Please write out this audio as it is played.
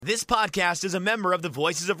This podcast is a member of the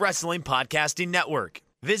Voices of Wrestling Podcasting Network.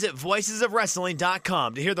 Visit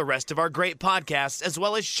voicesofwrestling.com to hear the rest of our great podcasts, as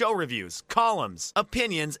well as show reviews, columns,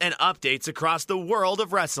 opinions, and updates across the world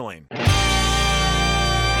of wrestling.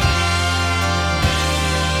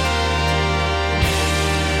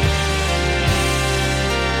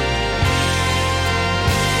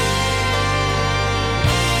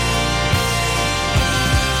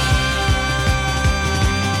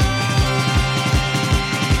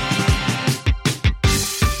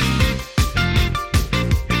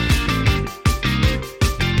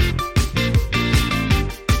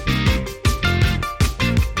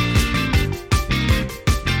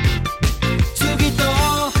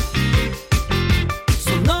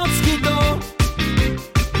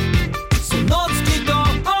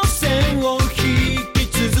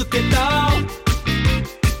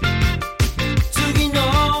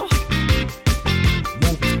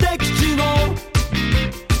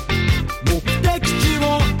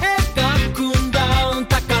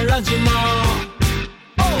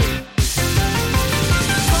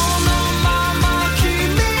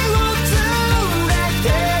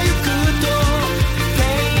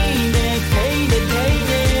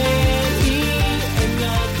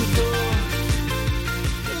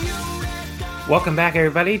 Welcome back,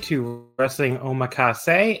 everybody, to Wrestling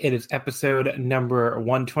Omakase. It is episode number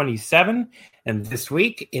 127, and this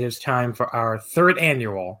week it is time for our third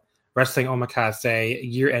annual Wrestling Omakase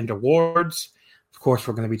year-end awards. Of course,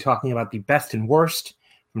 we're going to be talking about the best and worst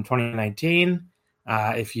from 2019.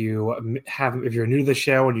 If you're new to the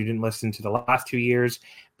show and you didn't listen to the last 2 years,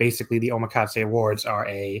 basically the Omakase Awards are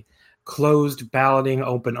a closed balloting,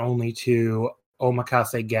 open only to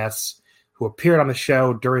Omakase guests who appeared on the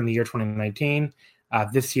show during the year 2019.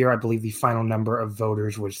 This year, I believe the final number of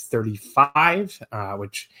voters was 35,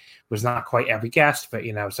 which was not quite every guest, but,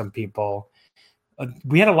 some people...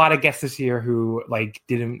 we had a lot of guests this year who,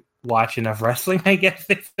 didn't watch enough wrestling, I guess,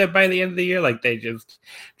 they said by the end of the year. They just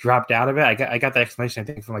dropped out of it. I got that explanation, I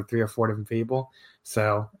think, from 3 or 4 different people.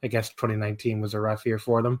 So I guess 2019 was a rough year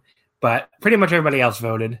for them. But pretty much everybody else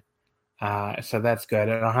voted. So that's good.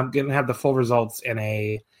 And I'm going to have the full results in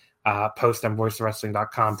a... post on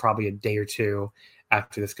voicesofwrestling.com probably a day or two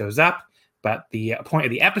after this goes up. But the point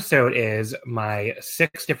of the episode is my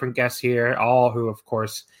 6 different guests here, all who, of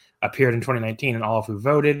course, appeared in 2019 and all of who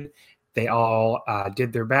voted. They all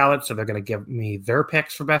did their ballots, so they're going to give me their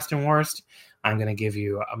picks for best and worst. I'm going to give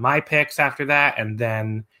you my picks after that, and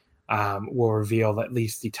then we'll reveal at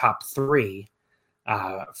least the top 3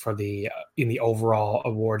 for in the overall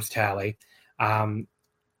awards tally.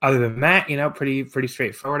 Other than that, pretty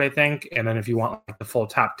straightforward, I think. And then if you want the full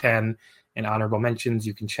top 10 and honorable mentions,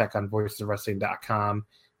 you can check on voicesofwrestling.com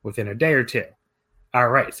within a day or two. All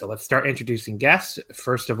right, so let's start introducing guests.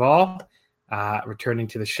 First of all, returning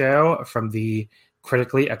to the show from the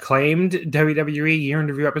critically acclaimed WWE Year in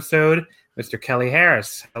Review episode, Mr. Kelly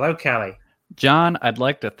Harris. Hello, Kelly. John, I'd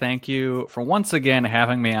like to thank you for once again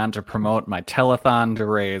having me on to promote my telethon to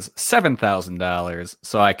raise $7,000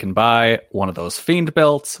 so I can buy one of those Fiend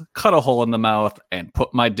belts, cut a hole in the mouth, and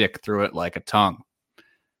put my dick through it like a tongue.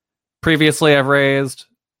 Previously, I've raised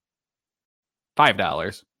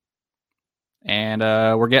 $5, and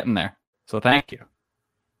we're getting there. So thank you.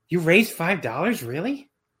 You raised $5? Really?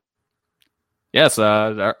 Yes,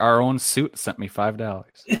 our own suit sent me $5.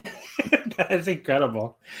 That is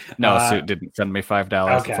incredible. No, Suit didn't send me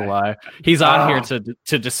 $5. Okay. It's a lie. He's on here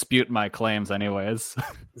to dispute my claims anyways.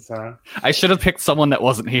 So I should have picked someone that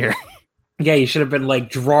wasn't here. Yeah, you should have been like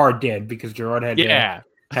Gerard did, because Gerard had to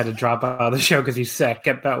drop out of the show because he's sick.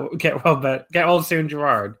 Get well soon,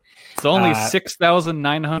 Gerard. It's only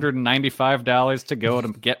 $6,995 to go to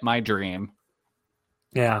get my dream.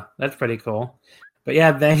 Yeah, that's pretty cool. But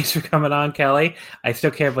yeah, thanks for coming on, Kelly. I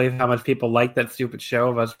still can't believe how much people like that stupid show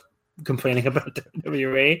of us complaining about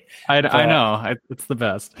WWE. I know. It's the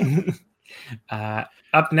best.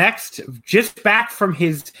 Up next, just back from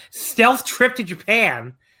his stealth trip to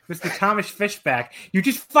Japan, Mr. Thomas Fishback. You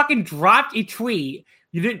just fucking dropped a tweet.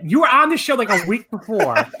 You were on the show like a week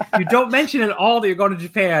before. You don't mention at all that you're going to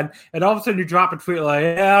Japan, and all of a sudden you drop a tweet like,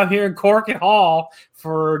 "Yeah, I'm here in Cork Hall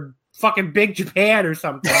for fucking Big Japan or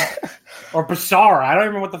something," or Basara. I don't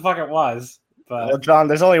remember what the fuck it was. But well, John,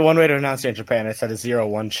 there's only one way to announce it in Japan. It's at a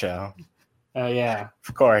 0-1 show. Yeah,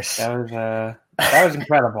 of course. That was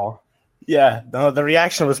incredible. Yeah, no, the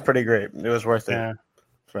reaction was pretty great. It was worth it,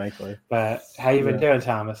 frankly. But how you been doing,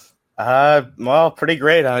 Thomas? Well, pretty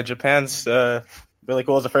great. Japan's really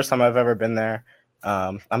cool. It's the first time I've ever been there.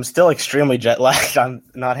 I'm still extremely jet lagged. I'm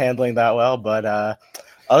not handling that well, but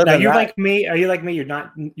other Now than you're that, like me. Are you like me?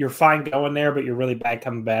 You're fine going there, but you're really bad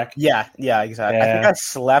coming back. yeah, exactly. I think Yeah. I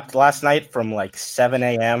slept last night from like 7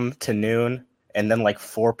 a.m. to noon, and then like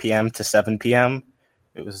 4 p.m. to 7 p.m.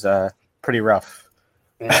 It was pretty rough.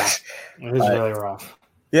 Yeah, it was But, really rough.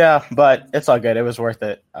 yeah, but it's all good. It was worth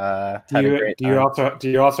it. Do Had a you great do you time. also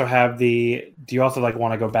do you also have the do you also like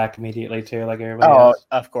want to go back immediately too, like everybody Oh, else?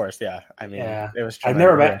 of course, yeah. I mean, Yeah, it was I've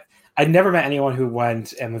tremendous. never met anyone who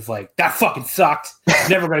went and was like, that fucking sucked.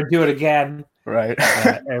 Never gonna do it again. Right.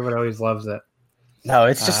 Everyone always loves it. No,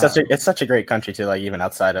 it's just such a great country too. Like even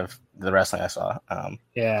outside of the wrestling I saw,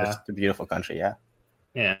 Yeah, just a beautiful country. Yeah.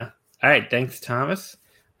 yeah. All right, thanks, Thomas.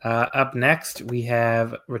 Up next, we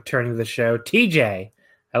have returning to the show, TJ.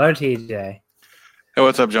 Hello, TJ. Hey,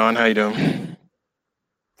 what's up, John? How you doing?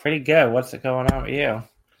 Pretty good. What's going on with you?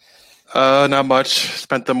 Not much.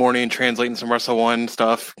 Spent the morning translating some Wrestle One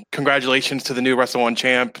stuff. Congratulations to the new Wrestle One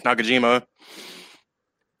champ, Nakajima.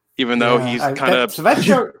 Even though he's kind of so that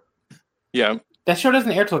show yeah, that show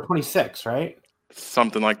doesn't air till 26, right?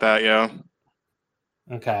 something like that. Yeah,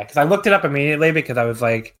 Okay, because I looked it up immediately because I was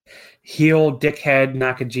like, heel dickhead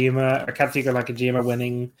Nakajima or Katsuhiko Nakajima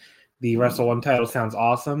winning the Wrestle One title sounds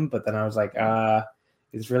awesome, but then I was like,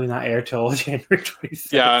 it's really not air till January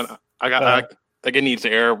 26th. yeah. I like it needs to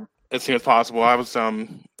air as soon as possible. I was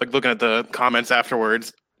like looking at the comments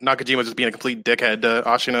afterwards. Nakajima just being a complete dickhead to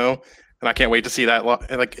Ashino, and I can't wait to see that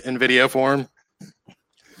like in video form.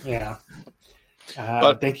 Yeah.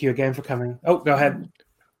 But- Thank you again for coming. Oh, go ahead.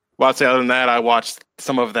 Well, I'd say other than that, I watched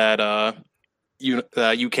some of that UK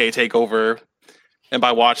takeover, and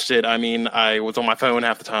by watched it, I mean I was on my phone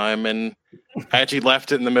half the time, and I actually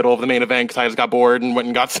left it in the middle of the main event because I just got bored and went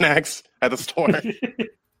and got snacks at the store.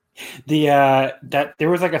 That there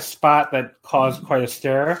was like a spot that caused quite a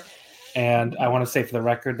stir, and I want to say for the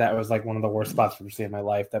record that was like one of the worst spots I've ever seen in my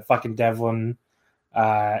life. That fucking Devlin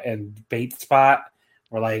and Bates spot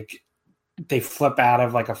where like they flip out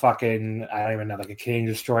of like a fucking, I don't even know, like a Canadian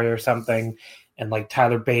destroyer or something, and like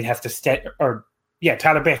Tyler Bate has to Tyler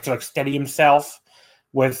Bate has to like steady himself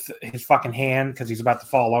with his fucking hand because he's about to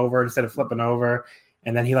fall over instead of flipping over,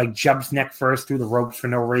 and then he like jumps neck first through the ropes for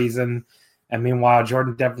no reason, and meanwhile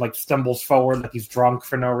Jordan Devlin like stumbles forward like he's drunk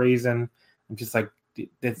for no reason. I'm just like,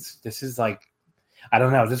 this is like, I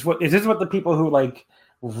don't know, is this what the people who like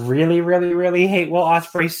really really really hate Will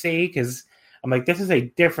Ospreay see? Because I'm like, this is a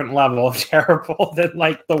different level of terrible than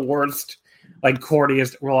like the worst, like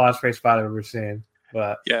corniest Will Ospreay spot I've ever seen.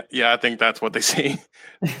 But yeah, I think that's what they see.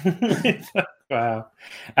 Wow.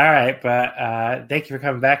 All right, but thank you for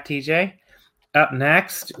coming back, TJ. Up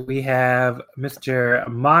next, we have Mr.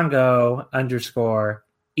 Mongo _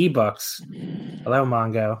 ebooks. Hello,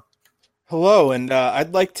 Mongo. Hello, and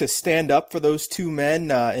I'd like to stand up for those two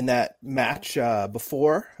men in that match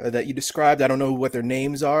before that you described. I don't know what their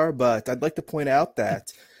names are, but I'd like to point out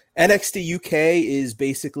that NXT UK is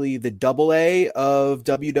basically the AA of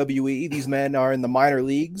WWE. These men are in the minor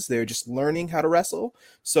leagues. They're just learning how to wrestle.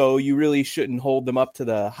 So you really shouldn't hold them up to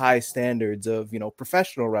the high standards of,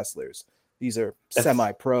 professional wrestlers. These are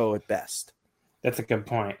semi-pro at best. That's a good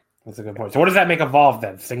point. So what does that make Evolve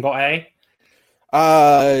then? Single A?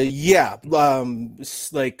 Yeah,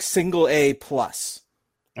 like single A plus.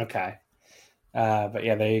 Okay. But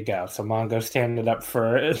yeah, there you go. So Mongo standing up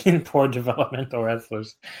for poor developmental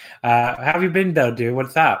wrestlers. How have you been though, dude?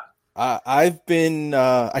 What's up? I've been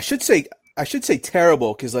I should say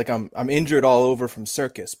terrible because like I'm injured all over from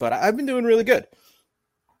circus, but I've been doing really good.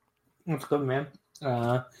 That's good, man.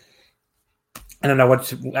 I don't know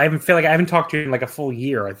I haven't talked to you in like a full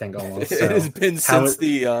year, I think almost. So it has been since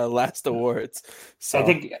the last awards. So I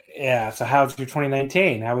think, yeah. So how's your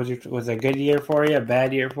 2019? Was it a good year for you? A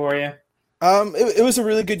bad year for you? It was a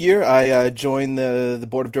really good year. I joined the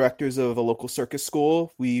board of directors of a local circus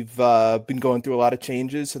school. We've been going through a lot of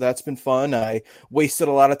changes, so that's been fun. I wasted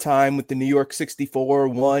a lot of time with the New York 64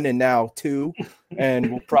 1 and now 2, and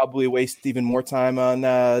we'll probably waste even more time on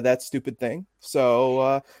that stupid thing.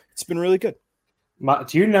 So it's been really good.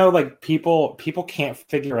 Do you know, like, people can't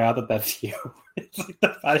figure out that that's you? It's like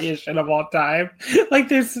the funniest shit of all time. Like,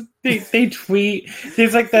 they tweet.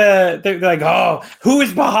 There's like they're like, oh, who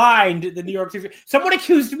is behind the New York City? Someone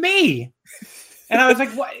accused me, and I was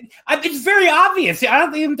like, what? It's very obvious. I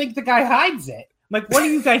don't even think the guy hides it. I'm like, what are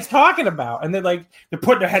you guys talking about? And they're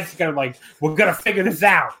putting their heads together, like, we're gonna figure this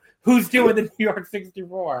out. Who's doing the New York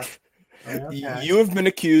 64? Okay. You have been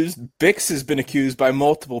accused. Bix has been accused by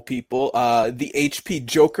multiple people. The HP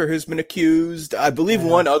Joker has been accused. I believe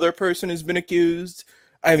one other person has been accused.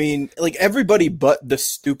 I mean, like everybody but the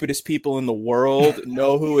stupidest people in the world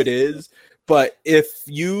know who it is. But if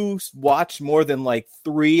you watch more than like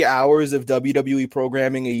 3 hours of WWE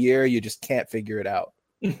programming a year, you just can't figure it out.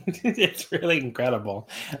 It's really incredible.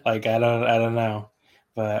 Like I don't know.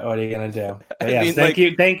 But what are you gonna do? But I yes,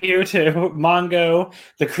 mean, thank you to Mongo,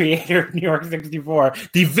 the creator of New York 64,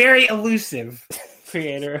 the very elusive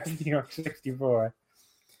creator of New York 64.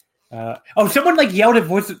 Someone like yelled at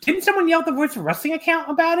Voice. Didn't someone yell at the Voice of Wrestling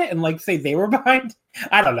account about it and like say they were behind?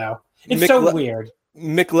 I don't know. It's so weird.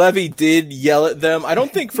 McLevy did yell at them. I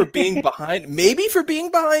don't think for being behind, maybe for being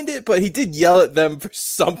behind it, but he did yell at them for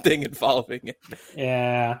something involving it.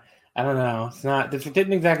 Yeah. I don't know. It's not. This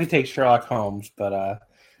didn't exactly take Sherlock Holmes, but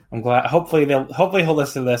I'm glad. Hopefully he'll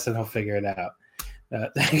listen to this and he'll figure it out.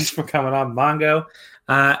 Thanks for coming on, Mongo.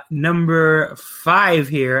 Number 5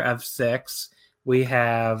 here of 6, we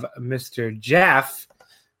have Mr. Jeff,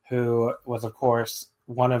 who was, of course,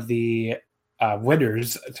 one of the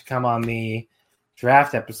winners to come on the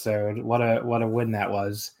draft episode. What a win that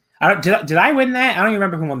was. Did I win that? I don't even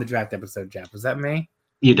remember who won the draft episode. Jeff, was that me?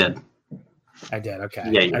 You did. I did. Okay.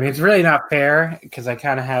 Yeah, I mean, it's really not fair because I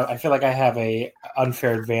feel like I have a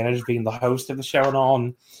unfair advantage being the host of the show and all.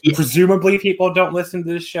 And presumably people don't listen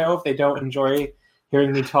to this show if they don't enjoy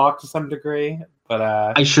hearing me talk to some degree. But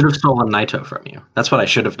I should have stolen Naito from you. That's what I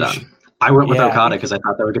should have done. I went with Okada because I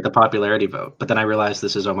thought that would get the popularity vote. But then I realized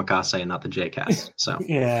this is Omakase and not the JCast. So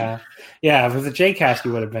yeah. If it was a JCast,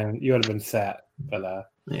 you would have been set. But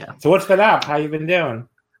yeah. So what's been up? How you been doing?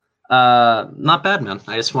 Not bad, man.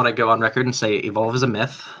 I just want to go on record and say Evolve is a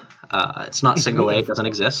myth. It's not single A. It doesn't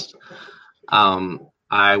exist.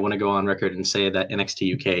 I want to go on record and say that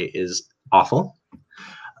NXT UK is awful.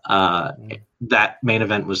 That main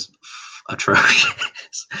event was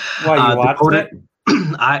atrocious. Well, you watched it?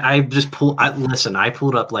 I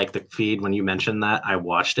pulled up like the feed when you mentioned that. I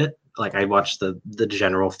watched it. Like I watched the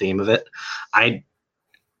general theme of it.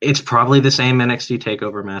 It's probably the same NXT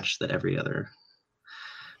takeover match that every other.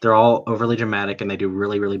 They're all overly dramatic and they do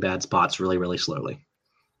really, really bad spots really, really slowly.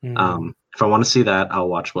 If I want to see that, I'll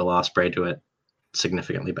watch Will Ospreay do it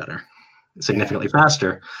significantly better, significantly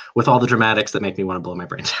faster, with all the dramatics that make me want to blow my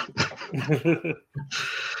brains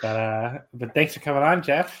out. But thanks for coming on,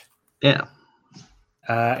 Jeff. Yeah.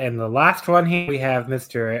 And the last one here, we have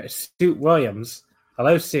Mr. Suit Williams.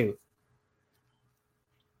 Hello, Suit.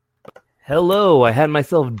 Hello. I had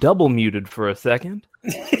myself double muted for a second.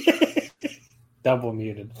 Double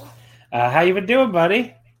muted. How you been doing,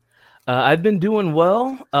 buddy? I've been doing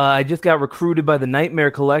well. I just got recruited by the Nightmare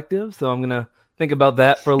Collective, so I'm going to think about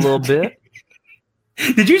that for a little bit.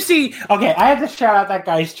 Did you see? Okay, I had to shout out that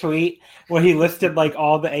guy's tweet where he listed like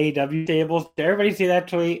all the AEW tables. Did everybody see that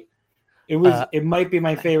tweet? It was. It might be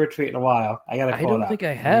my favorite tweet in a while. I gotta. I don't think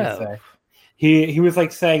I have. He was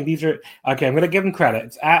like saying these are okay. I'm gonna give him credit.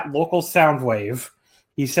 It's at Local Soundwave.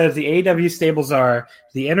 He says the AEW stables are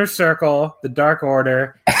the Inner Circle, the Dark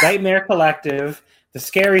Order, Nightmare Collective, the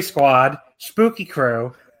Scary Squad, Spooky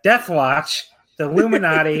Crew, Death Watch, the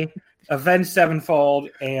Illuminati, Avenged Sevenfold,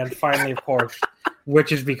 and finally, of course,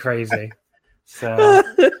 Witches Be Crazy. So,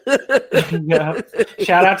 yeah.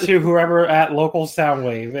 Shout out to whoever at Local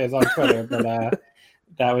Soundwave is on Twitter. But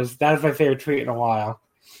that was my favorite tweet in a while.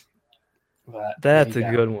 But that's a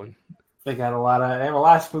good one. They have a lot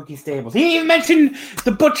of spooky stables. He even mentioned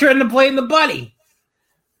the Butcher and the Blade and the Bunny.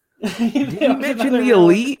 Did he mention the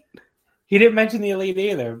Elite? He didn't mention the Elite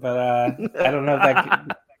either, but I don't know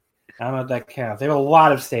if that counts. They have a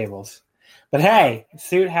lot of stables. But hey,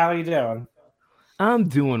 Suit, how are you doing? I'm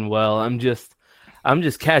doing well. I'm just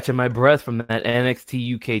catching my breath from that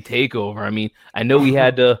NXT UK takeover. I mean, I know we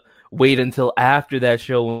had to wait until after that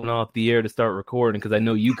show went off the air to start recording because I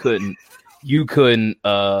know you couldn't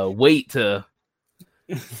wait to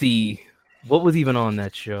see what was even on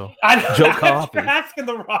that show. Joe Coffey. You're asking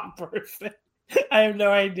the wrong person. I have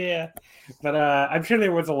no idea. But I'm sure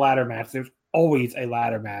there was a ladder match. There's always a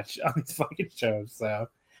ladder match on these fucking shows. So,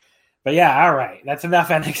 but yeah, all right. That's enough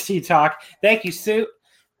NXT talk. Thank you, Suit.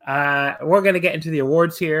 We're going to get into the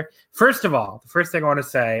awards here. First of all, the first thing I want to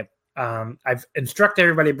say, I've instructed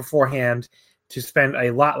everybody beforehand to spend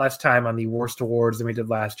a lot less time on the worst awards than we did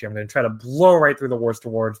last year. I'm going to try to blow right through the worst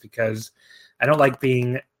awards because I don't like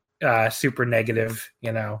being super negative,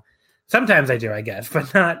 you know. Sometimes I do, I guess,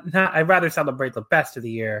 but not. I'd rather celebrate the best of the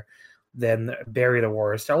year than bury the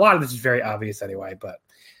worst. A lot of this is very obvious anyway, but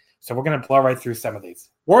so we're going to blow right through some of these.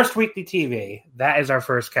 Worst weekly TV. That is our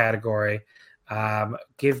first category.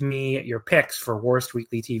 Give me your picks for worst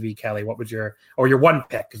weekly TV, Kelly. What was your one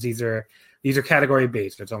pick? Because these are category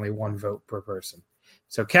based. There's only one vote per person.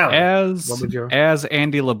 So Kelly, as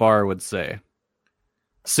Andy Labar would say,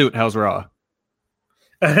 Suit, how's Raw?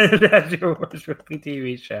 That's your worst weekly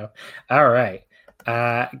TV show. All right.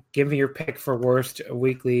 Give me your pick for worst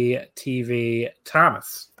weekly TV,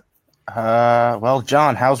 Thomas. Well,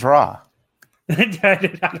 John, how's Raw?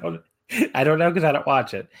 I don't know because I don't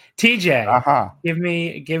watch it. TJ, give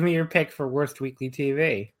me your pick for worst weekly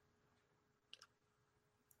TV.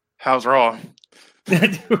 How's Raw?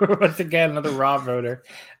 Once again, another Raw voter.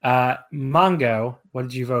 Mongo, what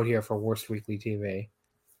did you vote here for worst weekly TV?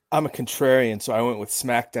 I'm a contrarian, so I went with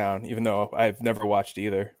SmackDown, even though I've never watched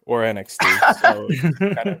either, or NXT. So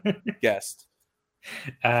kind of guessed.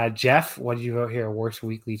 Jeff, what did you vote here? Worst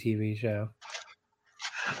weekly TV show?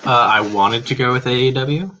 I wanted to go with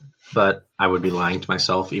AEW, but I would be lying to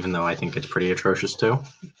myself, even though I think it's pretty atrocious too.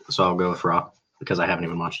 So I'll go with Raw because I haven't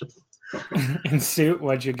even watched it. And Suit,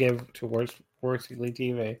 what'd you give to worst weekly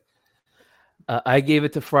TV? I gave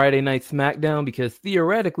it to Friday Night SmackDown because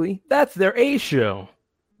theoretically, that's their A show.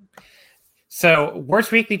 So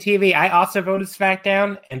worst weekly TV, I also voted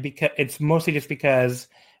SmackDown, and because it's mostly just because,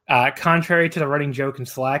 contrary to the running joke in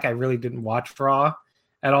Slack, I really didn't watch Raw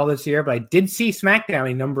at all this year, but I did see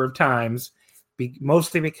SmackDown a number of times,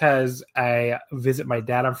 mostly because I visit my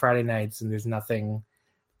dad on Friday nights, and there's nothing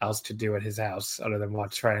else to do at his house other than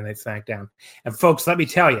watch Friday Night SmackDown. And folks, let me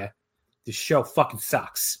tell you, this show fucking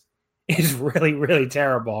sucks. It's really, really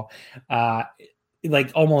terrible.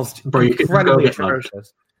 Like almost incredibly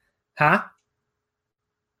atrocious. Huh?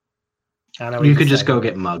 You could just go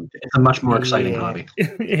get mugged. It's a much more exciting hobby.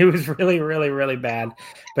 It was really, really, really bad.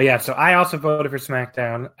 But yeah, so I also voted for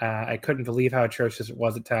SmackDown. I couldn't believe how atrocious it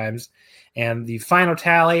was at times. And the final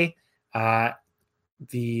tally, the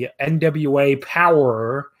NWA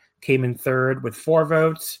Power came in third with 4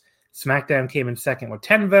 votes. SmackDown came in second with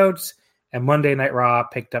 10 votes. And Monday Night Raw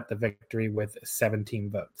picked up the victory with 17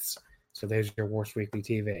 votes. So there's your worst weekly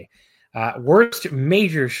TV. Worst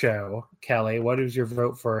major show, Kelly, what is your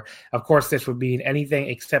vote for? Of course, this would mean anything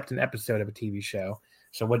except an episode of a TV show.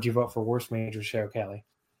 So what'd you vote for worst major show, Kelly?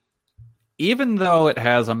 Even though it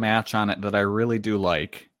has a match on it that I really do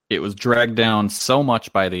like, it was dragged down so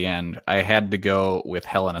much by the end, I had to go with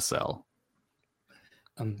Hell in a Cell.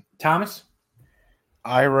 Thomas?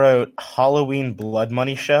 I wrote Halloween Blood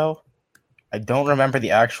Money Show. I don't remember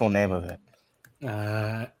the actual name of it.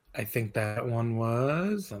 I think that one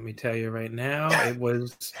was, let me tell you right now, it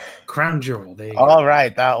was Crown Jewel. There you go. All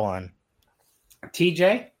right, that one.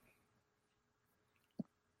 TJ?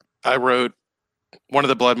 I wrote one of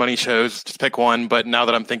the Blood Money shows. Just pick one, but now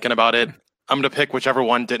that I'm thinking about it, I'm going to pick whichever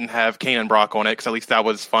one didn't have Kane and Brock on it, because at least that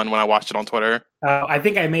was fun when I watched it on Twitter. I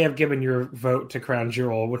think I may have given your vote to Crown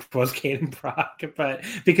Jewel, which was Kane and Brock, but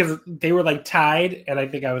because they were like tied, and I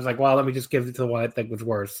think I was like, well, let me just give it to the one I think was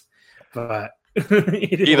worse. But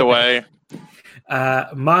either way.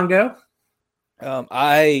 Mongo?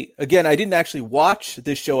 I didn't actually watch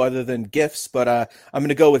this show other than GIFs, but I'm going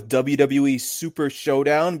to go with WWE Super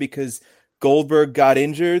Showdown because Goldberg got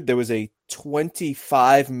injured. There was a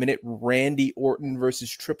 25-minute Randy Orton versus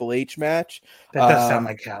Triple H match. That does sound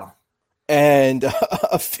like hell. And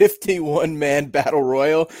a 51-man battle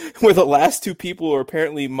royal where the last 2 people are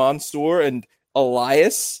apparently Mansoor and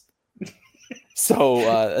Elias. So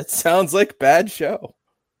it sounds like a bad show.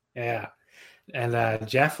 Yeah. And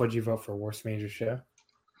Jeff, what'd you vote for worst major show?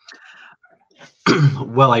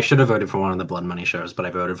 Well, I should have voted for one of the Blood Money shows, but I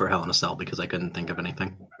voted for Hell in a Cell because I couldn't think of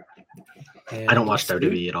anything. And I don't watch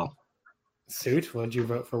WWE at all. Suit, what'd you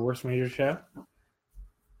vote for worst major show?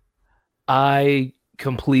 I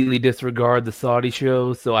completely disregard the Saudi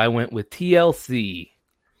show, so I went with TLC,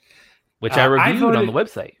 which I reviewed on the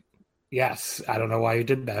website. Yes, I don't know why you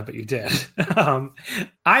did that, but you did.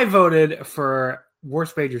 I voted for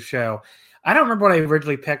worst major show. I don't remember what I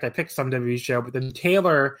originally picked. I picked some WWE show, but then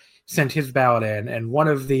Taylor sent his ballot in, and one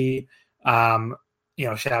of the, shout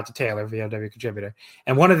out to Taylor, VOW contributor,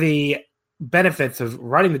 and one of the benefits of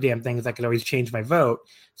running the damn thing is I could always change my vote.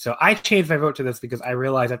 So I changed my vote to this because I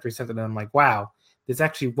realized after he sent it in, I'm like, wow, this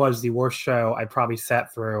actually was the worst show I probably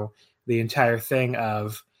sat through the entire thing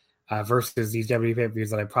of. Versus these WWE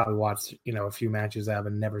pay-per-views that I probably watched, a few matches of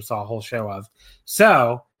and never saw a whole show of.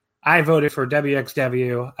 So I voted for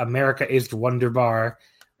WXW, America is Wonder Bar,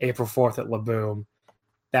 April 4th at La Boom.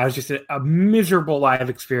 That was just a miserable live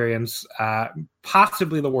experience,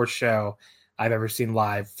 possibly the worst show I've ever seen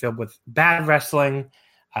live, filled with bad wrestling,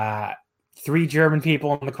 3 German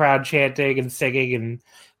people in the crowd chanting and singing, and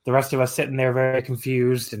the rest of us sitting there very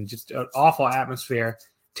confused, and just an awful atmosphere.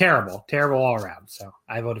 Terrible all around. So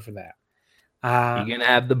I voted for that. You're going to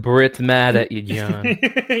have the Brits mad at you, John.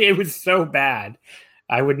 It was so bad.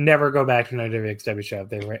 I would never go back to another WXW show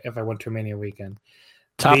if I went to a Mania weekend.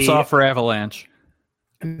 Tops off for Avalanche.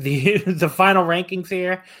 the final rankings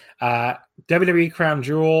here. WWE Crown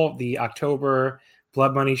Jewel, the October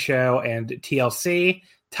Blood Money Show, and TLC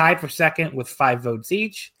tied for second with 5 votes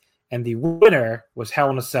each. And the winner was Hell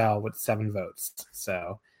in a Cell with 7 votes.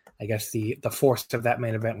 So I guess the force of that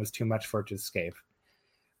main event was too much for it to escape.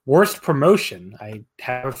 Worst promotion. I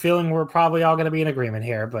have a feeling we're probably all going to be in agreement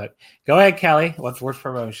here, but go ahead, Kelly. What's worst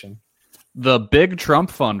promotion? The Big Trump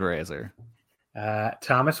fundraiser.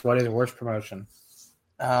 Thomas, what is worst promotion?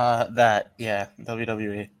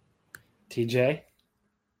 WWE. TJ?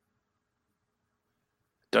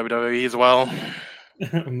 WWE as well.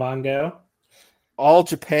 Mongo? All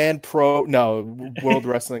Japan World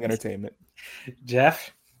Wrestling Entertainment.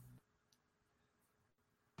 Jeff?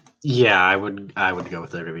 Yeah, I would go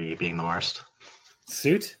with WWE being the worst.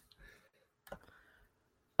 Suit?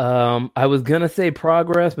 I was gonna say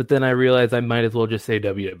Progress, but then I realized I might as well just say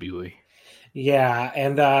WWE. Yeah,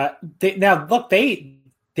 and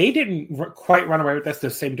they didn't quite run away with this to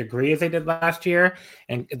the same degree as they did last year,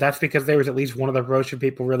 and that's because there was at least one of the promotion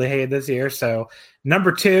people really hated this year. So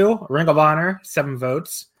number 2, Ring of Honor, 7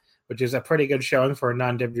 votes, which is a pretty good showing for a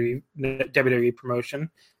non-WWE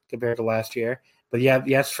promotion compared to last year. But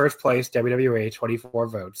yes, first place, WWE, 24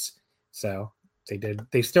 votes. So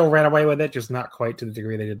they still ran away with it, just not quite to the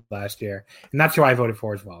degree they did last year. And that's who I voted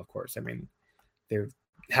for as well, of course. I mean,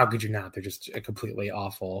 how could you not? They're just a completely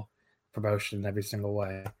awful promotion in every single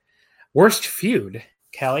way. Worst feud,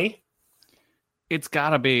 Kelly? It's got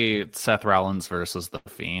to be Seth Rollins versus The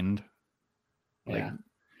Fiend. Yeah.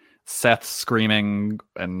 Seth screaming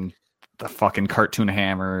and the fucking cartoon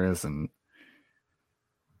hammers and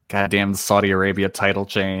goddamn Saudi Arabia title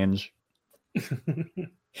change.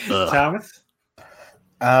 Thomas?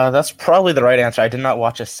 That's probably the right answer. I did not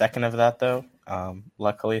watch a second of that, though,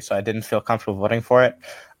 luckily, so I didn't feel comfortable voting for it.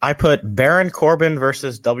 I put Baron Corbin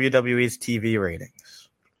versus WWE's TV ratings.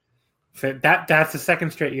 That's the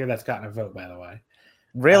second straight year that's gotten a vote, by the way.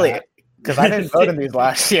 Really? Because I didn't vote in these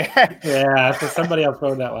last year. Yeah, so somebody else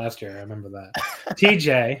voted that last year. I remember that.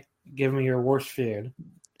 TJ, give me your worst feud.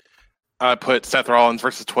 I put Seth Rollins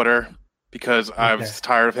versus Twitter because I was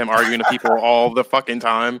tired of him arguing to people all the fucking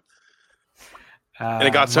time. And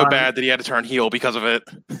it got so bad that he had to turn heel because of it.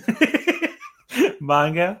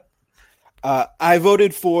 Manga? I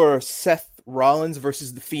voted for Seth Rollins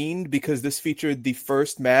versus The Fiend because this featured the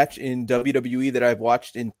first match in WWE that I've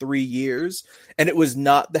watched in 3 years. And it was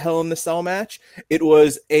not the Hell in the Cell match. It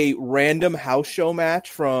was a random house show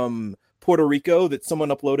match from Puerto Rico that someone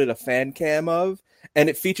uploaded a fan cam of. And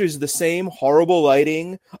it features the same horrible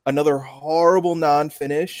lighting, another horrible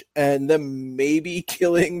non-finish, and them maybe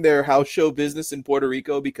killing their house show business in Puerto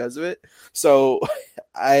Rico because of it. So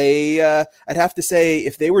I'd have to say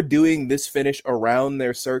if they were doing this finish around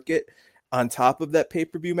their circuit on top of that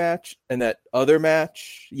pay-per-view match and that other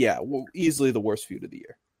match, yeah, well, easily the worst feud of the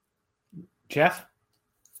year. Jeff?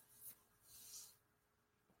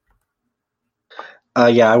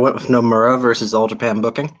 Yeah, I went with Nomura versus All Japan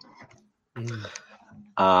Booking. Mm.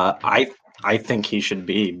 I think he should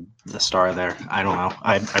be the star there. I don't know.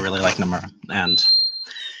 I really like Nomura, and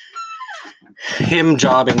him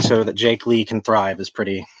jobbing so that Jake Lee can thrive is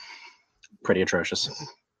pretty atrocious.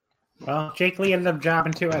 Well, Jake Lee ended up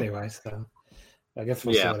jobbing too anyway, so I guess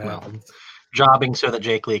we'll see what happens. Jobbing so that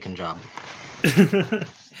Jake Lee can job.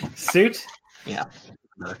 Suit? Yeah.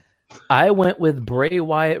 I went with Bray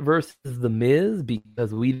Wyatt versus The Miz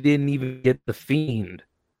because we didn't even get The Fiend.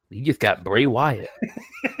 You just got Bray Wyatt.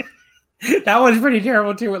 That was pretty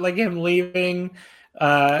terrible too, with like him leaving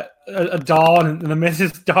a doll and the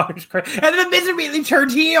Miz's daughter's crazy. And then the Miz immediately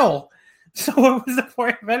turned heel. So what was the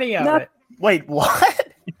point of any of it? Wait,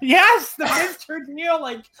 what? Yes, the Miz turned heel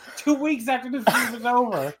like 2 weeks after the feud was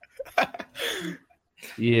over.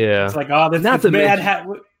 Yeah. It's like, oh, this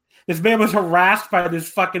man was harassed by this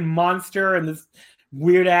fucking monster and this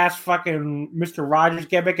weird ass fucking Mr. Rogers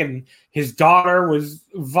gimmick, and his daughter was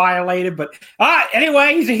violated. But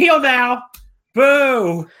anyway, he's a heel now.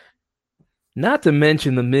 Boo. Not to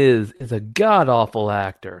mention The Miz is a god awful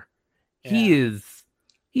actor. Yeah.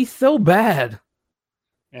 He's so bad.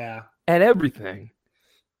 Yeah. At everything.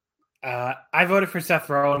 I voted for Seth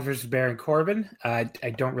Rollins versus Baron Corbin. I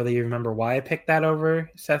don't really remember why I picked that over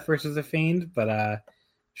Seth versus The Fiend, but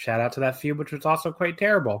shout out to that feud, which was also quite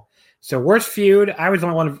terrible. So worst feud, I was the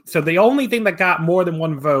only one. So the only thing that got more than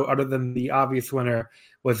one vote, other than the obvious winner,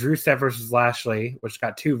 was Rusev versus Lashley, which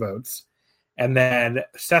got 2 votes. And then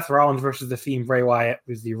Seth Rollins versus The Fiend Bray Wyatt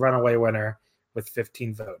was the runaway winner with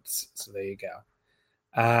 15 votes. So there you go.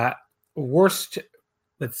 Worst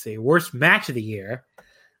match of the year.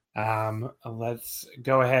 Let's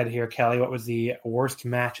go ahead here, Kelly. What was the worst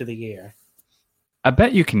match of the year? I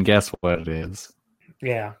bet you can guess what it is.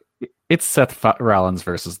 Yeah. It's Seth Rollins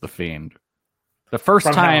versus The Fiend. The first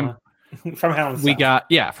From time from Hell in a we Cell.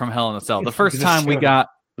 got from Hell in a Cell. The first Because time we it's got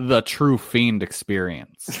the true Fiend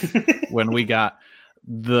experience. When we got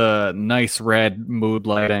the nice red mood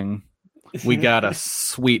lighting. We got a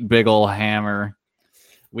sweet big ol' hammer.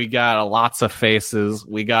 We got lots of faces.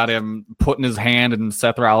 We got him putting his hand in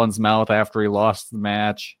Seth Rollins' mouth after he lost the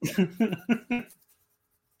match.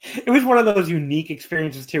 It was one of those unique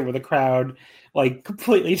experiences too, where the crowd like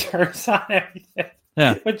completely turns on everything.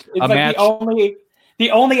 Yeah, Which is like match.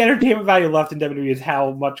 the only entertainment value left in WWE is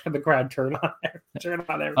how much can the crowd turn on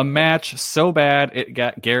everything. A match so bad it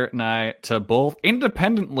got Garrett and I to both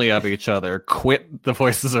independently of each other quit the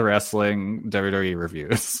Voices of Wrestling WWE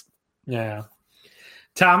reviews. Yeah.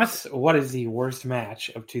 Thomas, what is the worst match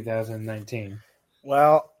of 2019?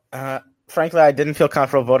 Well, frankly, I didn't feel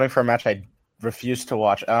comfortable voting for a match I refused to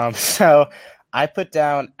watch. So I put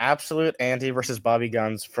down Absolute Andy versus Bobby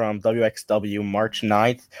Guns from WXW March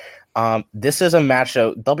 9th. This is a match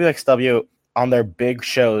show. WXW on their big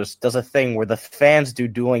shows does a thing where the fans do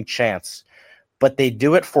dueling chants, but they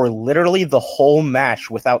do it for literally the whole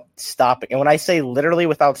match without stopping. And when I say literally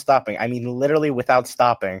without stopping, I mean literally without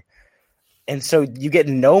stopping. And so you get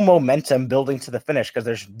no momentum building to the finish because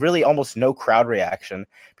there's really almost no crowd reaction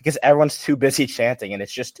because everyone's too busy chanting, and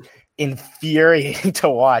it's just infuriating to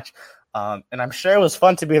watch. And I'm sure it was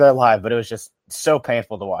fun to be there live, but it was just so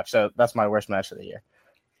painful to watch. So that's my worst match of the year.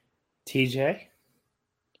 TJ?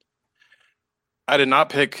 I did not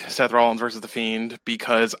pick Seth Rollins versus The Fiend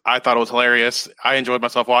because I thought it was hilarious. I enjoyed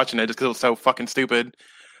myself watching it just because it was so fucking stupid.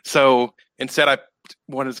 So instead, I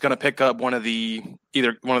was going to pick up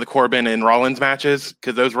either one of the Corbin and Rollins matches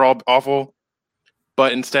because those were all awful.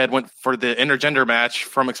 But instead went for the intergender match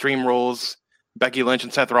from Extreme Rules, Becky Lynch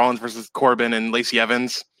and Seth Rollins versus Corbin and Lacey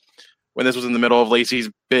Evans. When this was in the middle of Lacey's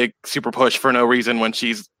big super push for no reason when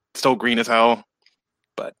she's still green as hell.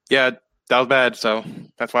 But yeah, that was bad. So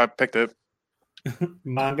that's why I picked it.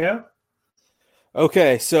 Mongo?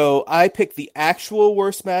 Okay, so I picked the actual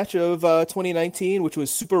worst match of 2019, which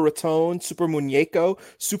was Super Raton, Super Muñeco,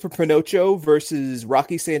 Super Pinocho versus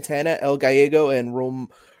Rocky Santana, El Gallego, and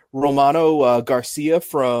Romano Garcia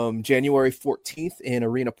from January 14th in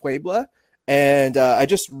Arena Puebla. And I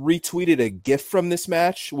just retweeted a GIF from this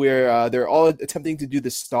match where they're all attempting to do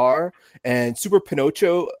the star, and Super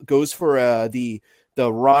Pinocho goes for the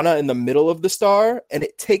Rana in the middle of the star, and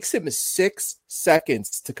it takes him 6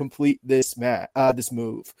 seconds to complete this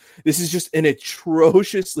move. This is just an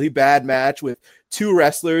atrociously bad match with two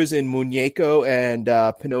wrestlers in Muñeco and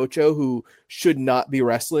Pinocho who should not be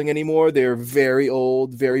wrestling anymore. They're very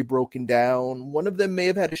old, very broken down. One of them may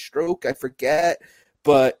have had a stroke, I forget,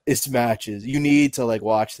 but it's matches. You need to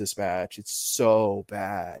watch this match. It's so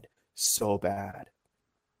bad. So bad.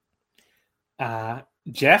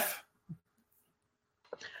 Jeff?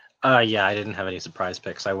 Yeah, I didn't have any surprise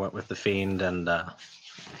picks. I went with The Fiend and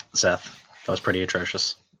Seth. That was pretty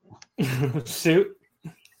atrocious. Suit?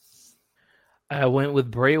 I went with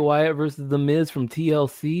Bray Wyatt versus The Miz from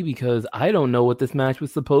TLC because I don't know what this match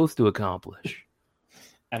was supposed to accomplish.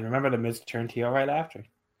 And remember, The Miz turned heel right after.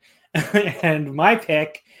 And my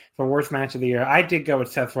pick for worst match of the year, I did go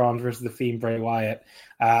with Seth Rollins versus The Fiend, Bray Wyatt.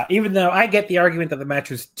 Even though I get the argument that the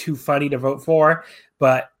match was too funny to vote for,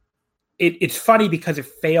 but it's funny because it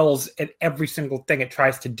fails at every single thing it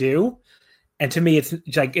tries to do. And to me,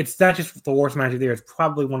 it's not just the worst match of the year. It's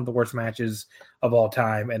probably one of the worst matches of all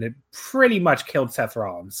time. And it pretty much killed Seth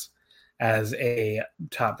Rollins as a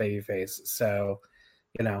top babyface. So,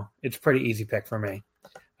 it's a pretty easy pick for me.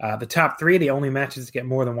 The top three, the only matches to get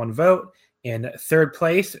more than one vote. In third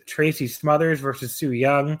place, Tracy Smothers versus Sue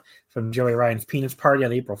Young from Joey Ryan's Penis Party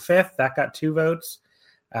on April 5th. That got 2 votes.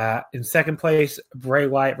 In second place, Bray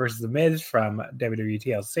Wyatt versus The Miz from WWE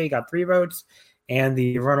TLC got 3 votes. And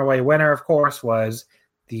the runaway winner, of course, was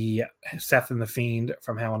the Seth and The Fiend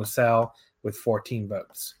from Hell in a Cell with 14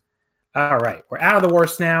 votes. All right, we're out of the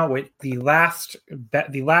worst now with the last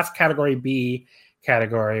category B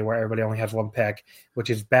category where everybody only has one pick, which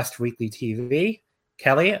is Best Weekly TV.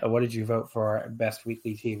 Kelly, what did you vote for Best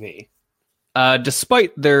Weekly TV?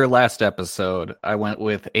 Despite their last episode, I went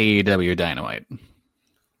with AEW Dynamite.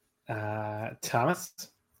 Thomas?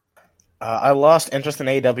 I lost interest in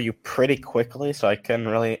AEW pretty quickly, so I couldn't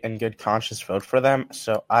really, in good conscience, vote for them.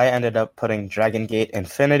 So I ended up putting Dragon Gate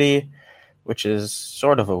Infinity, which is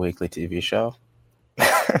sort of a weekly TV show.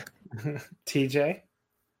 TJ?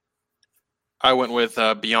 I went with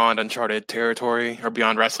Beyond Uncharted Territory, or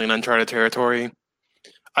Beyond Wrestling Uncharted Territory.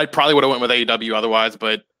 I probably would have went with AEW otherwise,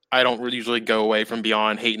 but I don't usually go away from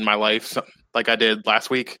Beyond hating my life like I did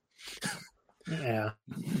last week. Yeah.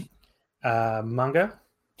 Manga?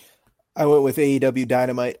 I went with AEW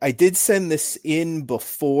Dynamite. I did send this in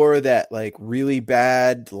before that like really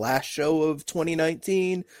bad last show of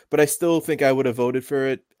 2019, but I still think I would have voted for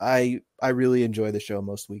it. I really enjoy the show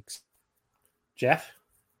most weeks. Jeff?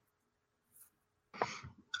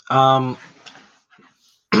 I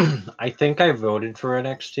think I voted for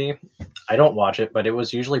NXT. I don't watch it, but it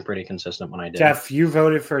was usually pretty consistent when I did. Jeff, you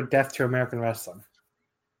voted for Death to American Wrestling.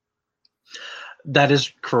 That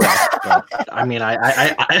is correct, but I mean,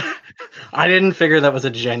 I didn't figure that was a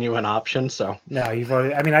genuine option, so. No, you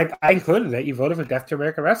voted. I mean, I included it. You voted for Death to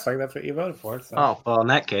American Wrestling. That's what you voted for. So. Oh, well, in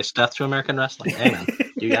that case, Death to American Wrestling. Amen.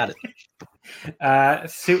 You got it.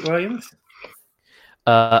 Suit Williams?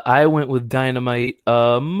 I went with Dynamite.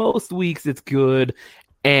 Most weeks it's good,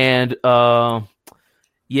 and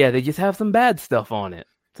they just have some bad stuff on it.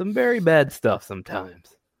 Some very bad stuff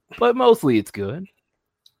sometimes, but mostly it's good.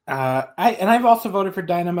 I've also voted for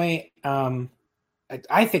Dynamite.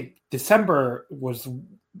 I think December was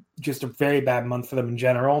just a very bad month for them in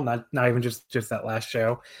general, not even just that last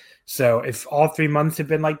show. So if all 3 months had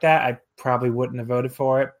been like that, I probably wouldn't have voted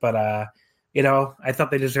for it. But I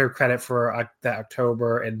thought they deserve credit for that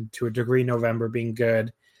October and to a degree November being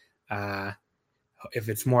good. If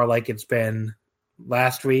it's more like it's been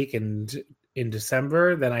last week and in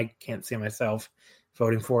December, then I can't see myself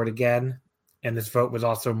voting for it again. And this vote was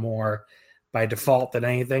also more by default than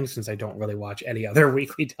anything, since I don't really watch any other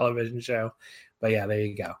weekly television show. But yeah, there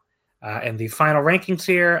you go. And the final rankings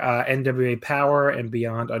here, NWA Power and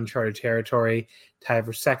Beyond Uncharted Territory tied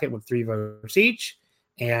for second with 3 votes each.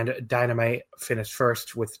 And Dynamite finished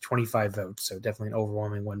first with 25 votes. So definitely an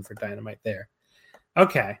overwhelming win for Dynamite there.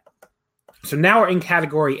 Okay. So now we're in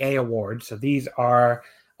Category A awards. So these are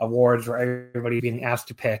awards where everybody's being asked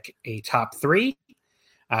to pick a top 3.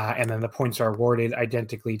 And then the points are awarded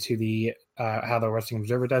identically to the how the Wrestling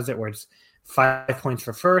Observer does it, where it's 5 points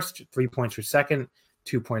for first, 3 points for second,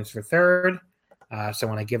 2 points for third. So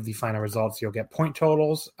when I give the final results, you'll get point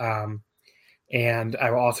totals. And I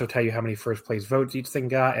will also tell you how many first place votes each thing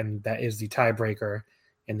got, and that is the tiebreaker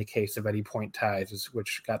in the case of any point ties,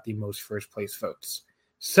 which got the most first place votes.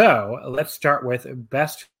 So let's start with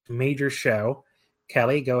Best Major Show.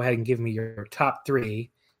 Kelly, go ahead and give me your top 3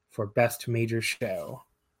 for Best Major Show.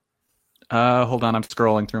 Hold on, I'm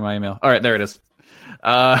scrolling through my email. All right, there it is.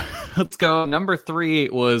 Let's go. Number 3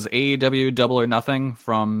 was AEW Double or Nothing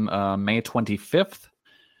from May 25th.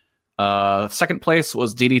 Second place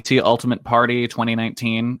was DDT Ultimate Party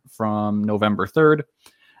 2019 from November 3rd.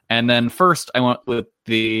 And then first, I went with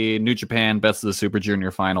the New Japan Best of the Super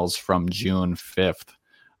Junior Finals from June 5th.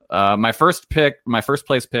 My first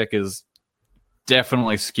place pick is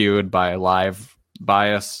definitely skewed by live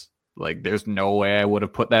bias. Like, there's no way I would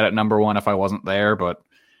have put that at number 1 if I wasn't there, but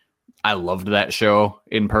I loved that show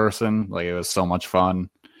in person. Like, it was so much fun.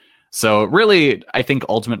 So really, I think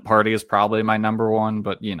Ultimate Party is probably my number 1,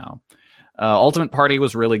 but Ultimate Party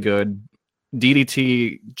was really good.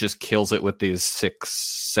 DDT just kills it with these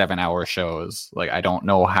 6-7 hour shows. Like, I don't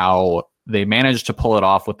know how they managed to pull it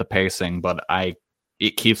off with the pacing, but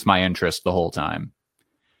it keeps my interest the whole time.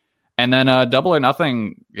 And then Double or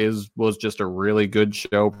Nothing was just a really good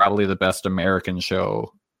show, probably the best American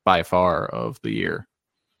show by far of the year.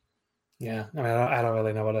 Yeah, I mean, I don't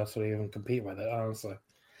really know what else would even compete with it, honestly.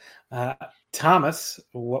 Thomas,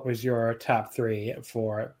 what was your top 3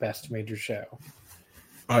 for Best Major Show?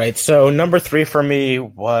 All right, so number 3 for me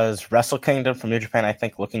was Wrestle Kingdom from New Japan. I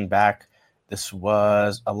think looking back, this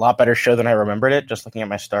was a lot better show than I remembered it, just looking at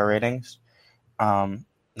my star ratings. Now,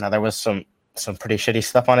 there was some pretty shitty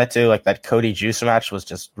stuff on it, too. Like that Cody Juice match was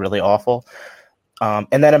just really awful.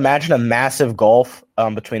 And then imagine a massive gulf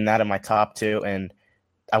between that and my top 2. And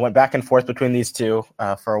I went back and forth between these two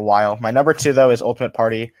for a while. My number 2, though, is Ultimate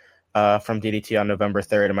Party from DDT on November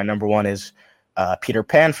 3rd. And my number 1 is Peter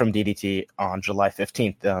Pan from DDT on July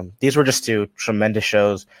 15th. These were just 2 tremendous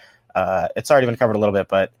shows. It's already been covered a little bit,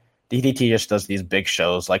 but DDT just does these big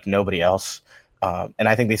shows like nobody else. And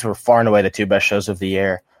I think these were far and away the 2 best shows of the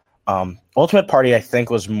year. Ultimate Party, I think,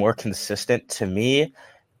 was more consistent to me.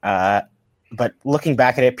 But looking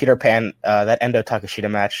back at it, Peter Pan, that Endo Takashita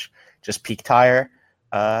match just peaked higher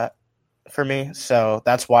for me. So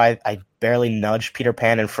that's why I barely nudged Peter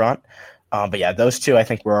Pan in front. But yeah, those 2 I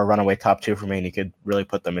think were a runaway top 2 for me, and you could really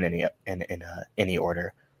put them in any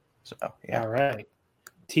order. So yeah. All right,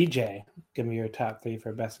 TJ, give me your top 3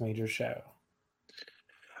 for Best Major Show.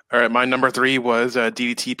 All right, my number 3 was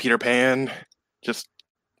DDT Peter Pan. Just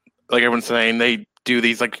like everyone's saying, they do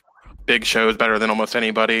these like big shows better than almost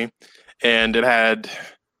anybody, and it had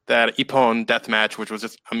that Ippon death match, which was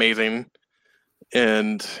just amazing.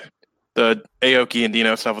 And The Aoki and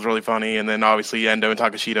Dino stuff was really funny, and then obviously Endo and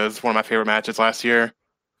Takashita is one of my favorite matches last year.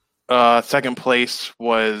 Second place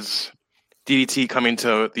was DDT coming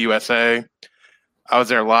to the USA. I was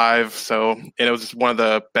there live, and it was just one of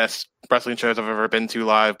the best wrestling shows I've ever been to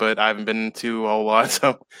live, but I haven't been to a whole lot.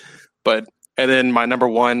 And then my number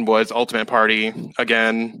one was Ultimate Party.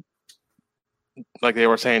 Again, like they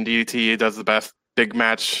were saying, DDT does the best big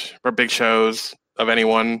match or big shows of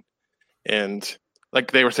anyone. And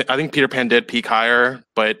like they were saying, I think Peter Pan did peak higher,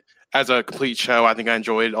 but as a complete show, I think I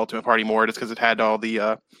enjoyed Ultimate Party more just because it had all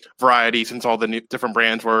the variety since all the different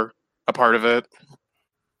brands were a part of it.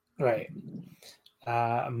 Right.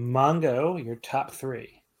 Mongo, your top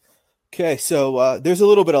three. Okay, so there's a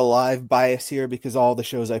little bit of live bias here because all the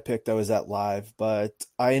shows I picked I was at live, but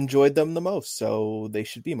I enjoyed them the most, so they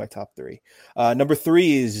should be my top three. Number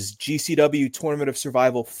three is GCW Tournament of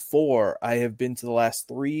Survival 4. I have been to the last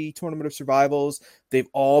 3 Tournament of Survivals. They've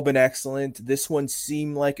all been excellent. This one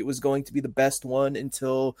seemed like it was going to be the best one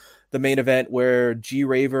until the main event where G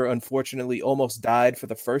Raver unfortunately almost died for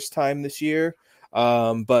the first time this year.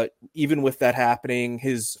 But even with that happening,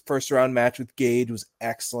 his first round match with Gage was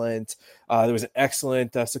excellent. There was an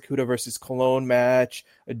excellent Sakuda versus Cologne match,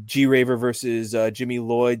 a G Raver versus Jimmy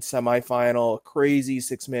Lloyd semifinal, a crazy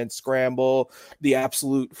 6-man scramble, the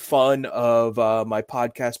absolute fun of my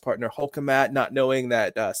podcast partner Hulkamat not knowing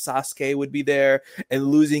that Sasuke would be there and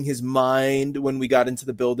losing his mind when we got into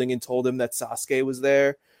the building and told him that Sasuke was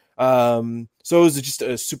there. So it was just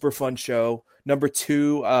a super fun show. Number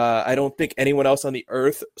 2, I don't think anyone else on the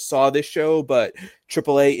earth saw this show, but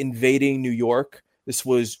AAA invading New York. This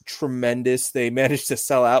was tremendous. They managed to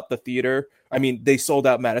sell out the theater. I mean, they sold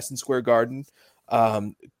out Madison Square Garden.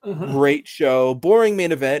 Great show. Boring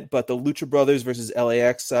main event, but the Lucha Brothers versus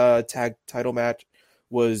LAX tag title match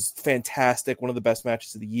was fantastic. One of the best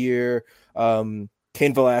matches of the year.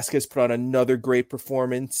 Cain Velasquez put on another great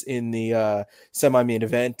performance in the semi-main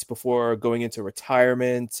event before going into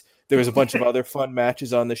retirement. There was a bunch of other fun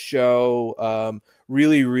matches on the show.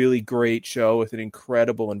 Really, really great show with an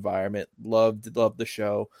incredible environment. Loved the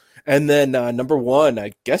show. And then number 1,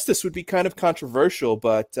 I guess this would be kind of controversial,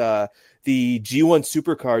 but the G1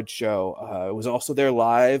 Supercard show was also there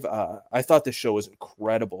live. I thought this show was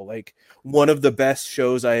incredible. Like one of the best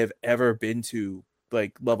shows I have ever been to,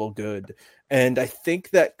 like level good. And I think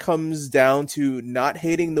that comes down to not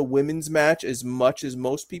hating the women's match as much as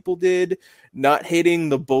most people did, not hating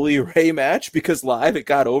the Bully Ray match because live it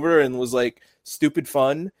got over and was like stupid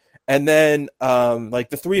fun. And then like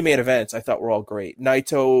the 3 main events I thought were all great.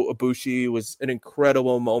 Naito Ibushi was an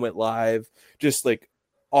incredible moment live, just like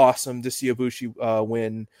awesome to see Ibushi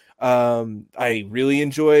win. I really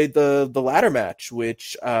enjoyed the ladder match,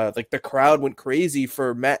 which like the crowd went crazy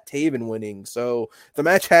for Matt Taven winning. So the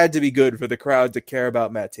match had to be good for the crowd to care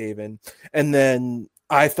about Matt Taven. And then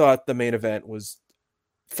I thought the main event was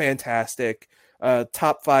fantastic.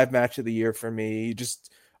 Top 5 match of the year for me.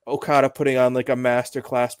 Just Okada putting on like a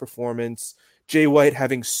masterclass performance. Jay White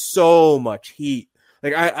having so much heat.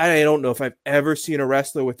 Like I don't know if I've ever seen a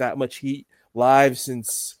wrestler with that much heat live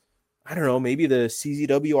since, I don't know, maybe the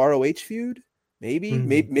CZW ROH feud. Maybe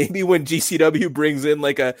when GCW brings in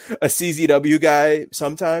like a CZW guy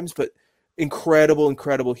sometimes, but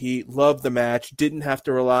incredible heat. Loved the match. Didn't have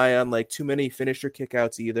to rely on like too many finisher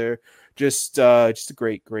kickouts either. Just a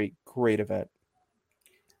great event.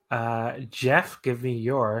 Jeff, give me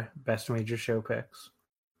your best major show picks.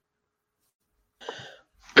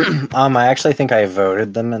 I actually think I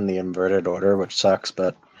voted them in the inverted order, which sucks,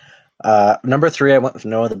 but number 3, I went with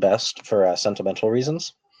Noah the Best for sentimental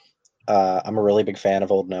reasons. I'm a really big fan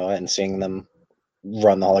of old Noah, and seeing them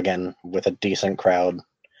run the hall again with a decent crowd,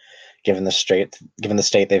 given the state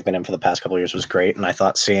they've been in for the past couple of years, was great. And I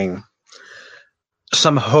thought seeing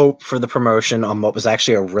some hope for the promotion on what was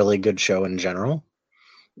actually a really good show in general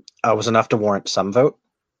was enough to warrant some vote.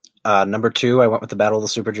 Number 2, I went with the Battle of the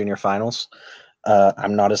Super Junior Finals.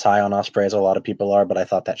 I'm not as high on Ospreay as a lot of people are, but I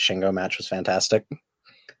thought that Shingo match was fantastic.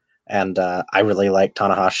 And I really like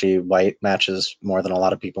Tanahashi White matches more than a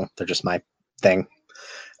lot of people. They're just my thing.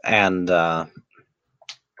 And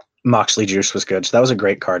Moxley Juice was good. So that was a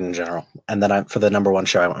great card in general. And then for the number 1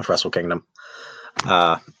 show, I went with Wrestle Kingdom.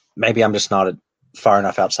 Maybe I'm just not far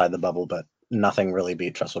enough outside the bubble, but nothing really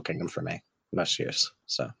beats Wrestle Kingdom for me most years.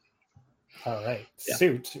 So, all right. Yeah.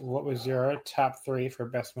 Suit, what was your top 3 for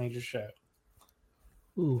best major show?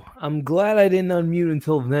 Ooh, I'm glad I didn't unmute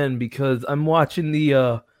until then because I'm watching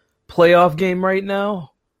the playoff game right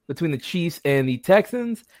now between the Chiefs and the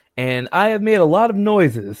Texans, and I have made a lot of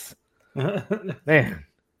noises. Man.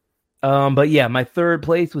 But yeah, my third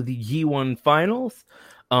place was the G1 Finals.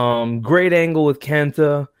 Great angle with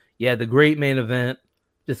Kenta. Yeah, the great main event.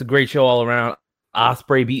 Just a great show all around.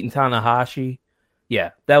 Osprey beating Tanahashi.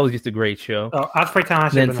 Yeah, that was just a great show. Oh, Osprey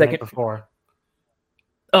Tanahashi Then been the night before.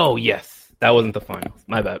 Oh, yes. That wasn't the finals.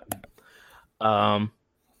 My bad.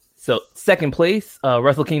 So second place,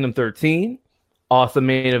 Wrestle Kingdom 13. Awesome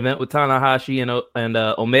main event with Tanahashi and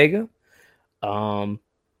Omega.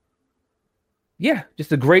 Yeah,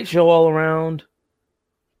 just a great show all around.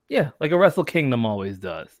 Yeah, like a Wrestle Kingdom always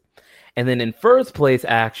does. And then in first place,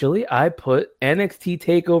 actually, I put NXT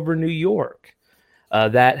TakeOver New York.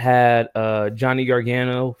 That had Johnny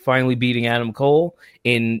Gargano finally beating Adam Cole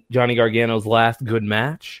in Johnny Gargano's last good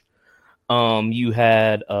match. You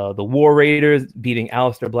had the War Raiders beating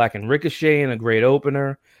Aleister Black and Ricochet in a great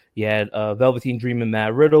opener. You had Velveteen Dream and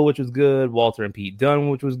Matt Riddle, which was good. Walter and Pete Dunne,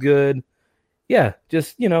 which was good. Yeah,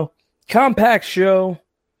 just, compact show,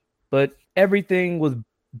 but everything was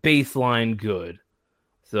baseline good.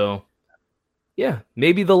 So, yeah,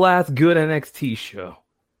 maybe the last good NXT show.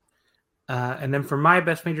 And then for my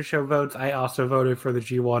best major show votes, I also voted for the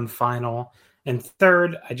G1 final. And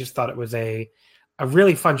third, I just thought it was a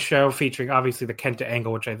really fun show featuring obviously the Kenta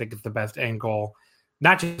angle, which I think is the best angle,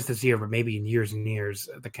 not just this year, but maybe in years and years,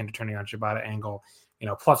 the Kenta turning on Shibata angle,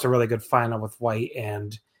 plus a really good final with White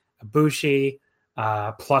and Ibushi,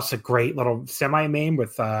 plus a great little semi-main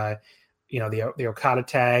with, the Okada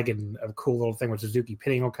tag and a cool little thing with Suzuki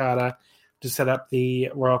pinning Okada to set up the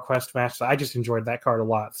Royal Quest match. So I just enjoyed that card a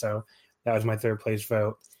lot. So that was my third place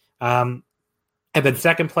vote. And then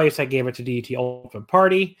second place, I gave it to DDT Ultimate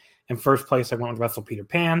Party. In first place, I went with Wrestle Peter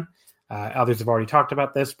Pan. Others have already talked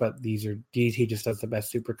about this, but these are DDT just does the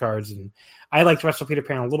best super cards. And I liked Wrestle Peter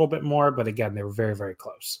Pan a little bit more, but again, they were very, very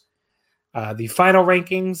close. The final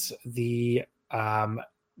rankings, the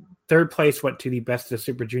third place went to the Best of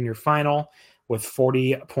Super Junior final with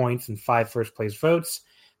 40 points and 5 first place votes.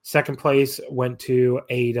 Second place went to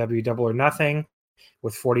AEW Double or Nothing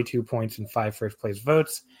with 42 points and 5 first place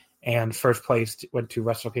votes. And first place went to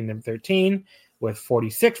Wrestle Kingdom 13 with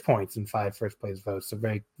 46 points and 5 first place votes. So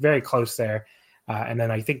very, very close there. And then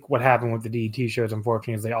I think what happened with the DDT shows,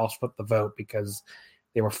 unfortunately, is they all split the vote because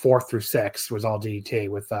they were 4 through 6 was all DDT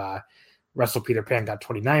with Wrestle Peter Pan got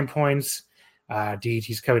 29 points.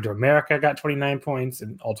 DDT's Coming to America got 29 points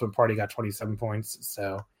and Ultimate Party got 27 points.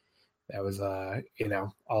 So that was,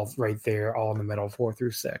 all right there, all in the middle, 4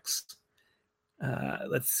 through 6.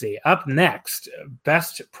 Let's see. Up next,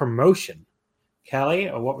 best promotion. Kelly,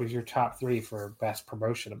 what was your top 3 for best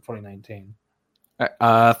promotion of 2019?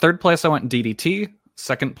 Third place, I went DDT.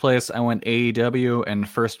 Second place, I went AEW. And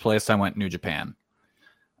first place, I went New Japan.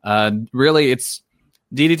 Really, it's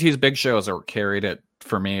DDT's big shows are carried it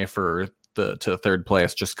for me to third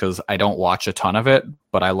place just because I don't watch a ton of it,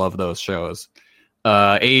 but I love those shows.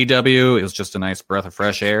 AEW is just a nice breath of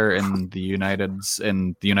fresh air in the United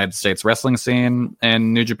States wrestling scene,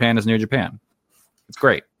 and New Japan is New Japan. It's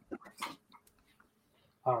great.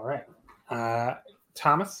 All right,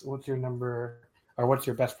 Thomas, what's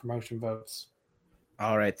your best promotion votes?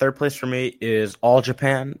 All right, third place for me is All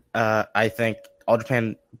Japan. I think All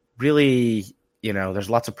Japan really, there's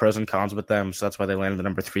lots of pros and cons with them, so that's why they landed the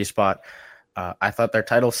number 3 spot. I thought their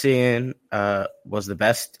title scene was the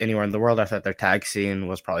best anywhere in the world. I thought their tag scene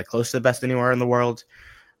was probably close to the best anywhere in the world.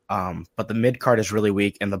 But the mid card is really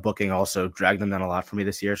weak, and the booking also dragged them down a lot for me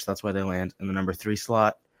this year, so that's why they land in the number 3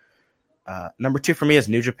 slot. Number 2 for me is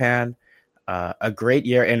New Japan. A great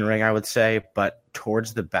year in ring, I would say, but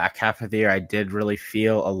towards the back half of the year, I did really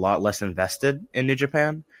feel a lot less invested in New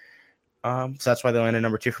Japan. So that's why they landed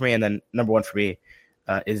number 2 for me. And then number 1 for me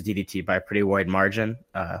is DDT by a pretty wide margin.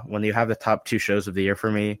 When you have the top 2 shows of the year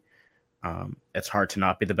for me, it's hard to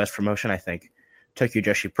not be the best promotion. I think Tokyo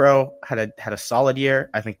Joshi Pro had a solid year.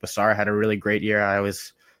 I think Basara had a really great year. I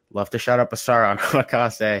always love to shout out Basara on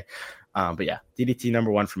Omakase. But yeah, DDT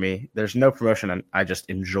number 1 for me. There's no promotion I just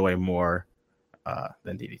enjoy more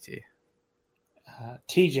than DDT.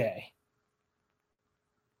 TJ.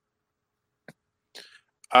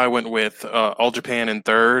 I went with All Japan in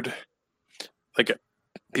third. Like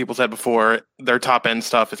people said before, their top end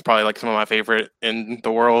stuff is probably like some of my favorite in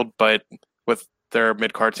the world, but with their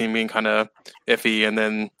mid card team being kind of iffy and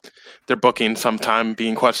then their booking sometime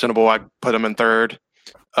being questionable, I put them in third.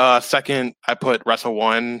 Second, I put Wrestle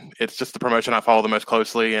One. It's just the promotion I follow the most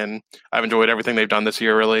closely, and I've enjoyed everything they've done this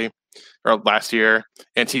year, really, or last year.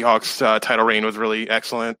 And T-Hawk's title reign was really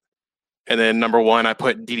excellent. And then number 1, I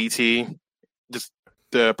put DDT, just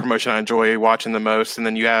the promotion I enjoy watching the most. And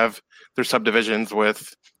then you have their subdivisions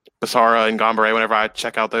with Basara and Gambare. Whenever I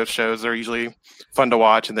check out those shows, they're usually fun to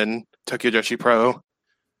watch. And then Tokyo Joshi Pro.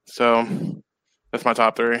 So that's my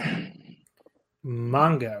top 3.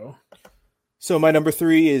 Mongo. So my number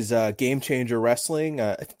 3 is Game Changer Wrestling.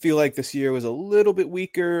 I feel like this year was a little bit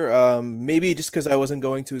weaker, maybe just because I wasn't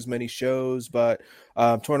going to as many shows. But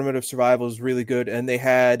Tournament of Survival is really good, and they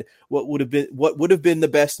had what would have been the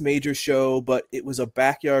best major show, but it was a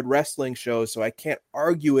backyard wrestling show, so I can't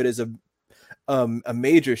argue it as a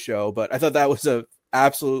major show. But I thought that was a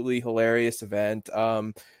absolutely hilarious event.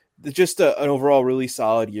 Just an overall really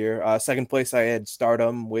solid year. Second place, I had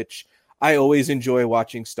Stardom, which I always enjoy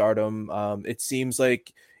watching Stardom. It seems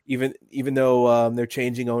like even though they're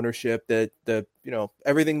changing ownership, that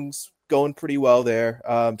everything's going pretty well there.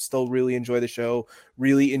 Still really enjoy the show.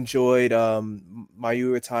 Really enjoyed Mayu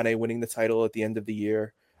Iwatani winning the title at the end of the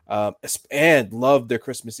year. And loved their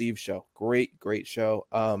Christmas Eve show. Great show.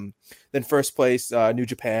 Then first place, New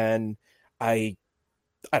Japan. I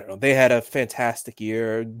don't know. They had a fantastic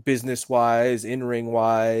year, business wise, in ring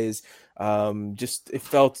wise. Just it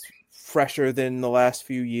felt fresher than the last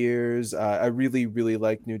few years. I really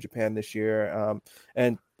liked New Japan this year.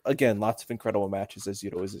 And again, lots of incredible matches as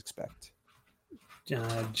you'd always expect.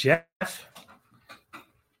 Jeff.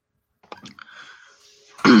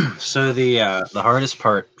 So the hardest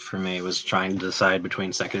part for me was trying to decide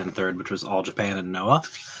between second and third, which was All Japan and Noah.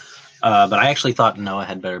 But I actually thought Noah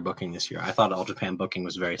had better booking this year. I thought All Japan booking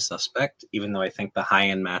was very suspect, even though I think the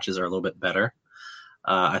high-end matches are a little bit better.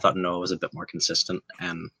 I thought Noah was a bit more consistent,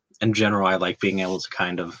 and in general, I like being able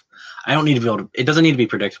to I don't need to be able to, it doesn't need to be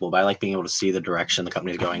predictable, but I like being able to see the direction the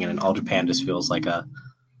company's going in, and All Japan just feels like a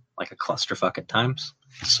clusterfuck at times.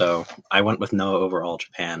 So I went with Noah over All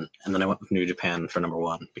Japan, and then I went with New Japan for number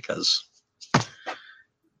 1 because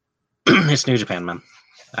it's New Japan, man.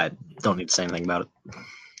 I don't need to say anything about it.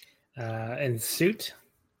 And Suit.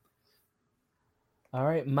 All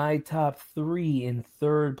right, my top 3 in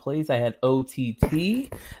third place, I had OTT.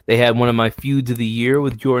 They had one of my feuds of the year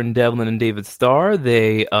with Jordan Devlin and David Starr.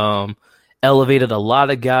 They elevated a lot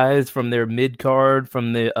of guys from their mid card,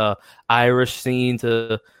 from the Irish scene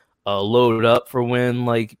to load up for when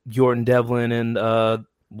like Jordan Devlin and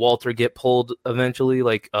Walter get pulled eventually,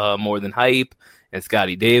 like More Than Hype and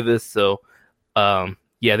Scotty Davis. So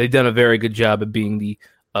yeah, they've done a very good job of being the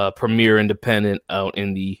premier independent out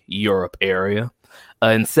in the Europe area.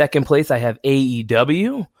 In second place, I have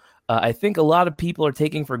AEW. I think a lot of people are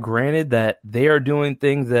taking for granted that they are doing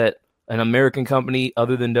things that an American company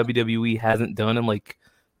other than WWE hasn't done in like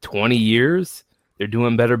 20 years. They're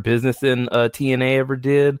doing better business than TNA ever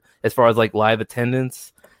did as far as like live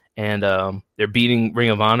attendance. And they're beating Ring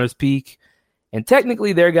of Honor's peak. And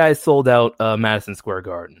technically, their guys sold out Madison Square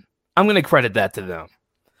Garden. I'm going to credit that to them.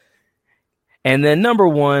 And then number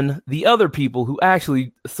 1, the other people who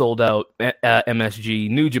actually sold out MSG,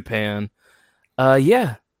 New Japan.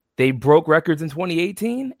 Yeah, they broke records in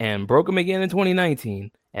 2018 and broke them again in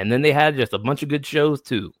 2019. And then they had just a bunch of good shows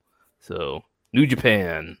too. So New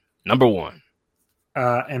Japan, number 1.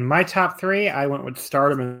 And my top 3, I went with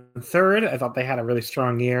Stardom in third. I thought they had a really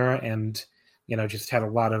strong year and, just had a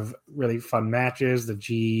lot of really fun matches.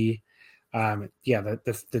 The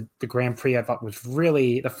Grand Prix I thought was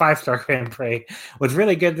really, the 5-star Grand Prix was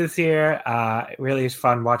really good this year. It really is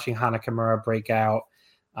fun watching Hana Kimura break out.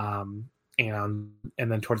 And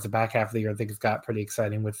then towards the back half of the year, I think it's got pretty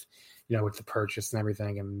exciting with the purchase and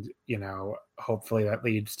everything. And, hopefully that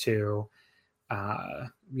leads to,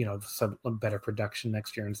 some better production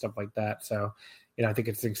next year and stuff like that. So, I think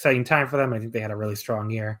it's an exciting time for them. I think they had a really strong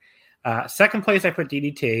year. Second place, I put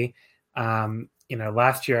DDT.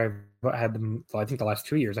 Last year I had them. Well, I think the last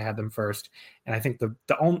 2 years I had them first, and I think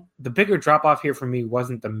the bigger drop off here for me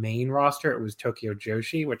wasn't the main roster; it was Tokyo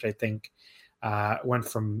Joshi, which I think went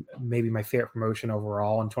from maybe my favorite promotion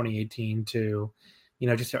overall in 2018 to,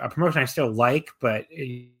 just a promotion I still like, but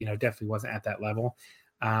definitely wasn't at that level.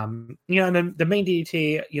 And then the main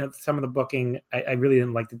DDT, some of the booking, I really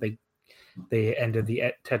didn't like that they ended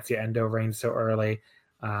the Tetsuya Endo reign so early.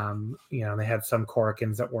 They had some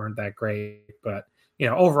Korikins that weren't that great, but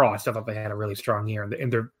overall, I still thought they had a really strong year.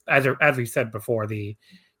 And they're, as we said before, you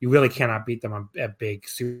really cannot beat them at big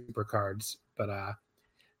super cards. But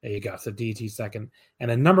there you go. So DT second, and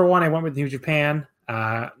then number 1, I went with New Japan.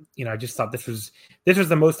 I just thought this was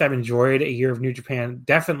the most I've enjoyed a year of New Japan.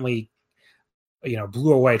 Definitely,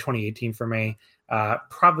 blew away 2018 for me.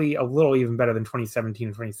 Probably a little even better than 2017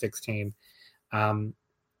 and 2016.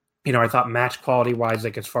 I thought match quality wise,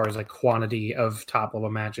 like as far as like quantity of top level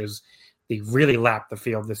matches, they really lapped the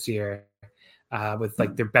field this year with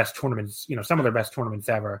like their best tournaments, some of their best tournaments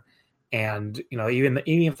ever. And, even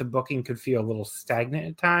if the booking could feel a little stagnant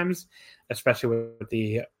at times, especially with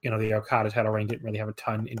the Okada title reign didn't really have a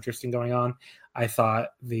ton interesting going on. I thought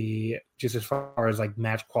just as far as like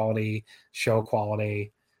match quality, show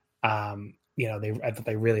quality, I thought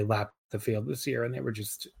they really lapped the field this year, and they were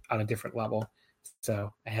just on a different level.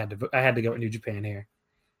 So I had to go with New Japan here.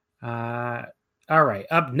 All right,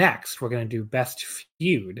 up next we're gonna do best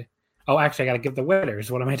feud. Oh, actually, I got to give the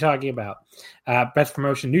winners. What am I talking about? Best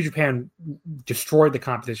promotion. New Japan destroyed the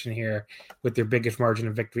competition here with their biggest margin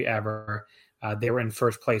of victory ever. They were in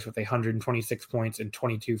first place with 126 points and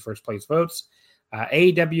 22 first place votes.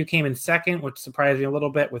 AEW came in second, which surprised me a little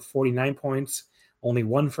bit, with 49 points, only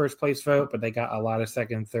one first place vote, but they got a lot of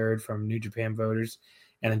second and third from New Japan voters.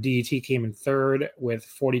 And then DDT came in third with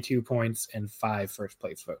 42 points and 5 first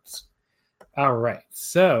place votes. All right,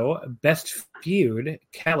 so best feud.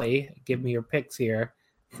 Kelly, give me your picks here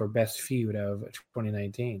for best feud of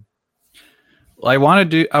 2019. Well, I want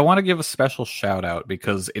to give a special shout out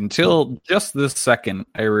because until just this second,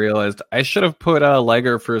 I realized I should have put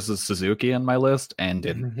Liger versus Suzuki on my list and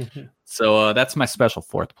didn't. So that's my special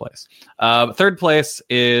fourth place. Third place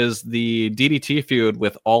is the DDT feud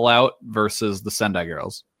with All Out versus the Sendai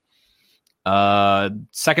Girls.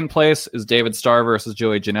 Second place is David Starr versus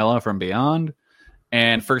Joey Janela from Beyond.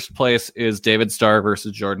 And first place is David Starr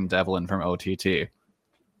versus Jordan Devlin from OTT.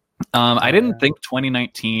 I didn't think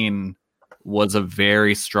 2019 was a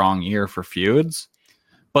very strong year for feuds,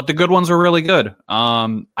 but the good ones were really good.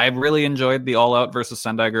 I really enjoyed the All Out versus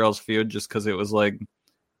Sendai Girls feud just because it was like,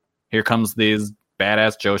 here comes these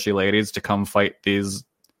badass Joshi ladies to come fight these.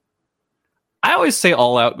 I always say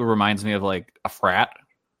All Out reminds me of like a frat.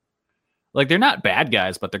 Like, they're not bad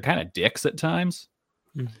guys, but they're kind of dicks at times.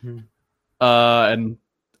 Mm-hmm. And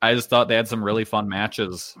I just thought they had some really fun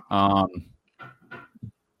matches.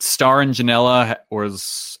 Star and Janela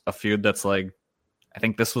was a feud that's like, I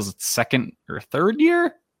think this was its second or third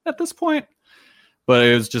year at this point. But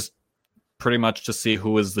it was just pretty much to see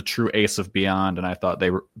who was the true ace of Beyond. And I thought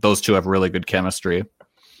those two have really good chemistry.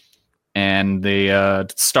 And the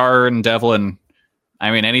Star and Devlin,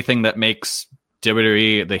 I mean, anything that makes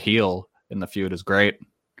WWE the heel in the feud is great.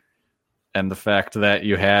 And the fact that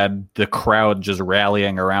you had the crowd just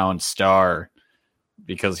rallying around Star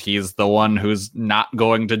because he's the one who's not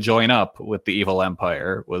going to join up with the Evil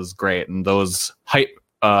Empire was great. And those the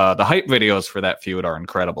hype videos for that feud are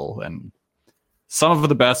incredible. And some of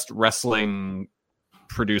the best wrestling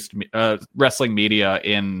media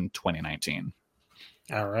in 2019.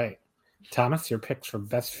 All right. Thomas, your picks for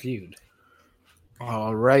best feud.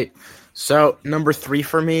 All right. So number 3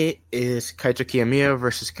 for me is Kaito Kiyomiya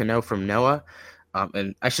versus Kano from Noah.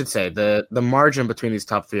 And I should say the margin between these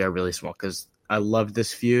top 3 are really small because I loved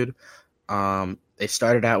this feud. They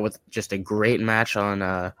started out with just a great match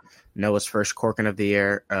on Noah's first Corkin of the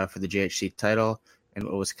year for the GHC title, and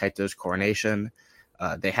it was Kaito's coronation.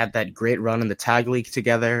 They had that great run in the tag league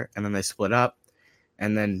together, and then they split up.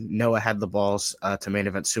 And then Noah had the balls to main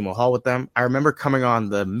event Sumo Hall with them. I remember coming on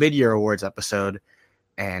the mid-year awards episode,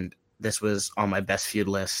 and this was on my best feud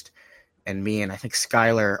list. And me and I think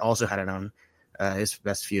Skylar also had it on his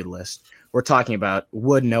best feud list. We're talking about,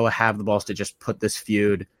 would Noah have the balls to just put this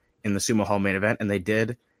feud in the Sumo Hall main event? And they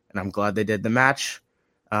did, and I'm glad they did. The match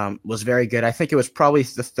was very good. I think it was probably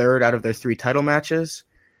the third out of their 3 title matches,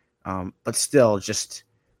 but still just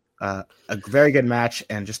a very good match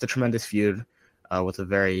and just a tremendous feud with a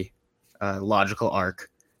very logical arc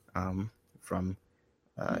from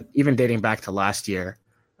even dating back to last year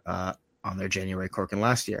on their January Corkin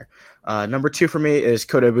last year. Number 2 for me is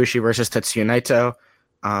Kota Ibushi versus Tetsuya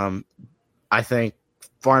Naito. I think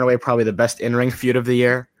far and away probably the best in-ring feud of the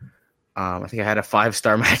year. I think I had a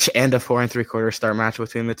 5-star match and a 4 3/4 star match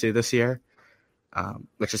between the two this year,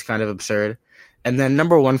 which is kind of absurd. And then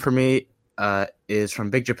number 1 for me is from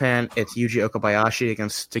Big Japan. It's Yuji Okabayashi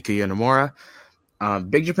against Takuya Nomura.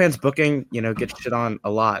 Big Japan's booking, gets shit on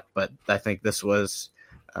a lot, but I think this was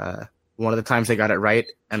one of the times they got it right.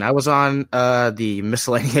 And I was on the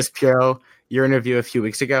Miscellaneous Puro year interview a few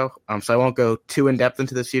weeks ago, so I won't go too in depth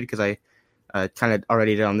into this feud because I kind of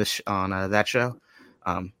already did on that show.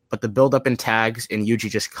 But the build up in tags and Yuji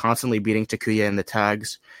just constantly beating Takuya in the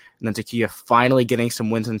tags, and then Takuya finally getting some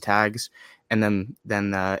wins in tags, and then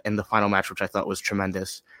in the final match, which I thought was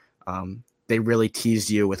tremendous, they really teased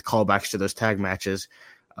you with callbacks to those tag matches,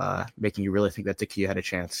 making you really think that Takuya had a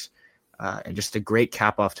chance, and just a great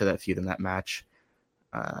cap off to that feud in that match.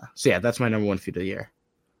 So yeah, that's my number 1 feud of the year.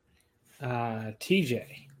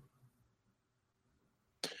 TJ.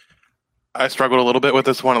 I struggled a little bit with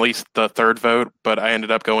this one, at least the third vote, but I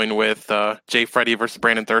ended up going with Jay Freddy versus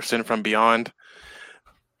Brandon Thurston from Beyond.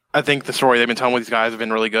 I think the story they've been telling with these guys have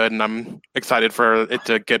been really good, and I'm excited for it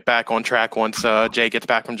to get back on track once Jay gets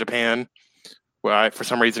back from Japan. Well, for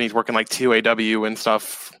some reason, he's working like 2AW and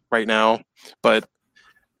stuff right now. But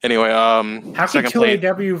Anyway, How can second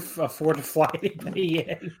 2AW afford to fly anybody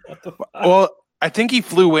in? What the fuck? Well, I think he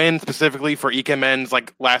flew in specifically for Ikemen's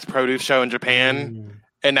like last produce show in Japan,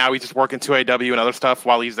 and now he's just working 2AW and other stuff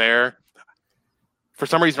while he's there. For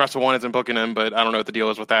some reason, Wrestle One isn't booking him, but I don't know what the deal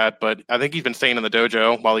is with that. But I think he's been staying in the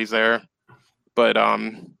dojo while he's there. But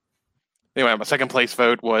anyway, my second place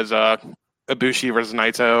vote was Ibushi versus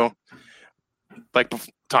Naito. Like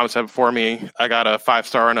Tom said before me, I got a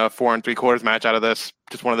 5-star and a 4 3/4 match out of this.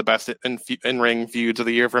 Just one of the best in-ring feuds of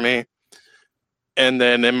the year for me. And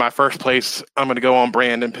then in my first place, I'm going to go on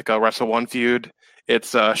brand and pick a Wrestle One feud.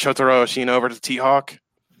 It's Shotaro Ashino versus T-Hawk.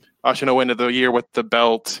 Ashino went into the year with the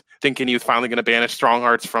belt, thinking he was finally going to banish Strong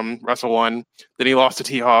Hearts from Wrestle One. Then he lost to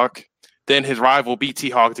T-Hawk. Then his rival beat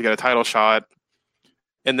T-Hawk to get a title shot.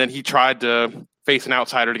 And then he tried to face an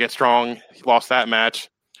outsider to get strong. He lost that match.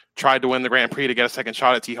 Tried to win the Grand Prix to get a second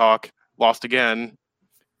shot at T-Hawk. Lost again.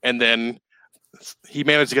 And then he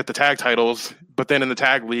managed to get the tag titles. But then in the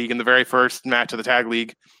tag league, in the very first match of the tag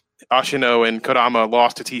league, Ashino and Kodama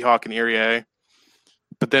lost to T-Hawk and Irie.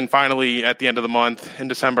 But then finally, at the end of the month, in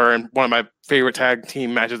December, and one of my favorite tag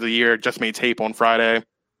team matches of the year, just made tape on Friday,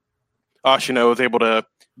 Ashino was able to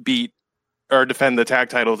beat or defend the tag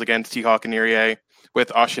titles against T-Hawk and Irie, with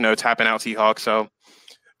Ashino tapping out T-Hawk. So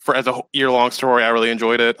as a year-long story, I really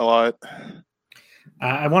enjoyed it a lot.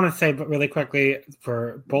 I want to say, but really quickly,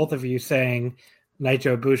 for both of you saying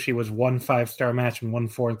Naito Ibushi was 1 5-star match and 1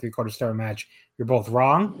 4 3/4-star match, you're both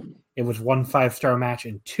wrong. It was 1 5-star match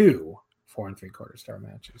and 2 4 3/4-star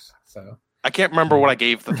matches. So I can't remember what I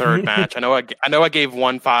gave the third match. I know I gave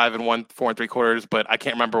 1 5 and 1 4 3/4, but I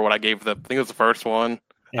can't remember what I gave I think it was the first one.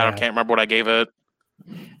 Yeah. I can't remember what I gave it.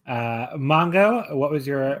 Mongo, what was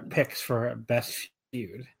your picks for best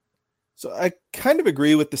feud? So I kind of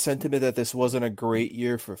agree with the sentiment that this wasn't a great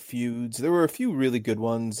year for feuds. There were a few really good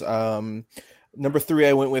ones. Number 3,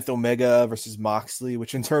 I went with Omega versus Moxley,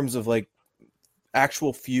 which in terms of like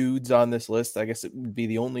actual feuds on this list, I guess it would be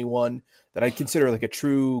the only one that I'd consider like a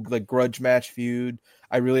true like grudge match feud.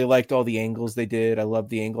 I really liked all the angles they did. I loved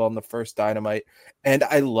the angle on the first Dynamite, and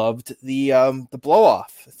I loved the blow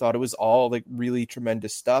off. I thought it was all like really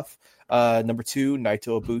tremendous stuff. Number 2,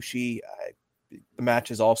 Naito Ibushi. The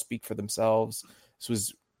matches all speak for themselves. This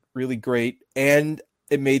was really great, and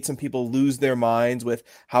it made some people lose their minds with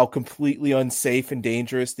how completely unsafe and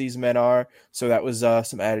dangerous these men are. So that was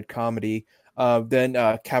some added comedy. Then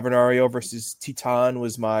Cavernario versus Titan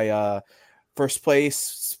was my first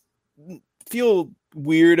place. Feel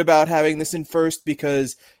weird about having this in first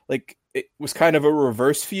because like it was kind of a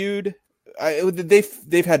reverse feud.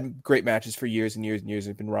 They've had great matches for years and years and years.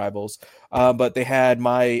 They've been rivals, but they had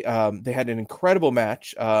an incredible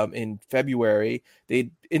match in February.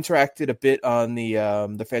 They interacted a bit on the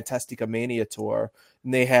Fantastica Mania tour,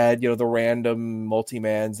 and they had the random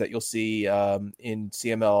multi-mans that you'll see in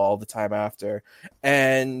CML all the time after,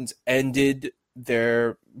 and ended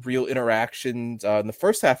their real interactions in the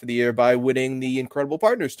first half of the year by winning the Incredible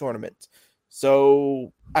Partners tournament.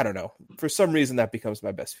 So I don't know, for some reason that becomes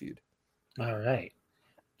my best feud. All right.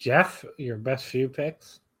 Jeff, your best few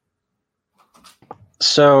picks?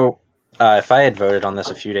 So if I had voted on this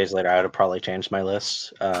a few days later, I would have probably changed my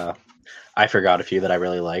list. I forgot a few that I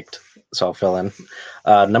really liked, so I'll fill in.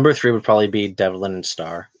 Number 3 would probably be Devlin and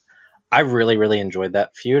Starr. I really, really enjoyed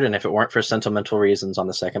that feud, and if it weren't for sentimental reasons on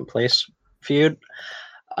the second place feud,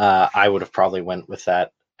 I would have probably went with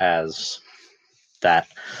that as that.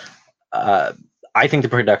 I think the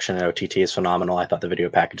production in OTT is phenomenal. I thought the video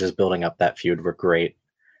packages building up that feud were great.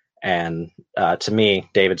 And to me,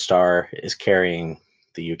 David Starr is carrying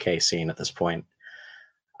the UK scene at this point.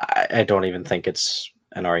 I don't even think it's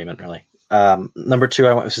an argument, really. Number 2,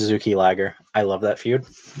 I went with Suzuki Liger. I love that feud.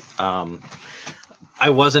 I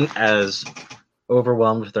wasn't as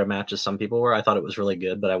overwhelmed with their match as some people were. I thought it was really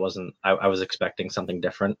good, but I wasn't. I was expecting something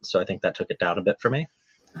different, so I think that took it down a bit for me.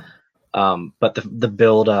 But the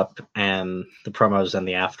build up and the promos and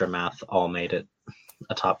the aftermath all made it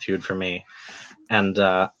a top feud for me. And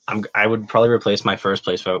I would probably replace my first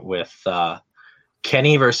place vote with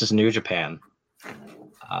Kenny versus New Japan.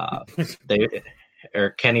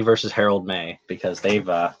 Or Kenny versus Harold May, because they've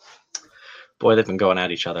been going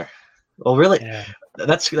at each other. Well, really, yeah.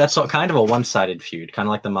 That's kind of a one-sided feud, kind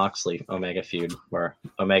of like the Moxley Omega feud, where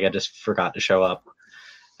Omega just forgot to show up.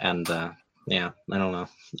 And yeah, I don't know.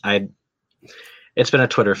 It's been a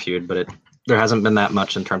Twitter feud, but there hasn't been that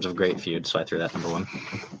much in terms of great feud, so I threw that number 1.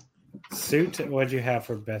 Suit, what'd you have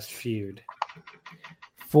for best feud?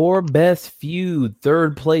 For best feud,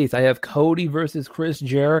 third place, I have Cody versus Chris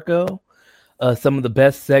Jericho. Some of the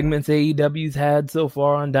best segments AEW's had so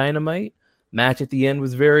far on Dynamite. Match at the end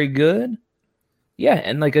was very good. Yeah,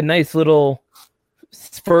 and like a nice little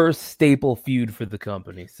first staple feud for the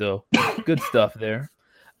company. So good stuff there.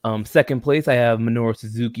 Second place, I have Minoru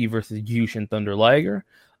Suzuki versus Jushin Thunder Liger.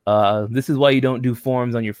 This is why you don't do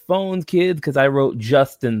forums on your phones, kids, because I wrote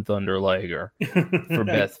Justin Thunder Liger for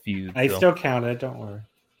best feud. I so. still count it. Don't worry.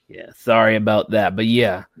 Yeah, sorry about that. But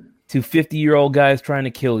yeah, two 50-year-old guys trying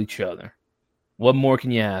to kill each other. What more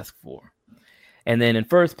can you ask for? And then in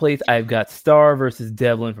first place, I've got Star versus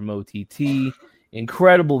Devlin from OTT.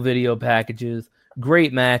 Incredible video packages,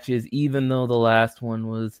 great matches, even though the last one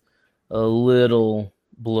was a little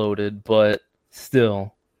bloated, but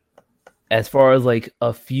still, as far as like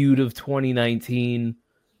a feud of 2019,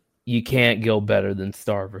 you can't go better than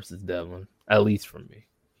Star versus Devlin, at least for me.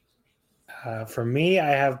 For me, I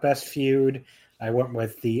have best feud. I went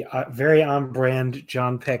with the very on-brand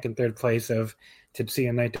John Peck in third place of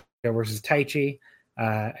Tetsuya Naito versus Taichi.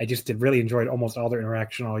 I just really enjoyed almost all their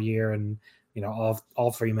interaction all year, and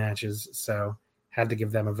all three matches. So had to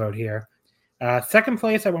give them a vote here. Second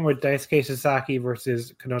place, I went with Daisuke Sasaki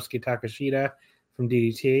versus Konosuke Takashita from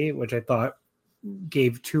DDT, which I thought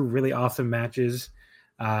gave two really awesome matches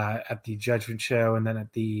at the Judgment Show and then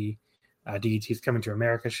at the DDT's Coming to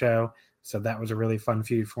America show. So that was a really fun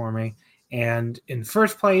feud for me. And in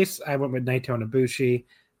first place, I went with Naito and Ibushi.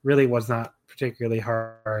 Really was not particularly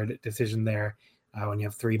hard decision there when you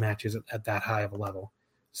have three matches at that high of a level.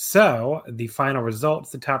 So the final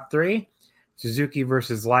results, the top three, Suzuki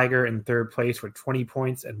versus Liger in third place with 20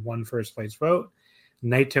 points and 1 first place vote.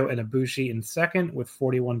 Naito and Ibushi in second with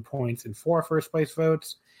 41 points and 4 first place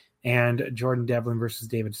votes. And Jordan Devlin versus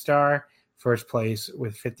David Starr, first place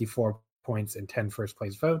with 54 points and 10 first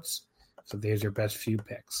place votes. So there's your best few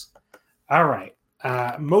picks. All right.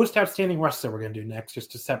 Most outstanding wrestler we're going to do next,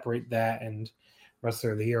 just to separate that and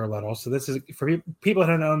wrestler of the year a little. So this is, for people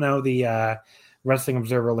who don't know the Wrestling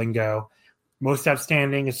Observer lingo, most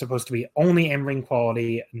outstanding is supposed to be only in-ring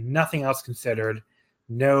quality, nothing else considered,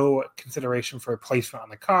 no consideration for placement on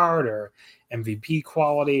the card or MVP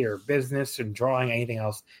quality or business and drawing, anything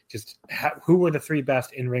else. Just who were the 3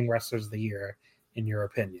 best in-ring wrestlers of the year, in your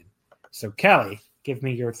opinion? So, Kelly, give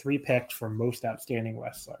me your 3 picks for most outstanding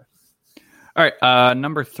wrestler. All right.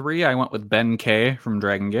 Number 3, I went with Ben Kay from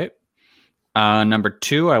Dragon Gate. Number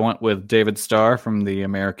 2, I went with David Starr from the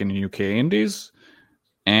American and UK Indies.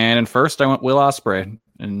 And in first, I went Will Ospreay,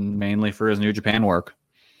 and mainly for his New Japan work.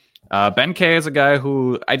 Ben Kay is a guy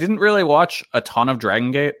who I didn't really watch a ton of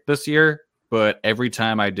Dragon Gate this year, but every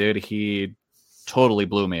time I did, he totally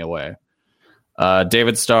blew me away.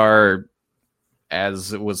 David Starr,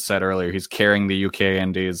 as it was said earlier, he's carrying the UK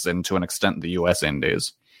Indies and to an extent the US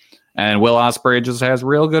Indies. And Will Ospreay just has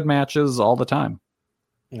real good matches all the time.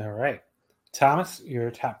 All right. Thomas,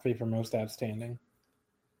 your top 3 for most outstanding.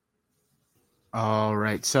 All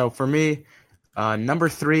right. So for me, number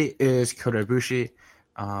 3 is Kota Ibushi.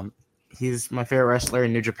 He's my favorite wrestler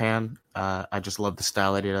in New Japan. I just love the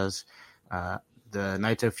style that he does. The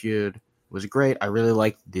Naito feud was great. I really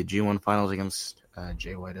liked the G1 finals against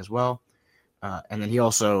Jay White as well. And then he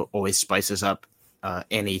also always spices up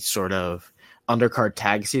any sort of undercard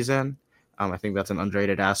tag season. I think that's an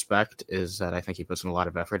underrated aspect, is that I think he puts in a lot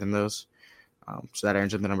of effort in those. So that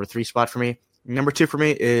earns him the number 3 spot for me. Number 2 for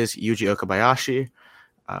me is Yuji Okabayashi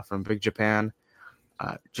from Big Japan.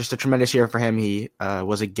 Just a tremendous year for him. He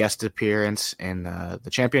was a guest appearance in the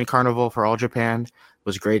Champion Carnival for All Japan.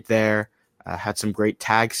 Was great there. Had some great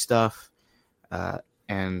tag stuff.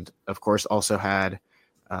 And, of course, also had,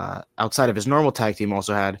 outside of his normal tag team,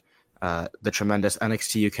 also had the tremendous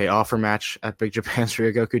NXT UK offer match at Big Japan's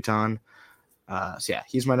Ryogokutan. So, yeah,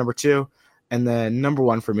 he's my number 2. And then number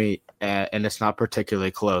 1 for me, and it's not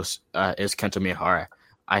particularly close, is Kento Miyahara.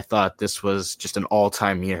 I thought this was just an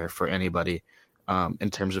all-time year for anybody in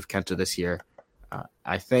terms of Kento this year.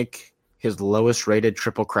 I think his lowest rated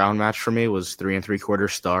Triple Crown match for me was 3 3/4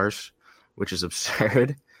 stars, which is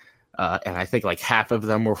absurd. And I think like half of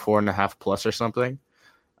them were 4.5 plus or something.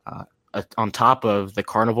 On top of the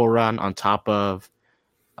Carnival run, on top of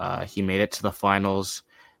he made it to the finals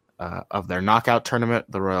of their knockout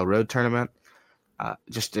tournament, the Royal Road tournament.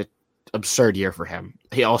 Just an absurd year for him.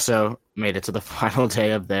 He also made it to the final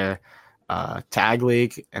day of their tag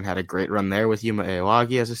league and had a great run there with Yuma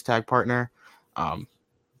Aoyagi as his tag partner.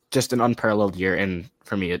 Just an unparalleled year, and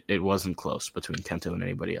for me, it wasn't close between Kento and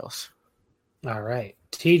anybody else. All right.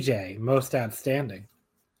 TJ, most outstanding.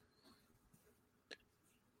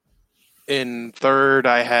 In third,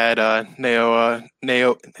 I had I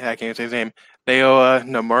can't say his name, Naoya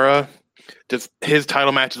Nomura. Just his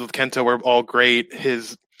title matches with Kento were all great.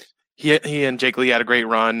 He and Jake Lee had a great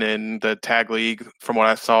run in the tag league from what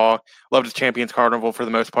I saw. Loved his Champions Carnival for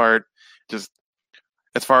the most part. Just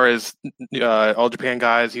As far as All Japan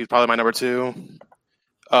guys, he's probably my number 2.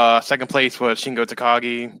 Second place was Shingo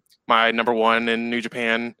Takagi, my number 1 in New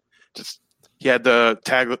Japan. Just he had the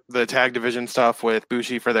tag division stuff with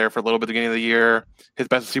Bushi for a little bit at the beginning of the year. His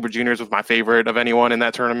Best of Super Juniors was my favorite of anyone in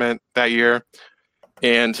that tournament that year.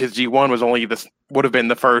 And his G1 would have been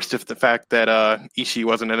the first if the fact that Ishii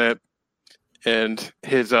wasn't in it. And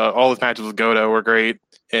his all his matches with Goto were great,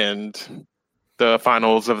 and the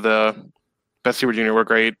finals of the Best Super Junior were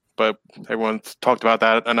great, but everyone's talked about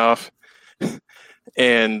that enough.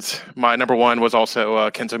 And my number 1 was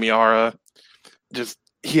also Kento Miyahara. Just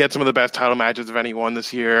he had some of the best title matches of anyone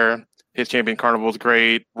this year. His Champion Carnival was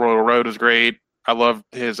great. Royal Road was great. I loved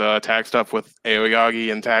his tag stuff with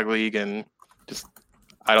Aoyagi and Tag League, and just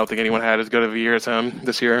I don't think anyone had as good of a year as him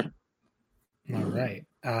this year. All right.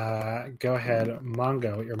 Go ahead,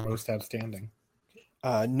 Mongo, your most outstanding.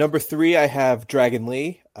 Number 3, I have Dragon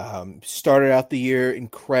Lee. Started out the year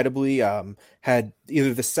incredibly. Had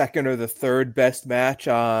either the second or the third best match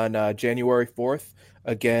on January 4th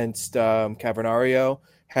against Cavernario.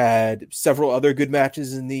 Had several other good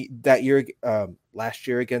matches that year, last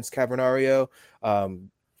year against Cavernario.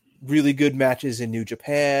 Really good matches in New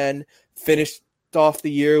Japan. Finished off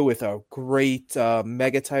the year with a great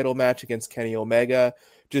mega title match against Kenny Omega.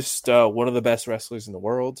 Just one of the best wrestlers in the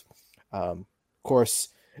world. Of course,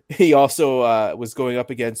 he also was going up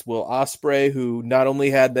against Will Ospreay, who not only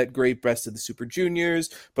had that great Best of the Super Juniors,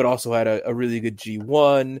 but also had a really good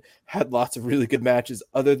G1, had lots of really good matches.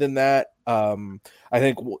 Other than that, I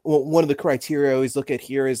think one of the criteria I always look at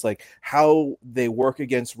here is like how they work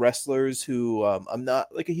against wrestlers who I'm not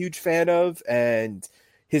like a huge fan of, and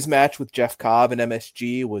his match with Jeff Cobb and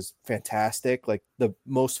MSG was fantastic. Like the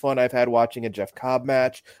most fun I've had watching a Jeff Cobb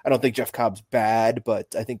match. I don't think Jeff Cobb's bad,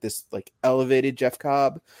 but I think this like elevated Jeff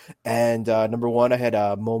Cobb. And number 1, I had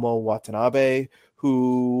Momo Watanabe,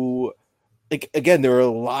 who, like, again, there were a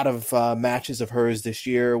lot of matches of hers this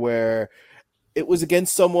year where it was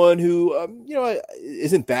against someone who,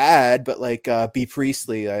 isn't bad, but like B.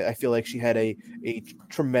 Priestley, I feel like she had a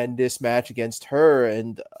tremendous match against her.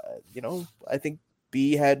 And, I think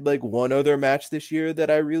B had like one other match this year that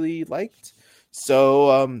I really liked.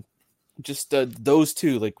 So just those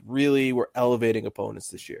two like really were elevating opponents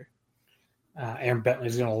this year. Aaron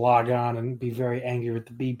Bentley's going to log on and be very angry with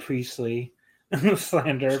the B. Priestley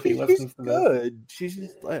slander if he listens to good. She's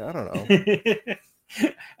just, I don't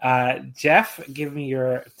know. Jeff, give me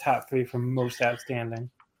your top 3 from most outstanding.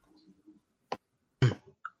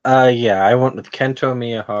 I went with Kento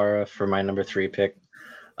Miyahara for my number 3 pick.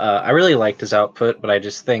 I really liked his output, but I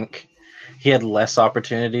just think he had less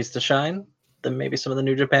opportunities to shine than maybe some of the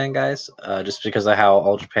New Japan guys, just because of how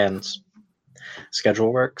All Japan's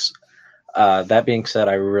schedule works. That being said,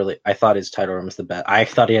 I thought his title reign was the best. I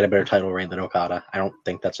thought he had a better title reign than Okada. I don't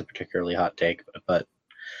think that's a particularly hot take, but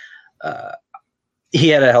he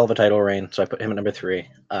had a hell of a title reign, so I put him at number 3.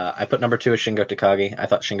 I put number 2 as Shingo Takagi. I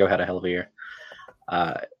thought Shingo had a hell of a year.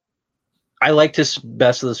 I liked his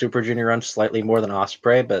Best of the Super Junior run slightly more than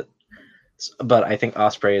Ospreay, but I think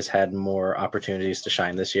Ospreay has had more opportunities to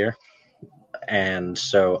shine this year, and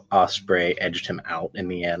so Ospreay edged him out in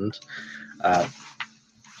the end. I'm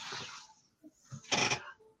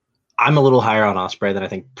a little higher on Ospreay than I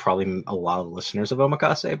think probably a lot of the listeners of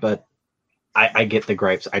Omakase, but I get the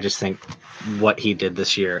gripes. I just think what he did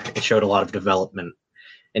this year, it showed a lot of development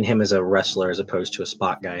in him as a wrestler as opposed to a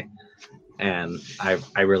spot guy. And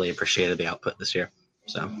I really appreciated the output this year.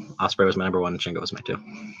 So Ospreay was my number 1, and Shingo was my 2.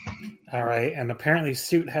 All right, and apparently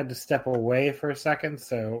Suit had to step away for a second,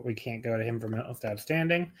 so we can't go to him for most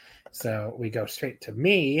outstanding. So we go straight to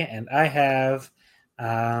me, and I have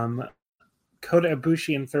Kota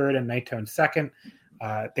Ibushi in 3rd and Naito in 2nd.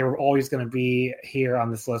 They were always going to be here on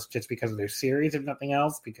this list just because of their series, if nothing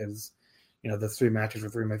else, because the 3 matches were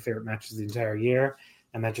 3 of my favorite matches the entire year,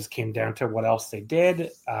 and that just came down to what else they did.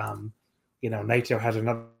 Naito has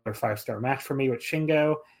another 5-star match for me with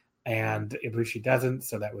Shingo, and Ibushi doesn't,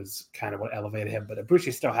 so that was kind of what elevated him. But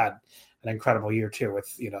Ibushi still had an incredible year too,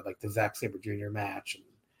 with like the Zack Sabre Jr. match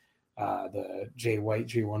and the Jay White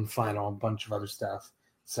G1 final, and a bunch of other stuff.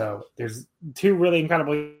 So there's 2 really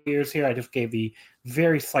incredible years here. I just gave the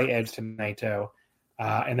very slight edge to Naito,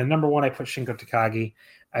 and then number 1 I put Shingo Takagi.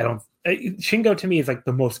 Shingo to me is like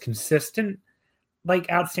the most consistent,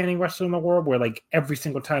 like, outstanding wrestler in the world, where like every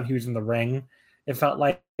single time he was in the ring, it felt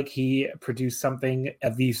like he produced something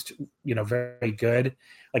at least, very good.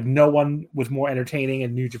 Like no one was more entertaining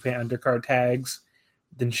in New Japan undercard tags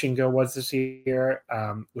than Shingo was this year.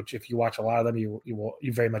 Which if you watch a lot of them, you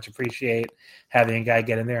very much appreciate having a guy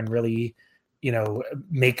get in there and really,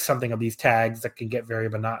 make something of these tags that can get very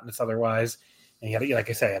monotonous otherwise. And he had, like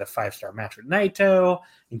I said, he had a 5-star match with Naito,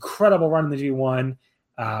 incredible run in the G1,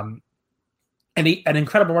 and an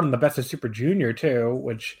incredible run in the Best of Super Junior too,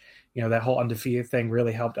 which, that whole undefeated thing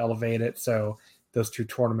really helped elevate it. So those two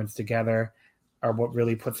tournaments together are what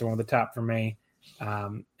really puts him on the top for me.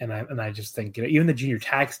 And I just think even the junior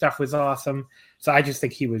tag stuff was awesome. So I just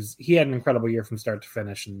think he had an incredible year from start to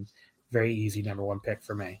finish, and very easy number one pick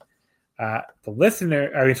for me. The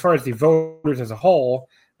listener, as far as the voters as a whole,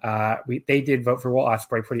 they did vote for Will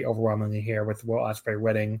Ospreay pretty overwhelmingly here, with Will Ospreay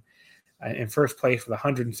winning in first place with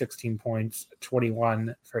 116 points,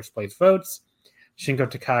 21 first place votes. Shingo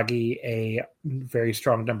Takagi, a very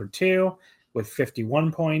strong number 2 with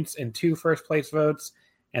 51 points and 2 first place votes.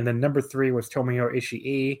 And then number 3 was Tomohiro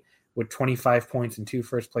Ishii with 25 points and 2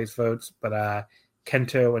 first place votes. But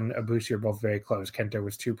Kento and Ibushi are both very close. Kento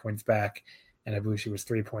was 2 points back and Ibushi was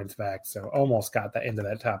 3 points back. So almost got that into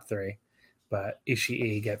that top 3. But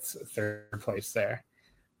Ishii gets third place there.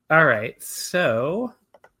 All right, so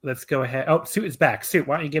let's go ahead. Oh, Suit is back. Suit,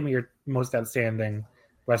 why don't you give me your most outstanding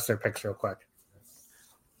wrestler picks real quick?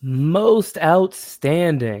 Most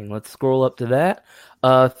outstanding. Let's scroll up to that.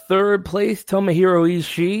 Third place, Tomohiro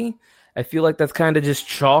Ishii. I feel like that's kind of just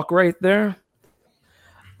chalk right there.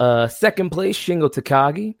 Second place, Shingo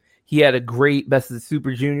Takagi. He had a great Best of the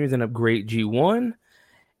Super Juniors and a great G1.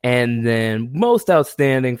 And then most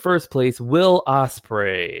outstanding, first place, Will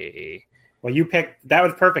Ospreay. Well, that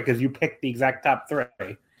was perfect because you picked the exact top 3.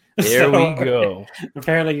 There we go.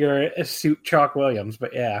 Apparently you're a Suit Chalk Williams,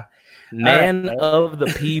 but yeah. Man of the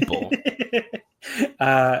people.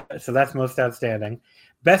 So that's most outstanding.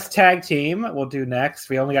 Best tag team we'll do next.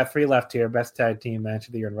 We only got 3 left here. Best tag team, match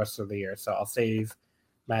of the year, and wrestler of the year. So I'll save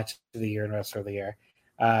match of the year and wrestler of the year.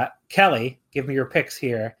 Kelly, give me your picks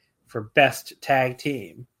here for best tag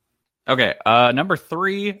team. Okay, number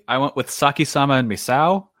 3, I went with Saki-sama and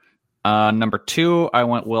Misao. Number 2, I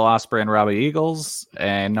went Will Ospreay and Robbie Eagles.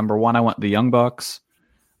 And number 1, I went the Young Bucks.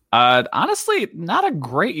 Honestly, not a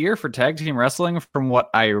great year for tag team wrestling from what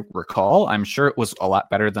I recall. I'm sure it was a lot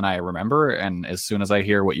better than I remember. And as soon as I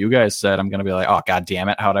hear what you guys said, I'm going to be like, oh, God damn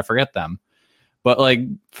it. How'd I forget them? But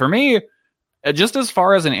for me, just as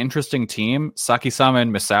far as an interesting team, Saki-sama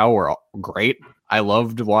and Misao were great. I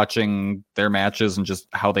loved watching their matches and just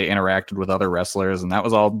how they interacted with other wrestlers. And that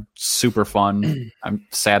was all super fun. I'm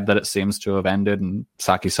sad that it seems to have ended and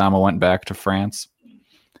Saki-sama went back to France.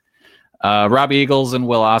 Robbie Eagles and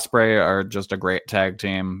Will Ospreay are just a great tag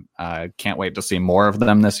team. I can't wait to see more of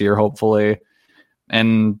them this year, hopefully.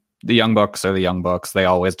 And the Young Bucks are the Young Bucks. They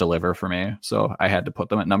always deliver for me. So I had to put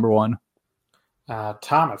them at number 1.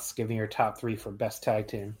 Thomas, give me your top 3 for best tag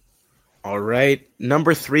team. All right.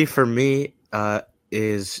 Number 3 for me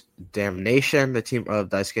is Damnation, the team of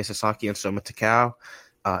Daisuke Sasaki and Soma Takao.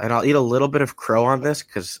 And I'll eat a little bit of crow on this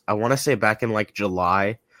because I want to say back in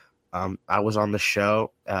July, I was on the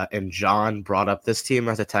show and John brought up this team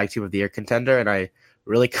as a tag team of the year contender, and I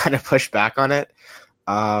really kind of pushed back on it.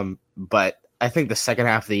 But I think the second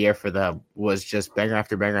half of the year for them was just banger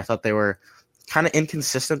after banger. I thought they were kind of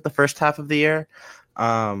inconsistent the first half of the year.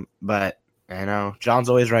 But I know John's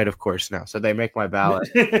always right, of course, now. So they make my ballot.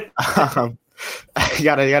 You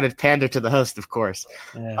gotta pander to the host, of course.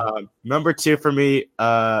 Yeah. Number 2 for me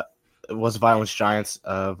was Violence Giants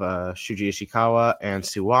of Shuji Ishikawa and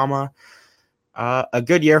Suwama. A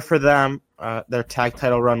good year for them. Their tag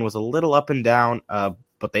title run was a little up and down,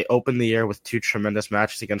 but they opened the year with 2 tremendous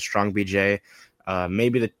matches against Strong BJ.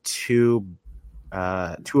 Maybe the two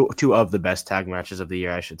of the best tag matches of the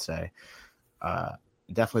year, I should say.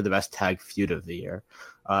 Definitely the best tag feud of the year.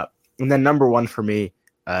 And then number 1 for me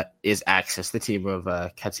is Axis, the team of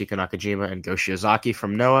Katsuhiko Nakajima and Go Shiozaki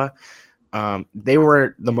from Noah. They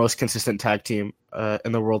were the most consistent tag team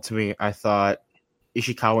in the world to me. I thought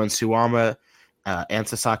Ishikawa and Suwama and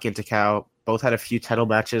Sasaki and Takao both had a few title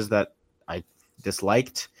matches that I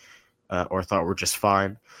disliked or thought were just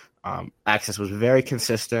fine. Axis was very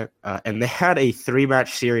consistent, and they had a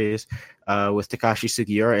 3-match series with Takashi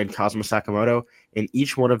Sugiura and Kazuma Sakamoto, and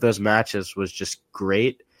each one of those matches was just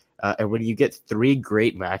great. And when you get 3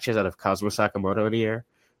 great matches out of Kazuma Sakamoto in a year,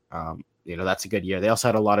 that's a good year. They also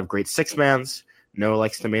had a lot of great 6-mans. Noah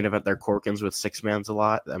likes to main event their Corkins with 6-mans a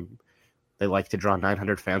lot. They like to draw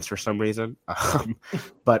 900 fans for some reason.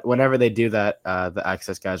 But whenever they do that, the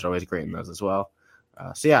Axis guys are always great in those as well.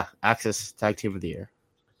 So yeah, Axis Tag Team of the Year.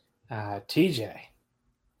 TJ.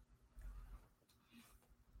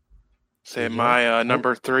 Say my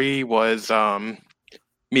number 3 was Miyuki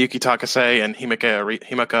Takase and Himeka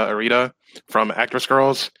Arita from Actress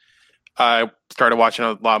Girls. I started watching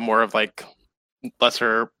a lot more of less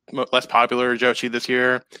popular Joshi this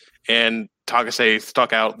year, and Takase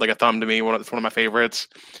stuck out like a thumb to me. It's one of my favorites.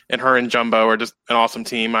 And her and Jumbo are just an awesome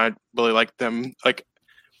team. I really like them. Like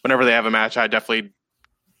whenever they have a match, I definitely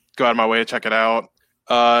go out of my way to check it out.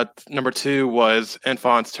 Number 2 was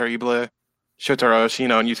Enfants Terrible, Shotaro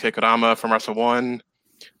Ashino and Yusuke Kodama from Wrestle 1.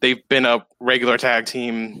 They've been a regular tag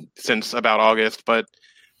team since about August, but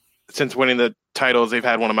since winning the titles, they've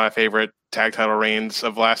had one of my favorite tag title reigns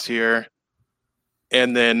of last year.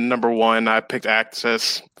 And then number 1, I picked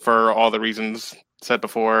Axis for all the reasons said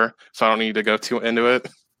before, so I don't need to go too into it.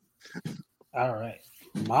 All right.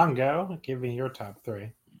 Mongo, give me your top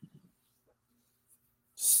 3.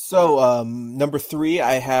 So, number 3,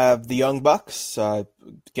 I have the Young Bucks.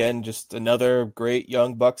 Again, just another great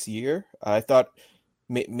Young Bucks year. I thought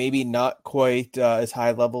maybe not quite as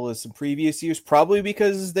high level as some previous years, probably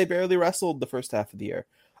because they barely wrestled the first half of the year.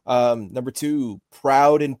 Number 2,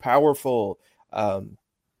 Proud and Powerful.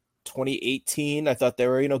 2018, I thought they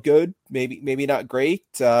were, good, maybe not great.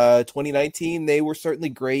 2019, they were certainly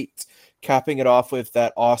great, capping it off with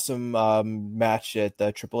that awesome match at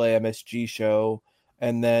the AAA MSG show.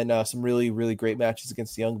 And then some really, really great matches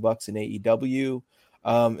against the Young Bucks in AEW.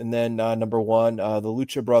 And then number 1, the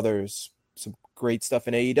Lucha Brothers. Some great stuff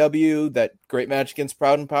in AEW. That great match against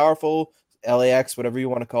Proud and Powerful, LAX, whatever you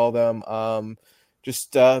want to call them.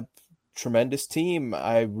 Just tremendous team.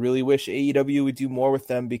 I really wish AEW would do more with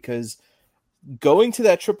them, because going to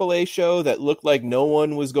that AAA show that looked like no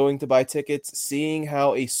one was going to buy tickets, seeing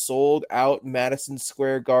how a sold-out Madison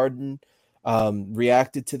Square Garden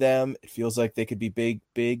reacted to them. It feels like they could be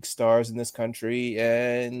big stars in this country,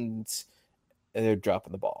 and they're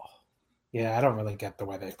dropping the ball. Yeah, I don't really get the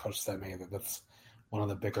way they push them either. That's one of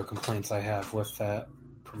the bigger complaints I have with that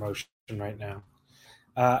promotion right now.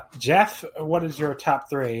 Jeff, what is your top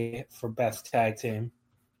 3 for best tag team?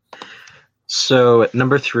 So at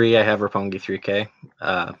number 3, I have Roppongi 3K.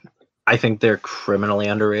 I think they're criminally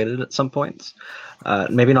underrated at some points.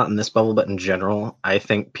 Maybe not in this bubble, but in general. I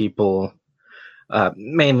think people,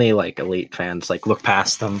 mainly like elite fans, like look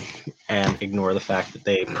past them and ignore the fact that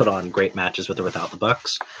they put on great matches with or without the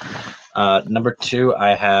Bucks. Number 2,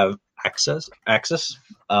 I have Axis.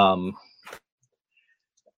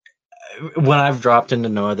 When I've dropped into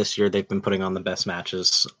Noah this year, they've been putting on the best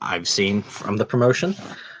matches I've seen from the promotion,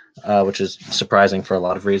 which is surprising for a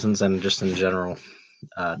lot of reasons. And just in general,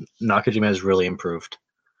 Nakajima has really improved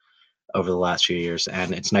over the last few years,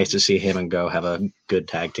 and it's nice to see him and Go have a good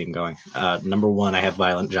tag team going. Number 1, I have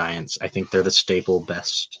Violent Giants. I think they're the staple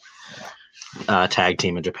best tag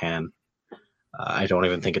team in Japan. I don't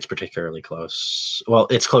even think it's particularly close. Well,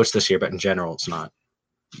 it's close this year, but in general, it's not.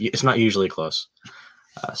 It's not usually close.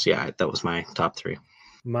 So yeah, that was my top 3.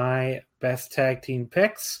 My best tag team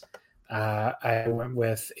picks. I went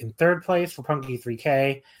with, in third place, for Roppongi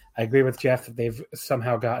 3K. I agree with Jeff that they've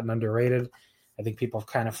somehow gotten underrated. I think people have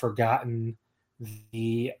kind of forgotten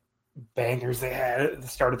the bangers they had at the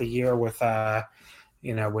start of the year with Shingo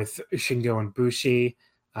and Bushi.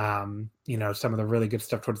 Some of the really good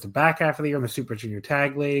stuff towards the back half of the year in the Super Junior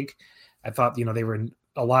Tag League. I thought, they were in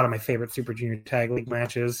a lot of my favorite Super Junior Tag League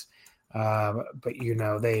matches. But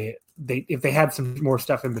they if they had some more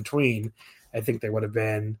stuff in between, I think they would have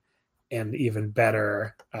been an even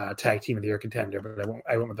better tag team of the year contender. But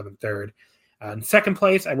I went with them in third. In second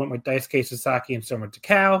place, I went with Daisuke Sasaki and Soma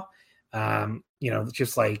Takao.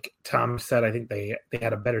 Just like Tom said, I think they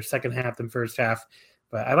had a better second half than first half.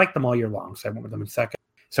 But I like them all year long, so I went with them in second.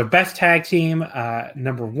 So best tag team,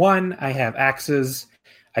 number 1, I have Axes.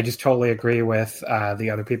 I just totally agree with the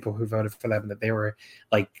other people who voted for them, that they were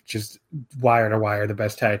like just wire to wire the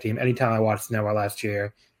best tag team. Anytime I watched Noah last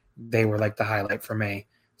year, they were like the highlight for me.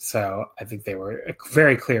 So I think they were a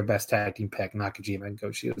very clear best tag team pick, Nakajima and Go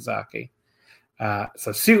Shiozaki.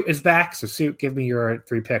 So Suit is back. So Suit, give me your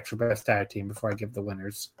 3 picks for best tag team before I give the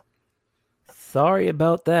winners. Sorry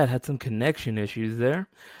about that. Had some connection issues there.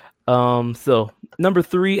 So number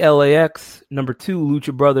 3, LAX. Number 2,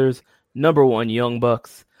 Lucha Brothers. Number 1, Young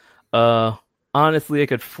Bucks. Honestly, I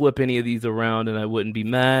could flip any of these around and I wouldn't be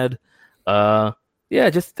mad.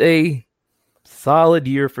 Just a solid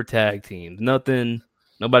year for tag teams.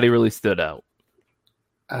 Nobody really stood out.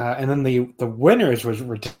 And then the winners was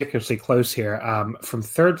ridiculously close here. From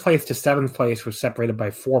third place to seventh place was separated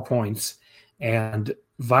by 4 points, and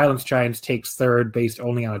Violence Giants takes third based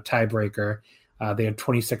only on a tiebreaker. They had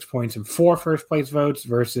 26 points and 4 first place votes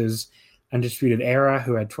versus Undisputed Era,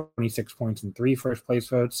 who had 26 points and 3 first place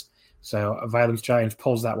votes. So Violence Giants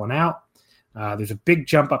pulls that one out. There's a big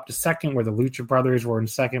jump up to second, where the Lucha Brothers were in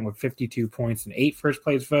second with 52 points and 8 first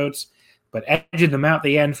place votes. But edging them out at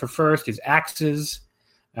the end for first is Axes,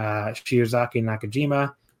 Shiozaki and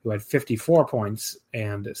Nakajima, who had 54 points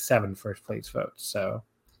and 7 first place votes. So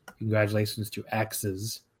congratulations to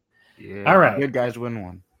X's. Yeah, All right. good guys win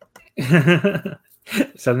one.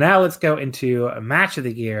 So now let's go into a match of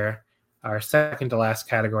the year, our second to last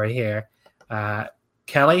category here.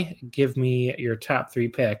 Kelly, give me your top 3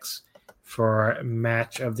 picks for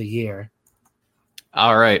match of the year.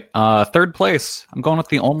 All right. Third place. I'm going with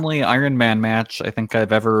the only Iron Man match I think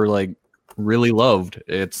I've ever really loved.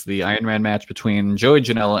 It's the Iron Man match between Joey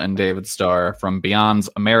Janela and David Starr from Beyond's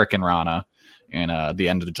American Rana in the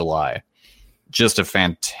end of July. Just a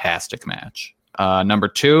fantastic match. Number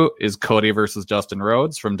 2 is Cody versus Dustin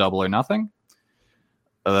Rhodes from Double or Nothing.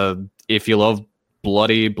 If you love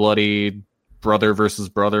bloody brother versus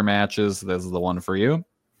brother matches, this is the one for you.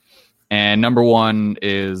 And number 1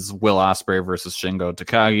 is Will Ospreay versus Shingo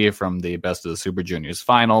Takagi from the Best of the Super Juniors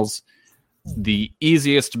finals. The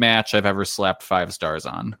easiest match I've ever slapped 5 stars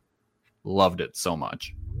on. Loved it so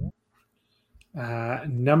much. Let's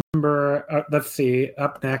see.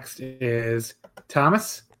 Up next is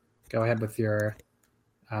Thomas. Go ahead with your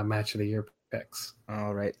match of the year picks.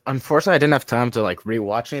 All right. Unfortunately, I didn't have time to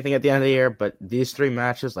rewatch anything at the end of the year, but these 3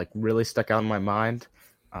 matches really stuck out in my mind.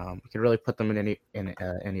 We could really put them in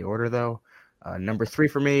any order though. Number 3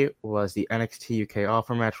 for me was the NXT UK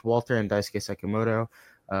offer match, Walter and Daisuke Sekimoto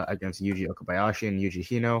against Yuji Okabayashi and Yuji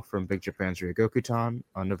Hino from Big Japan's Ryogokutan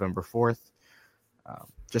on November 4th.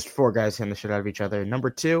 Just 4 guys hitting the shit out of each other. Number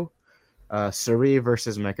 2, Suri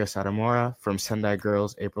versus Meiko Satomura from Sendai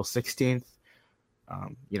Girls, April 16th.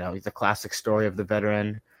 The classic story of the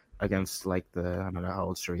veteran against I don't know how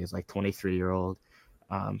old Suri is, 23-year-old.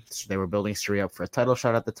 So they were building Suri up for a title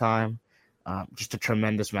shot at the time. Just a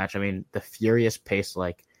tremendous match. I mean, the furious pace,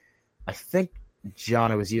 I think,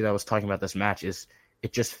 John, it was you that was talking about this match,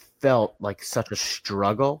 it just felt like such a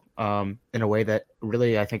struggle in a way that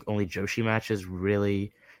really I think only Joshi matches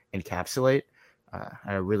really encapsulate.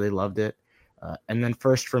 I really loved it. And then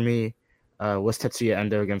first for me was Tetsuya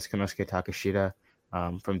Endo against Konosuke Takeshita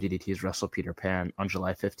from DDT's Wrestle Peter Pan on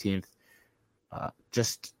July 15th.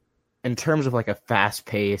 Just in terms of a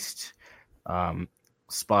fast-paced,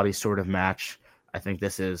 spotty sort of match, I think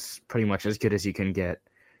this is pretty much as good as you can get.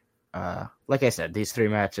 Like I said, these 3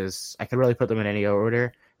 matches, I could really put them in any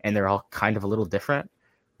order, and they're all kind of a little different.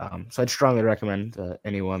 So I'd strongly recommend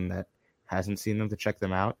anyone that hasn't seen them to check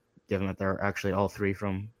them out, given that they're actually all 3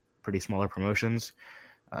 from pretty smaller promotions.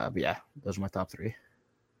 But yeah, those are my top 3.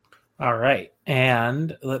 All right.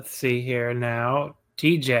 And let's see here now.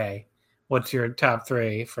 TJ, what's your top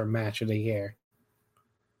 3 for match of the year?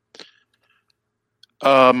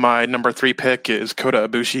 My number 3 pick is Kota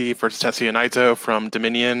Ibushi versus Tetsuya Naito from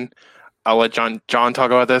Dominion. I'll let John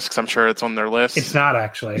talk about this because I'm sure it's on their list. It's not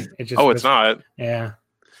actually. It's not. Yeah,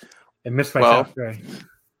 it missed my top 3.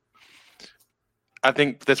 I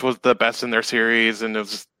think this was the best in their series, and it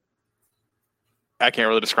was. I can't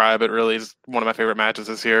really describe it. Really, it's one of my favorite matches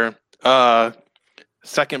this year.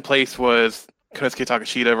 Second place was Konosuke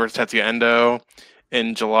Takeshita versus Tetsuya Endo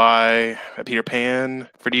in July at Peter Pan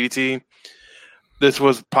for DDT. This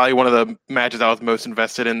was probably one of the matches I was most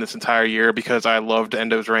invested in this entire year because I loved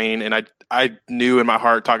Endo's reign, and I knew in my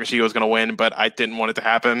heart Takeshita was going to win, but I didn't want it to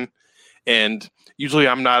happen. And usually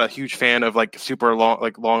I'm not a huge fan of super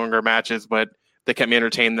long, longer matches, but they kept me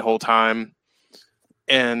entertained the whole time.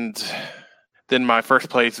 And then my first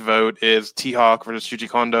place vote is T-Hawk versus Shuji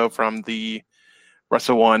Kondo from the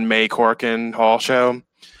Wrestle One May Korakuen Hall show.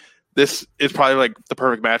 This is probably the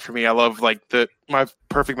perfect match for me. I love my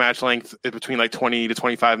perfect match length is between 20 to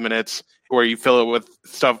 25 minutes, where you fill it with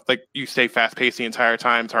stuff you stay fast paced the entire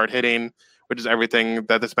time. It's hard hitting, which is everything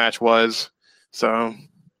that this match was. So,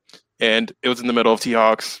 and it was in the middle of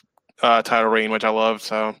T-Hawk's title reign, which I loved.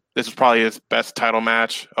 So this was probably his best title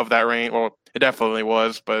match of that reign. Well, it definitely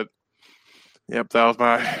was, but yep, that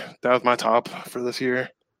was my top for this year.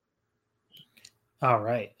 All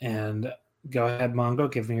right, and go ahead,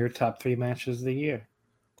 Mongo. Give me your top 3 matches of the year.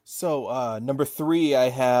 So number 3, I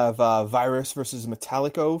have Virus versus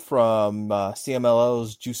Metallico from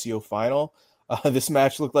CMLL's Juicio final. This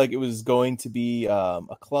match looked like it was going to be a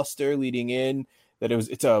cluster leading in.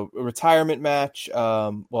 It's a retirement match.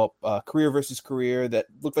 Career versus career that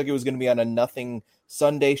looked like it was going to be on a nothing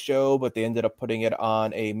Sunday show, but they ended up putting it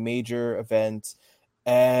on a major event.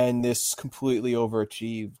 And this completely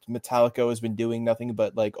overachieved. Metallico has been doing nothing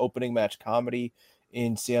but opening match comedy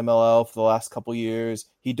in CMLL for the last couple years.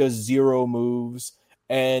 He does 0 moves,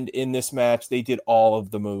 and in this match they did all of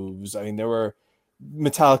the moves. I mean,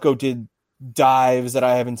 Metallico did dives that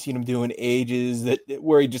I haven't seen him do in ages,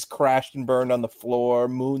 where he just crashed and burned on the floor,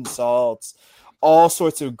 moonsaults, all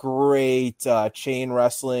sorts of great chain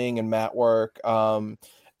wrestling and mat work.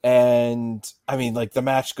 And I mean, like, the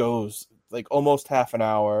match goes like almost half an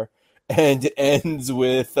hour and ends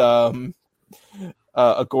with a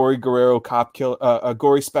Gory Guerrero cop kill, a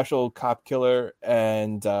Gory special cop killer,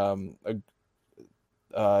 and the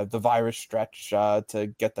virus stretch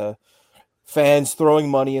to get the fans throwing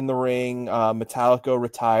money in the ring. Metallica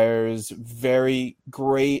retires. Very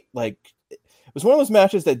great. Like, it was one of those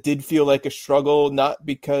matches that did feel like a struggle, not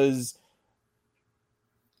because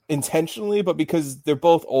intentionally, but because they're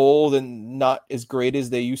both old and not as great as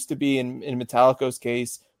they used to be. In Metallica's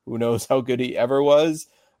case, who knows how good he ever was.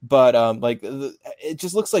 But it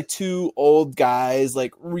just looks like two old guys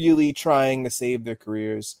like really trying to save their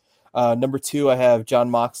careers. Number 2, I have John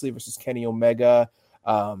Moxley versus Kenny Omega.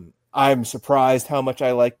 I'm surprised how much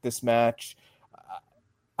I like this match.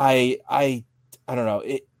 I don't know.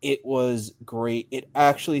 It was great. It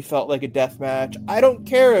actually felt like a death match. I don't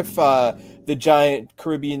care if the giant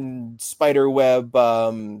Caribbean spider web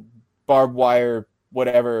barbed wire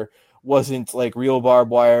whatever wasn't like real barbed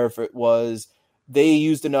wire. If it was, they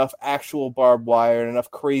used enough actual barbed wire and enough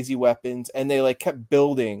crazy weapons, and they like kept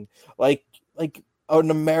building like an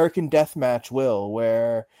American death match will,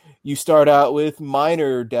 where you start out with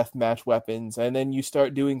minor deathmatch weapons, and then you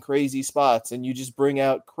start doing crazy spots, and you just bring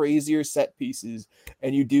out crazier set pieces,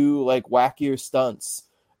 and you do like wackier stunts,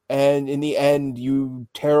 and in the end you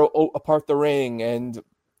tear apart the ring. And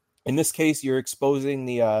in this case, you're exposing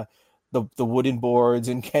the wooden boards,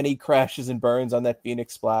 and Kenny crashes and burns on that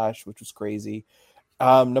Phoenix Splash, which was crazy.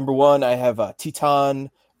 Number 1, I have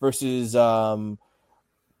Titan versus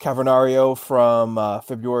Cavernario from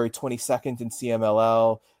February 22nd in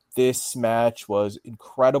CMLL. This match was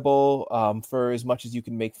incredible. For as much as you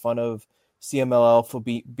can make fun of CMLL for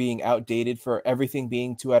being outdated, for everything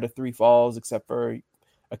being 2 out of 3 falls, except for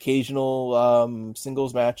occasional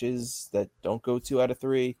singles matches that don't go 2 out of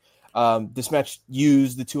 3. This match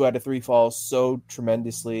used the 2 out of 3 falls so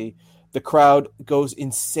tremendously. The crowd goes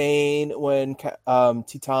insane when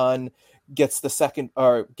Titan gets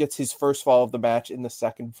his first fall of the match in the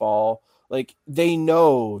second fall. Like, they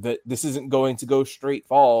know that this isn't going to go straight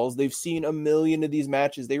falls. They've seen a million of these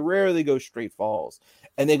matches. They rarely go straight falls.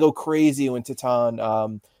 And they go crazy when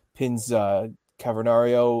Titan pins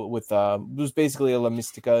Cavernario with it was basically a La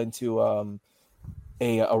Mystica into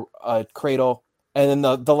a cradle. And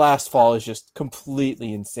then the last fall is just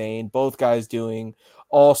completely insane. Both guys doing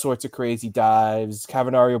all sorts of crazy dives.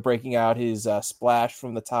 Cavernario breaking out his splash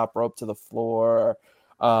from the top rope to the floor.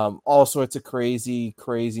 All sorts of crazy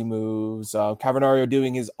moves. Cavernario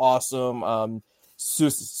doing his awesome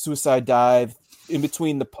suicide dive in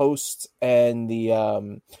between the post and the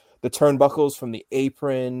turnbuckles from the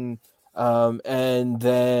apron. And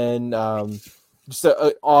then just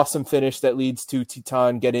an awesome finish that leads to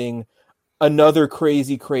Titan getting another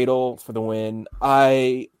crazy cradle for the win.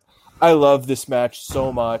 I love this match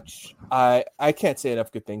so much. I can't say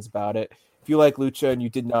enough good things about it. If you like Lucha and you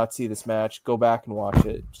did not see this match, go back and watch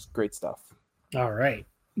it. Just great stuff. All right.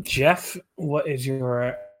 Jeff, what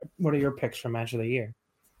are your picks for match of the year?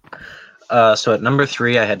 So at number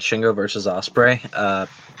 3, I had Shingo versus Ospreay.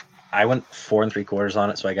 I went 4 3/4 on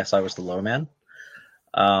it, so I guess I was the low man.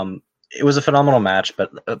 It was a phenomenal match,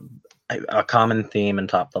 but a common theme in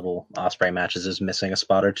top level Ospreay matches is missing a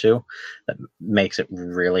spot or two that makes it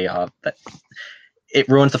really odd. That it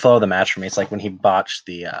ruins the flow of the match for me. It's like when he botched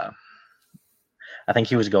the I think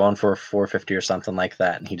he was going for a 450 or something like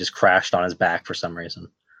that, and he just crashed on his back for some reason.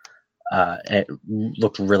 It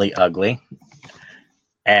looked really ugly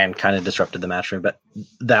and kind of disrupted the match for me, but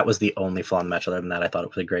that was the only flaw in the match. Other than that, I thought it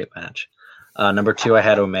was a great match. Number 2, I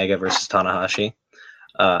had Omega versus Tanahashi.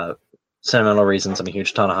 Sentimental reasons, I'm a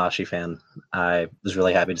huge Tanahashi fan. I was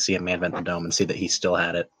really happy to see him main event the Dome and see that he still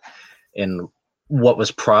had it in what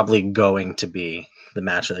was probably going to be the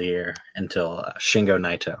match of the year until Shingo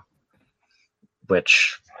Naito,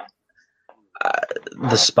 which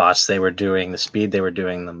the spots they were doing, the speed they were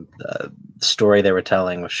doing, the story they were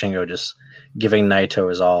telling with Shingo just giving Naito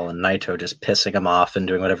his all and Naito just pissing him off and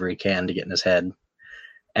doing whatever he can to get in his head,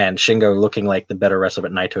 and Shingo looking like the better wrestler,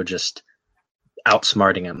 but Naito just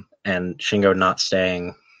outsmarting him and Shingo not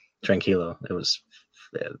staying tranquilo. It was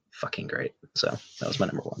fucking great. So that was my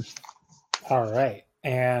number 1. All right.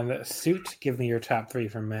 And Suit, give me your top 3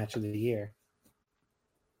 for match of the year.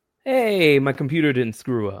 Hey, my computer didn't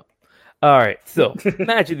screw up. All right, so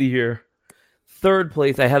match of the year. 3rd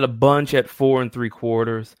place, I had a bunch at 4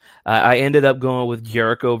 3/4. I ended up going with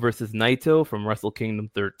Jericho versus Naito from Wrestle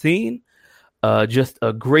Kingdom 13. Just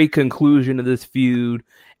a great conclusion to this feud,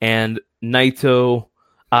 and Naito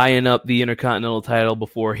eyeing up the Intercontinental title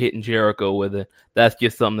before hitting Jericho with it. That's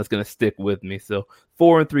just something that's going to stick with me. So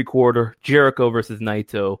 4 3/4, Jericho versus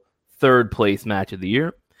Naito, third place match of the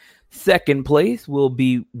year. Second place will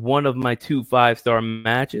be one of my 2 5-star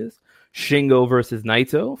matches, Shingo versus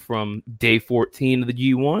Naito from day 14 of the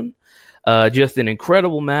G1. Just an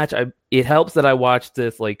incredible match. It helps that I watched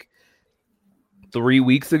this like 3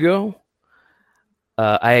 weeks ago.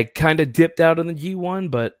 I kind of dipped out on the G1,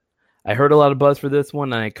 but I heard a lot of buzz for this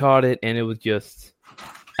one, and I caught it, and it was just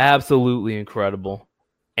absolutely incredible.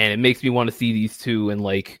 And it makes me want to see these two in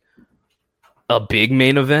like a big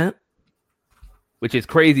main event, which is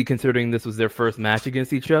crazy considering this was their first match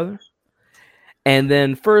against each other. And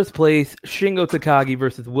then first place, Shingo Takagi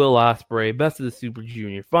versus Will Ospreay, best of the Super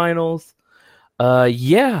Junior finals.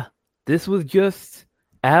 Yeah, this was just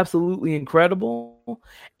absolutely incredible.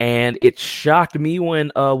 And it shocked me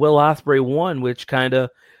when Will Ospreay won,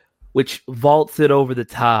 which vaults it over the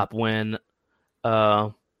top when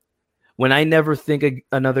I never think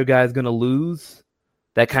another guy's going to lose.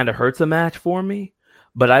 That kind of hurts a match for me.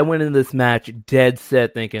 But I went in this match dead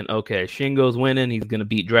set thinking, okay, Shingo's winning. He's going to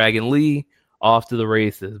beat Dragon Lee. Off to the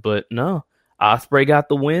races. But no, Ospreay got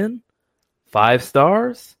the win. 5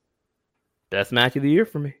 stars. Best match of the year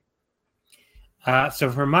for me.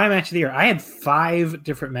 So for my match of the year, I had 5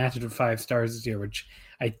 different matches with 5 stars this year, which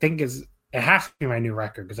I think it has to be my new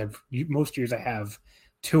record because most years I have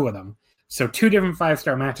 2 of them. So 2 different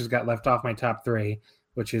 5-star matches got left off my top 3,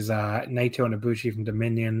 which is Naito and Ibushi from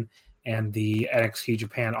Dominion and the NXT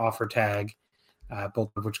Japan offer tag.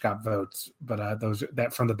 Both of which got votes, but those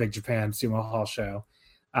from the Big Japan Sumo Hall show.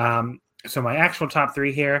 So my actual top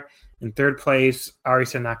 3 here. In third place,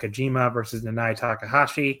 Arisa Nakajima versus Nanae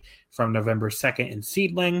Takahashi from November 2nd in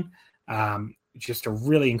Seedling. Just a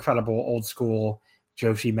really incredible old school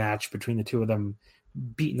Joshi match between the two of them,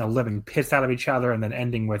 beating the living piss out of each other and then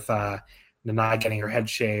ending with Nanae getting her head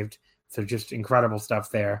shaved. So just incredible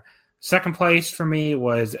stuff there. Second place for me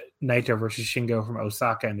was Naito versus Shingo from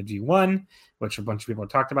Osaka in the G1, which a bunch of people have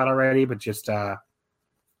talked about already, but just,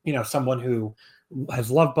 someone who has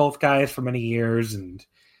loved both guys for many years. And,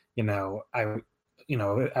 I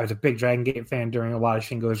was a big Dragon Gate fan during a lot of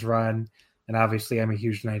Shingo's run. And obviously I'm a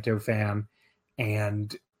huge Naito fan.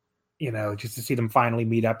 And, just to see them finally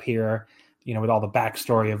meet up here, with all the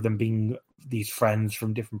backstory of them being these friends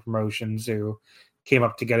from different promotions who came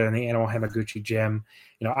up together in the Animal Hamaguchi gym.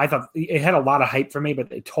 I thought it had a lot of hype for me,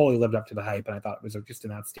 but it totally lived up to the hype. And I thought it was just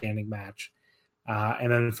an outstanding match.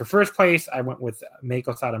 And then for first place, I went with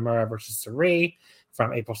Meiko Satomura versus Sarai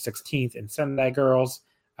from April 16th in Sendai Girls.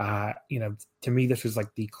 To me, this was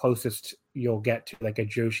like the closest you'll get to like a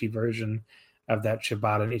Joshi version of that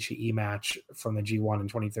Shibata and Ishii match from the G1 in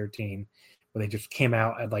 2013, where they just came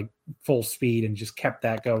out at like full speed and just kept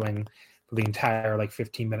that going for the entire like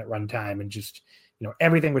 15-minute runtime. And just,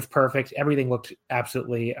 everything was perfect. Everything looked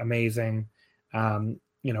absolutely amazing. One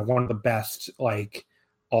of the best, like,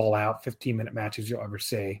 all-out 15-minute matches you'll ever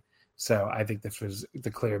see. So I think this was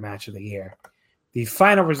the clear match of the year. The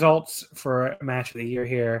final results for match of the year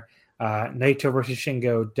here, Naito versus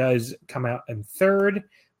Shingo does come out in third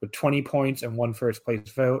with 20 points and 1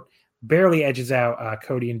 first-place vote. Barely edges out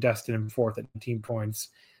Cody and Dustin in fourth at 19 points.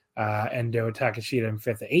 Endo Takashita in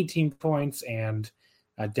fifth at 18 points, and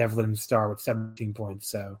Devlin and Starr with 17 points.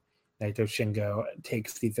 So Naito Shingo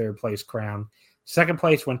takes the third place crown. Second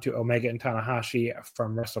place went to Omega and Tanahashi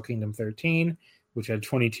from Wrestle Kingdom 13, which had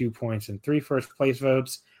 22 points and 3 first place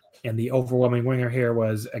votes. And the overwhelming winner here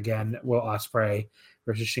was, again, Will Ospreay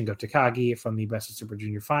versus Shingo Takagi from the Best of Super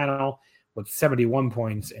Junior final with 71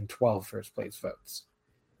 points and 12 first place votes.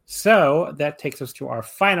 So that takes us to our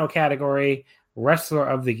final category, Wrestler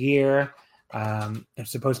of the Year.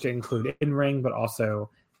 It's supposed to include in-ring, but also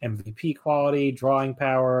MVP quality, drawing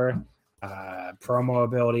power, promo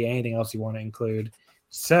ability, anything else you want to include.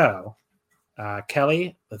 So,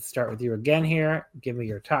 Kelly, let's start with you again here. Give me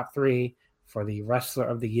your top 3 for the Wrestler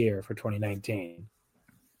of the Year for 2019.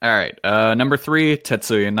 All right. Number 3,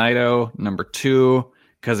 Tetsuya Naito. Number 2,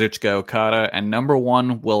 Kazuchika Okada. And number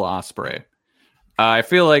 1, Will Ospreay. I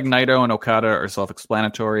feel like Naito and Okada are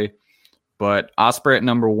self-explanatory, but Ospreay at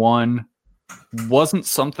number 1 wasn't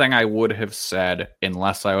something I would have said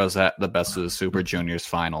unless I was at the Best of the Super Juniors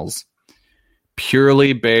finals.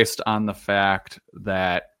 Purely based on the fact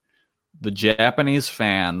that the Japanese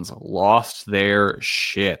fans lost their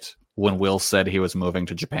shit when Will said he was moving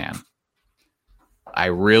to Japan. I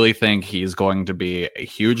really think he's going to be a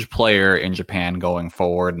huge player in Japan going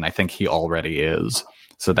forward, and I think he already is.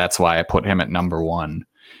 So that's why I put him at number 1.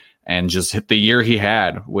 And just hit the year he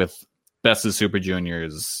had with Best of Super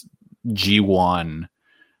Juniors, G1,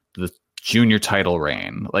 the junior title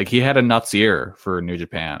reign. Like, he had a nuts year for New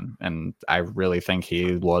Japan, and I really think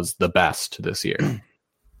he was the best this year.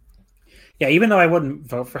 Yeah, even though I wouldn't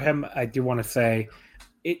vote for him, I do want to say,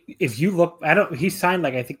 if you look, he signed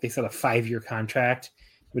I think they said a 5-year contract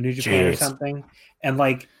with New Japan or something,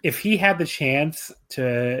 and if he had the chance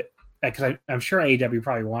to, because I'm sure AEW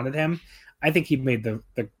probably wanted him, I think he made the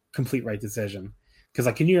complete right decision.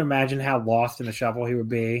 Because can you imagine how lost in the shuffle he would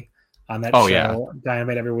be on that show,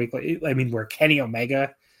 Dynamite every week? Where Kenny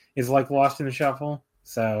Omega is lost in the shuffle.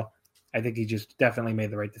 So I think he just definitely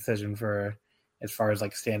made the right decision for as far as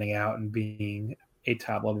standing out and being a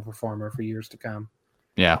top level performer for years to come.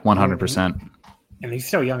 Yeah, 100%. And he's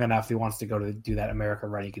still young enough. If he wants to go to do that America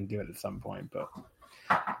run, he can do it at some point.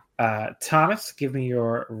 But Thomas, give me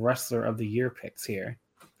your Wrestler of the Year picks here.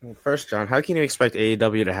 Well, first, John, how can you expect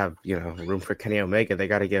AEW to have room for Kenny Omega? They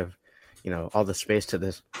got to give all the space to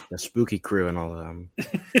the Spooky Crew and all of them.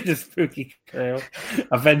 The Spooky Crew,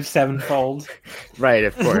 Avenged Sevenfold, right?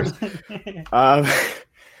 Of course.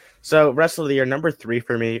 So, Wrestler of the Year number 3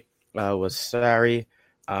 for me was Sari.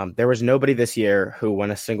 There was nobody this year who, when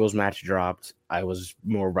a singles match dropped, I was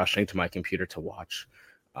more rushing to my computer to watch.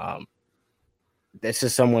 This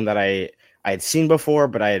is someone that I had seen before,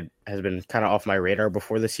 but has been kind of off my radar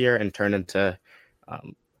before this year and turned into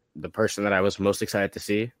the person that I was most excited to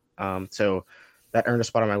see. So that earned a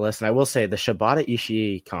spot on my list. And I will say the Shibata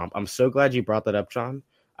Ishii comp, I'm so glad you brought that up, John.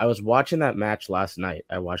 I was watching that match last night.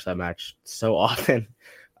 I watched that match so often.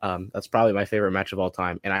 That's probably my favorite match of all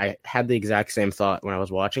time. And I had the exact same thought when I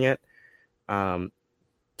was watching it. That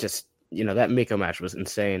Miko match was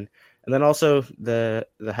insane. And then also the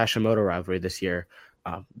Hashimoto rivalry this year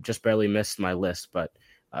just barely missed my list, but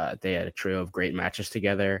they had a trio of great matches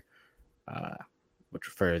together, which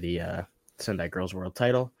for the Sendai Girls World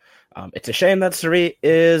title. It's a shame that Sari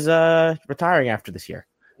is retiring after this year.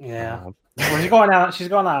 Yeah. She's going out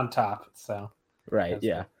on top. So right,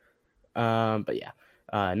 yeah. But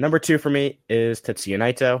yeah. Number 2 for me is Tetsuya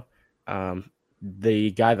Naito, the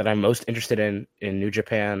guy that I'm most interested in New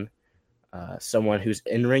Japan. Someone whose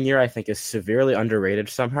in-ring year I think is severely underrated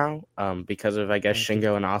somehow because of, I guess,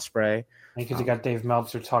 Shingo and Ospreay. Because you got Dave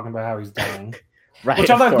Meltzer talking about how he's dying. Right. Which,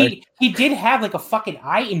 although he did have a fucking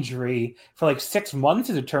eye injury for 6 months,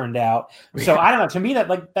 as it turned out. So I don't know. To me,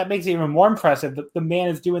 that makes it even more impressive. The man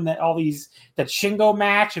is doing that Shingo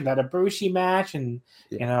match and that Ibushi match and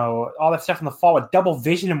all that stuff in the fall with double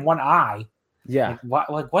vision in one eye. Yeah.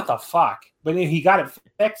 What the fuck? But he got it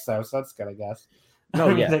fixed though, so that's good, I guess. No,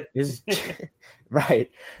 yeah. Right.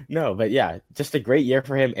 No, but yeah, just a great year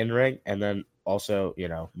for him in ring, and then also,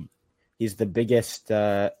 he's the biggest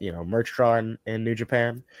merch draw in New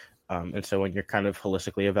Japan. And so when you're kind of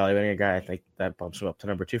holistically evaluating a guy, I think that bumps him up to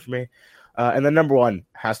number 2 for me. And then number 1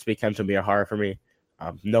 has to be Kento Miyahara for me.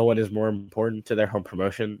 No one is more important to their home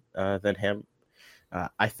promotion than him.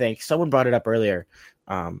 I think someone brought it up earlier,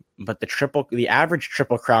 but the average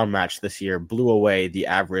Triple Crown match this year blew away the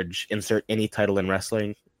average insert any title in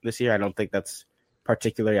wrestling this year. I don't think that's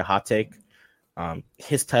particularly a hot take.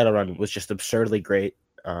 His title run was just absurdly great.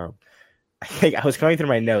 I think I was going through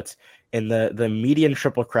my notes, and the median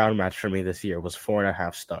Triple Crown match for me this year was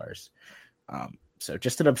 4.5 stars. So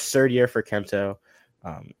just an absurd year for Kento.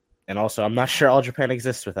 And also, I'm not sure All Japan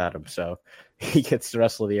exists without him, so he gets the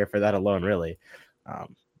Wrestler of the Year for that alone, really.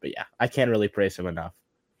 But yeah, I can't really praise him enough.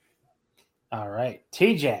 All right.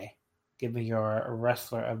 TJ, give me your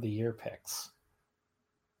Wrestler of the Year picks.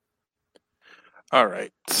 All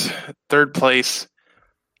right. 3rd place.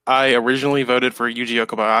 I originally voted for Yuji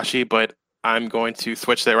Okabayashi, but I'm going to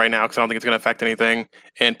switch that right now because I don't think it's going to affect anything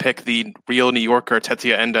and pick the real New Yorker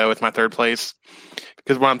Tetsuya Endo as my 3rd place.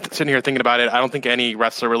 Because when I'm sitting here thinking about it, I don't think any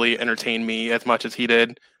wrestler really entertained me as much as he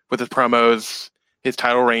did with his promos. His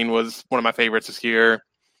title reign was one of my favorites this year.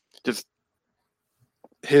 Just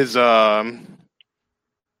his run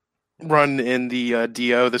in the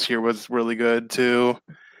DO this year was really good too.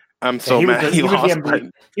 I'm so mad he lost.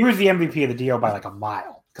 He was the MVP of the DO by a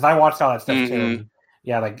mile because I watched all that stuff too. And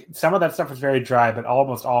yeah, some of that stuff was very dry, but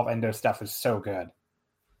almost all of Endo's stuff is so good.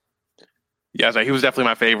 Yeah, so he was definitely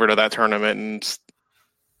my favorite of that tournament, and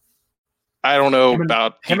I don't know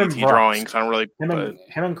about DDT drawings. I don't really.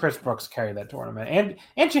 Him and Chris Brooks carried that tournament, and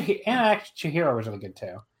Chihiro was really good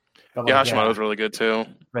too. But Hashimoto was really good too.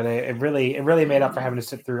 But it really made up for having to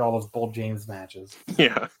sit through all those Bull James matches.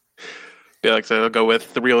 Yeah. Yeah, like I said, I'll go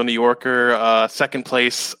with the real New Yorker. 2nd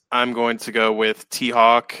place, I'm going to go with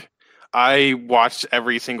T-Hawk. I watched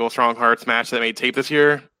every single Strong Hearts match that made tape this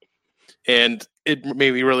year, and it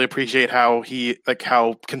made me really appreciate how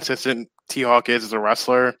consistent T-Hawk is as a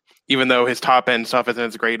wrestler. even though his top end stuff isn't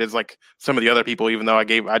as great as like some of the other people, even though I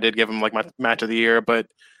did give him like my match of the year, but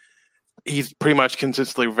he's pretty much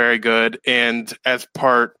consistently very good. And as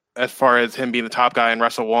far as him being the top guy in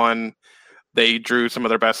Wrestle One, they drew some of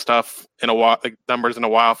their best stuff in a while, like numbers in a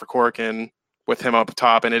while for Corkin with him up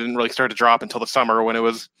top, and it didn't really start to drop until the summer when it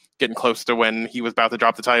was getting close to when he was about to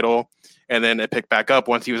drop the title, and then it picked back up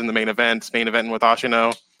once he was in the main event with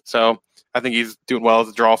Ashino. So I think he's doing well as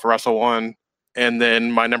a draw for Wrestle One. And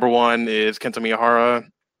then my number one is Kento Miyahara,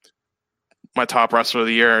 my top wrestler of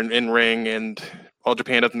the year in ring, and All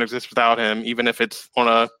Japan doesn't exist without him. Even if it's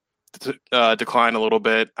on a decline a little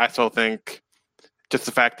bit, I still think just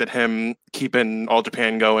the fact that him keeping All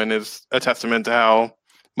Japan going is a testament to how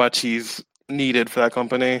much he's needed for that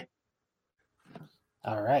company.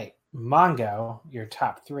 All right. Mongo, your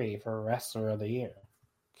top 3 for Wrestler of the Year.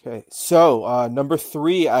 Okay, so number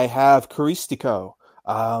 3, I have Caristico.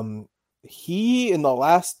 He, in the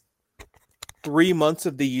last 3 months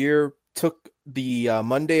of the year, took the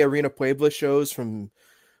Monday Arena Puebla shows from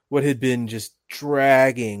what had been just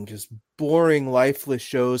dragging, just boring, lifeless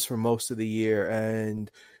shows for most of the year,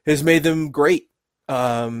 and has made them great.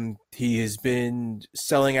 He has been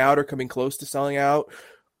selling out or coming close to selling out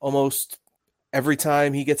almost every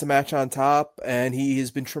time he gets a match on top, and he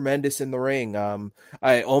has been tremendous in the ring.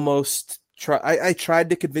 I tried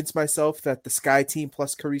to convince myself that the Sky Team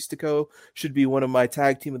plus Caristico should be one of my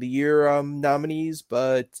Tag Team of the Year nominees,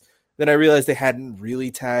 but then I realized they hadn't really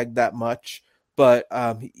tagged that much. But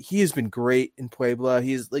he has been great in Puebla.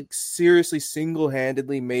 He's like seriously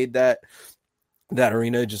single-handedly made that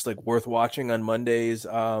arena just like worth watching on Mondays.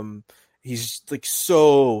 He's like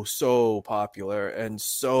so popular and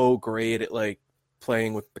so great at like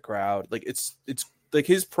playing with the crowd. Like it's like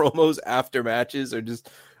his promos after matches are just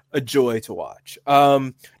a joy to watch.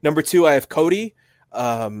 Number 2, I have Cody.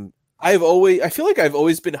 I feel like I've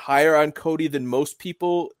always been higher on Cody than most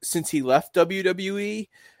people since he left WWE.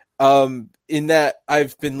 In that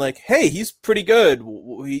I've been like, hey, he's pretty good.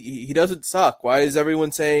 He doesn't suck. Why is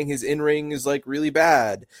everyone saying his in-ring is like really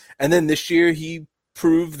bad? And then this year he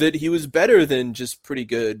proved that he was better than just pretty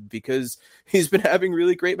good because he's been having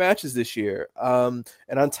really great matches this year. And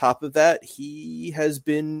on top of that,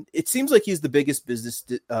 it seems like he's the biggest business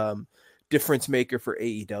difference maker for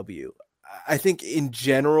AEW. I think in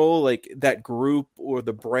general, like that group or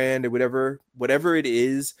the brand or whatever it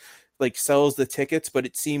is, like sells the tickets, but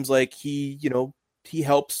it seems like he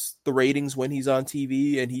helps the ratings when he's on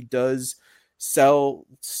TV, and he does sell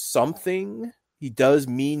something. He does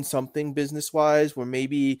mean something business wise, where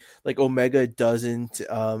maybe like Omega doesn't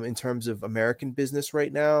in terms of American business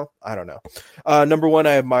right now. I don't know. Number 1,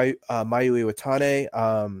 I have Mayu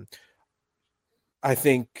Iwatani. I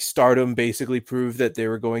think Stardom basically proved that they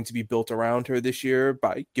were going to be built around her this year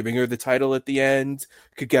by giving her the title at the end.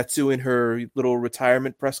 Kagetsu, in her little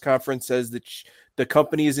retirement press conference, says that the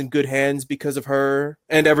company is in good hands because of her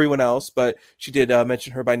and everyone else, but she did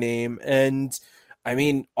mention her by name. And I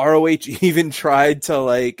mean, ROH even tried to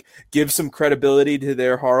like give some credibility to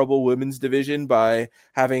their horrible women's division by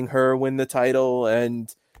having her win the title,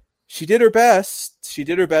 and she did her best. She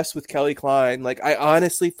did her best with Kelly Klein. Like, I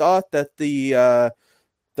honestly thought that the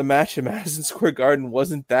match at Madison Square Garden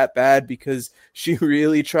wasn't that bad because she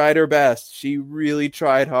really tried her best. She really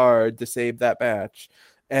tried hard to save that match.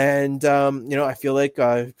 And, I feel like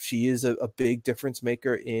she is a big difference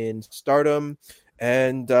maker in Stardom,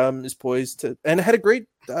 and is poised to, and had a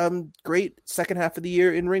great second half of the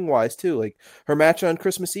year in ring wise too. Like her match on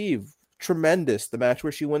Christmas Eve, tremendous. The match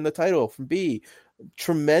where she won the title from B,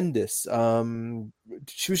 tremendous.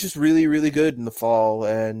 She was just really, really good in the fall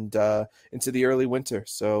and into the early winter.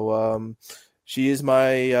 So she is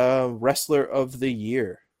my wrestler of the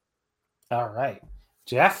year. All right.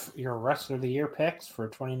 Jeff, your wrestler of the year picks for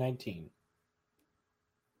 2019.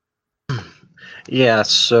 Yeah,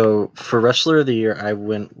 so for wrestler of the year, I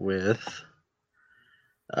went with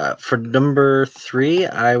for number 3,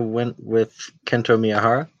 I went with Kento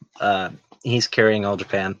Miyahara. He's carrying All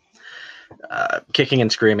Japan, kicking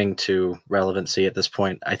and screaming to relevancy at this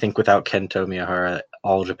point. I think without Kento Miyahara,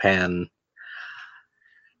 All Japan,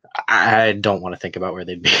 I don't want to think about where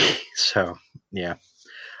they'd be. So, yeah.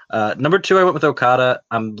 Number 2, I went with Okada.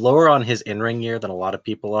 I'm lower on his in-ring year than a lot of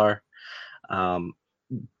people are.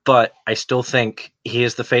 But I still think he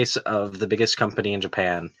is the face of the biggest company in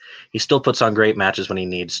Japan. He still puts on great matches when he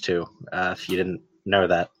needs to. If you didn't know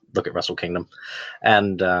that, look at Wrestle Kingdom.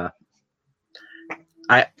 And I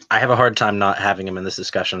have a hard time not having him in this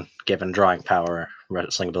discussion, given drawing power,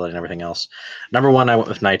 wrestling ability, and everything else. Number 1, I went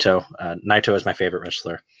with Naito. Naito is my favorite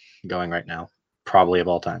wrestler going right now, probably of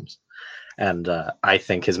all times. And I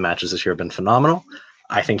think his matches this year have been phenomenal.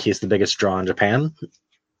 I think he's the biggest draw in Japan,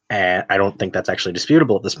 and I don't think that's actually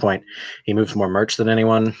disputable at this point. He moves more merch than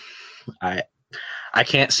anyone. I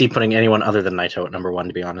can't see putting anyone other than Naito at number 1,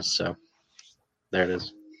 to be honest. So there it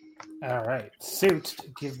is. All right. Suit,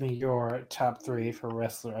 give me your top 3 for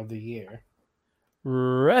Wrestler of the Year.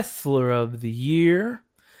 Wrestler of the Year.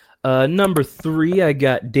 Number 3, I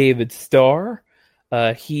got David Starr.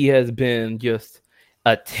 He has been just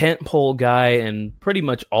a tentpole guy in pretty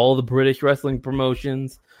much all the British wrestling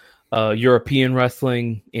promotions, European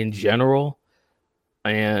wrestling in general.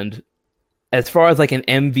 And as far as like an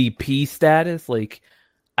MVP status, like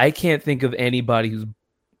I can't think of anybody who's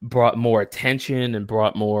brought more attention and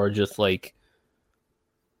brought more just like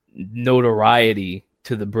notoriety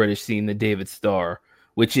to the British scene than David Starr,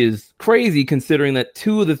 which is crazy considering that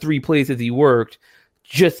 2 of the 3 places he worked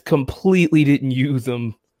just completely didn't use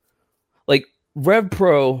him. Like Rev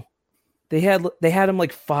Pro, they had him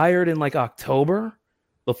like fired in like October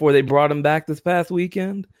before they brought him back this past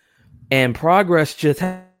weekend, and Progress just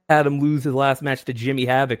had him lose his last match to Jimmy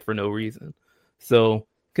Havoc for no reason. So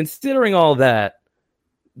considering all that,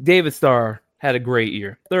 David Starr had a great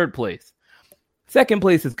year. 3rd place. 2nd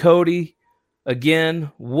place is Cody.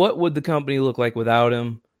 Again, what would the company look like without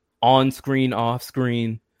him? On screen, off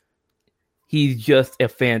screen. He's just a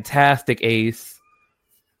fantastic ace.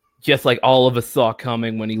 Just like all of us saw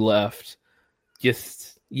coming when he left.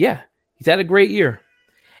 He's had a great year.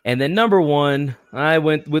 And then number 1, I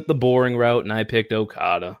went with the boring route and I picked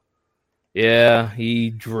Okada. Yeah, he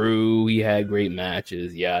drew. He had great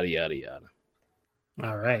matches. Yada, yada, yada.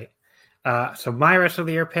 All right. So my rest of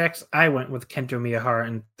the year picks, I went with Kento Miyahara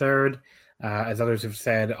in 3rd. As others have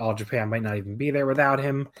said, All Japan might not even be there without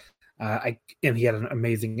him. And he had an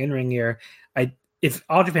amazing in-ring year. If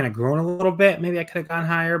All Japan had grown a little bit, maybe I could have gone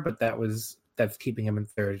higher, but that's keeping him in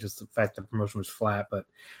 3rd. Just the fact that the promotion was flat, but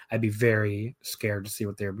I'd be very scared to see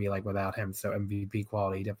what they would be like without him. So MVP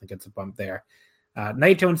quality definitely gets a bump there.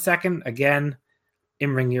 Naito in 2nd, again,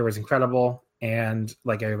 in-ring year was incredible. And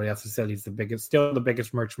like everybody else has said, he's still the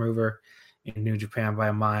biggest merch mover in New Japan by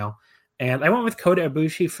a mile. And I went with Kota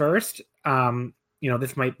Ibushi first.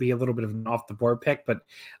 This might be a little bit of an off-the-board pick, but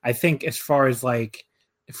I think as far as like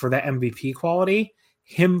for that MVP quality,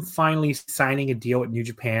 him finally signing a deal with New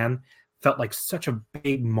Japan felt like such a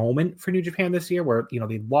big moment for New Japan this year, where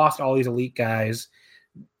they lost all these elite guys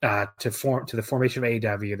to the formation of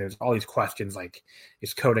AEW. There's all these questions like,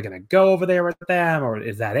 is Kota going to go over there with them, or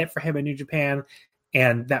is that it for him in New Japan?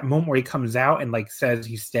 And that moment where he comes out and like says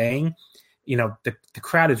he's staying, the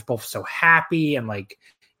crowd is both so happy and like,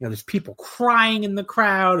 there's people crying in the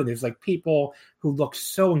crowd, and there's like people who look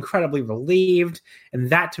so incredibly relieved. And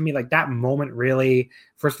that to me, like that moment really,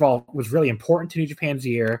 first of all, was really important to New Japan's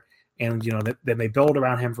year. And, then they build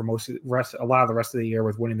around him for a lot of the rest of the year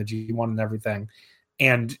with winning the G1 and everything.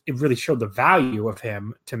 And it really showed the value of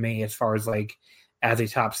him to me as far as like as a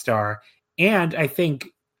top star. And I think,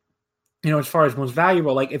 as far as most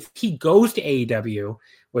valuable, like if he goes to AEW,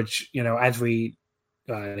 which, as we,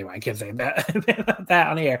 anyway, I can't say that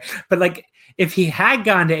on the air, but like if he had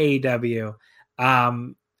gone to AEW,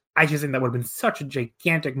 I just think that would have been such a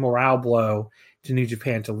gigantic morale blow to New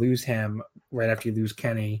Japan to lose him right after you lose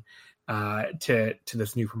Kenny to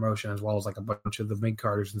this new promotion, as well as like a bunch of the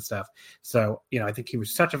mid-carders and stuff. So, I think he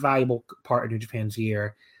was such a valuable part of New Japan's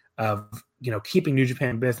year of, keeping New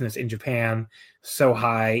Japan business in Japan so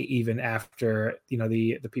high, even after,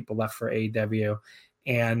 the people left for AEW.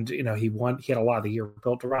 And, he had a lot of the year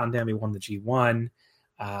built around him. He won the G1.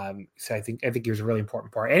 So I think he was a really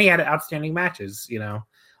important part. And he had outstanding matches,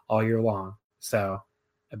 all year long. So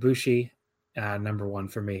Ibushi, number 1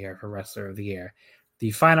 for me here for Wrestler of the Year. The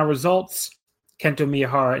final results, Kento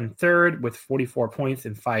Miyahara in 3rd with 44 points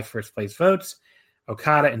and 5 first-place votes.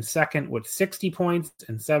 Okada in 2nd with 60 points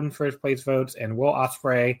and 7 first-place votes. And Will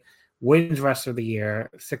Ospreay wins Wrestler of the Year,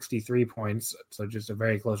 63 points. So just a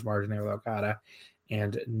very close margin there with Okada.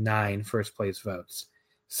 And 9 first-place votes.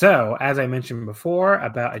 So, as I mentioned before,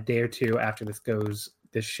 about a day or two after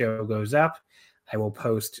this show goes up, I will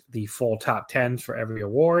post the full top 10s for every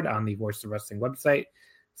award on the Voice of Wrestling website.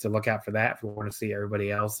 So look out for that if you want to see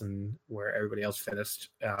everybody else and where everybody else finished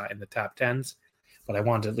in the top 10s. But I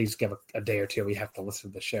wanted to at least give a day or two. We have to listen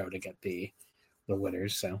to the show to get the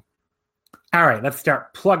winners. So, all right, let's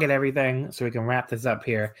start plugging everything so we can wrap this up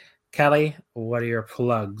here. Kelly, what do your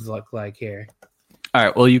plugs look like here? All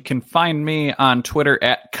right. Well, you can find me on Twitter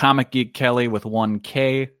at Comic Geek Kelly with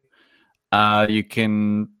 1K. You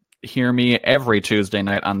can hear me every Tuesday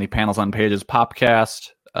night on the Panels on Pages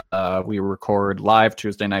podcast. We record live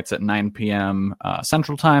Tuesday nights at 9 p.m.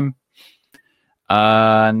 Central Time.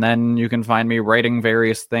 And then you can find me writing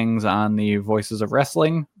various things on the Voices of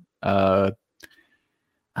Wrestling. I'm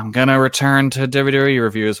going to return to WWE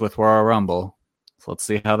reviews with Royal Rumble. So let's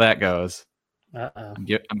see how that goes. Uh-oh.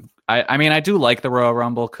 I mean, I do like the Royal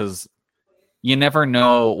Rumble because you never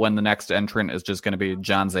know when the next entrant is just going to be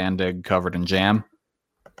John Zandig covered in jam.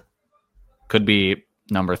 Could be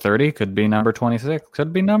number 30, could be number 26,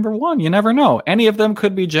 could be number 1. You never know. Any of them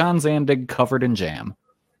could be John Zandig covered in jam.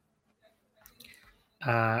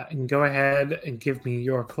 And go ahead and give me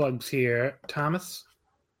your plugs here, Thomas.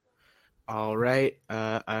 All right.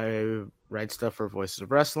 I write stuff for Voices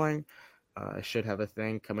of Wrestling. I should have a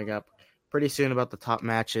thing coming up pretty soon about the top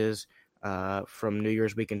matches from New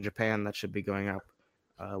Year's week in Japan. That should be going up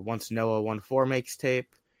once Noah 1-4 makes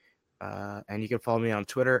tape. And you can follow me on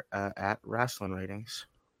Twitter at Wrestling Ratings.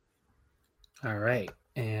 All right.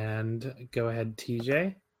 And go ahead,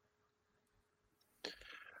 TJ.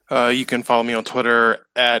 You can follow me on Twitter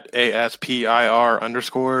at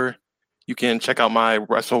ASPIR_. You can check out my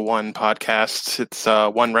Wrestle One podcast. It's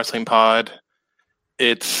One Wrestling Pod.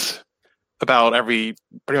 It's about pretty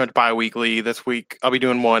much bi-weekly. This week, I'll be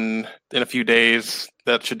doing one in a few days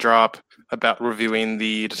that should drop about reviewing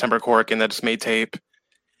the December Cork and the Dismay tape.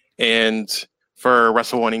 And for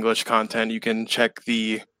Wrestle One English content, you can check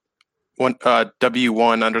the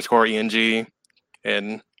W1_ENG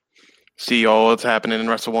and see all that's happening in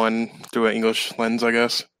Wrestle One through an English lens, I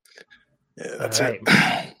guess. Yeah, that's it.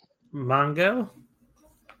 Mongo?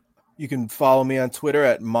 You can follow me on Twitter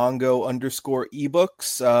at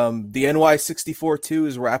Mongo_ebooks. The NY64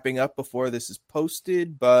 is wrapping up before this is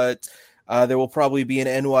posted, but there will probably be an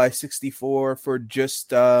NY64 for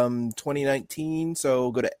just 2019.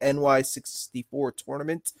 So go to NY64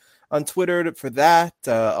 Tournament on Twitter for that.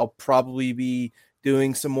 I'll probably be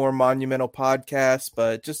doing some more monumental podcasts,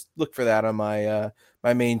 but just look for that on my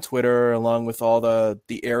my main Twitter, along with all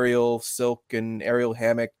the aerial silk and aerial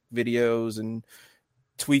hammock videos and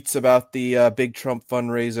tweets about the Big Trump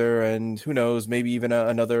fundraiser, and who knows, maybe even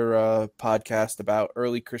another podcast about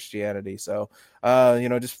early Christianity. So,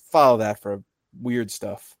 just follow that for weird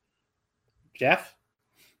stuff. Jeff?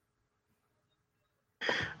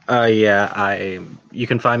 You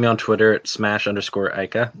can find me on Twitter at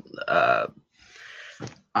smash_Ica.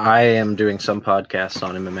 I am doing some podcasts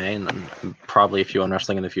on MMA, and then probably a few on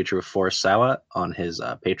wrestling in the future with Forrest Sawat on his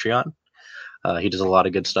Patreon. He does a lot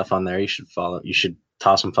of good stuff on there. You should follow. You should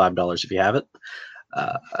toss him $5 if you have it.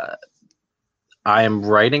 I am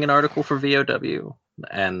writing an article for VOW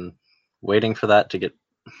and waiting for that to get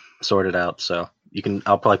sorted out. So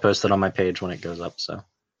I'll probably post it on my page when it goes up. So,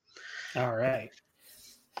 all right.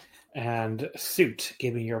 And Suit,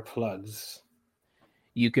 give me your plugs.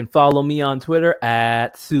 You can follow me on Twitter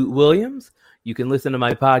at Suit Williams. You can listen to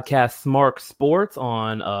my podcast, Smart Sports,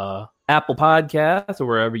 on Apple Podcasts or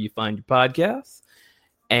wherever you find your podcasts.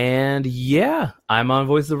 And yeah, I'm on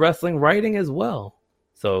Voices of Wrestling writing as well.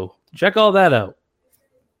 So check all that out.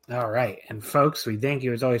 All right. And folks, we thank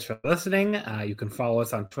you as always for listening. You can follow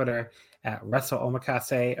us on Twitter at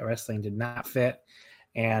Omakase. Wrestling did not fit.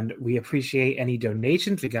 And we appreciate any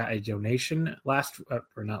donations. We got a donation a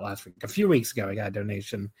few weeks ago. I got a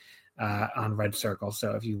donation on Red Circle.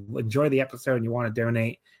 So if you enjoy the episode and you want to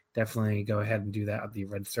donate, definitely go ahead and do that at the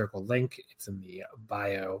Red Circle link. It's in the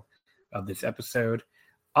bio of this episode.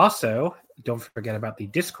 Also, don't forget about the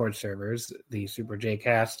Discord servers, the Super J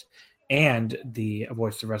Cast and the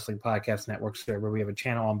Voice of Wrestling Podcast Network server. We have a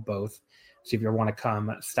channel on both. So if you want to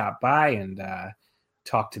come stop by and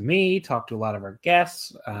talk to me, talk to a lot of our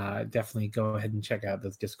guests, definitely go ahead and check out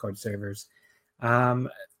those Discord servers. I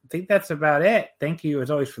think that's about it. Thank you as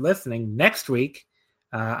always for listening. Next week,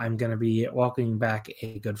 I'm going to be welcoming back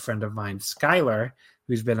a good friend of mine, Skylar,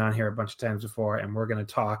 who's been on here a bunch of times before, and we're going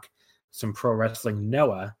to talk some pro wrestling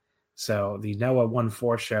Noah. So the Noah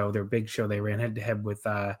 1-4 show, their big show, they ran head-to-head with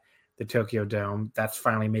the Tokyo Dome. That's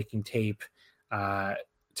finally making tape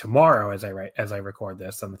tomorrow as I record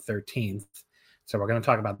this on the 13th. So we're going to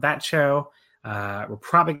talk about that show. We're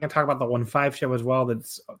probably going to talk about the 1-5 show as well.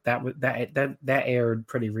 That aired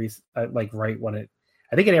pretty recent, right when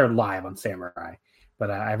I think it aired live on Samurai,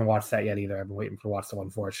 but I haven't watched that yet either. I've been waiting to watch the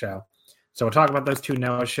 1-4 show. So we'll talk about those two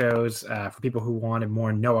Noah shows. For people who wanted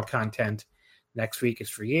more Noah content, next week is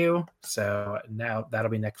for you. So now that'll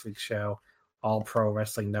be next week's show. All pro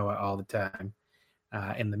wrestling Noah all the time.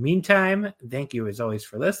 In the meantime, thank you as always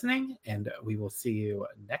for listening, and we will see you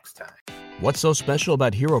next time. What's so special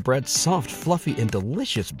about Hero Bread's soft, fluffy, and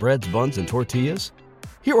delicious breads, buns, and tortillas?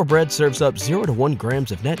 Hero Bread serves up 0 to 1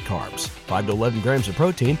 grams of net carbs, 5 to 11 grams of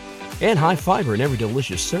protein, and high fiber in every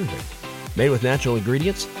delicious serving. Made with natural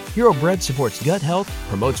ingredients, Hero Bread supports gut health,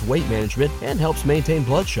 promotes weight management, and helps maintain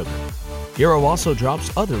blood sugar. Hero also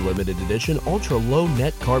drops other limited edition ultra-low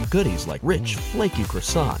net carb goodies like rich, flaky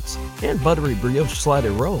croissants and buttery brioche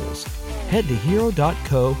slider rolls. Head to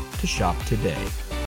hero.co to shop today.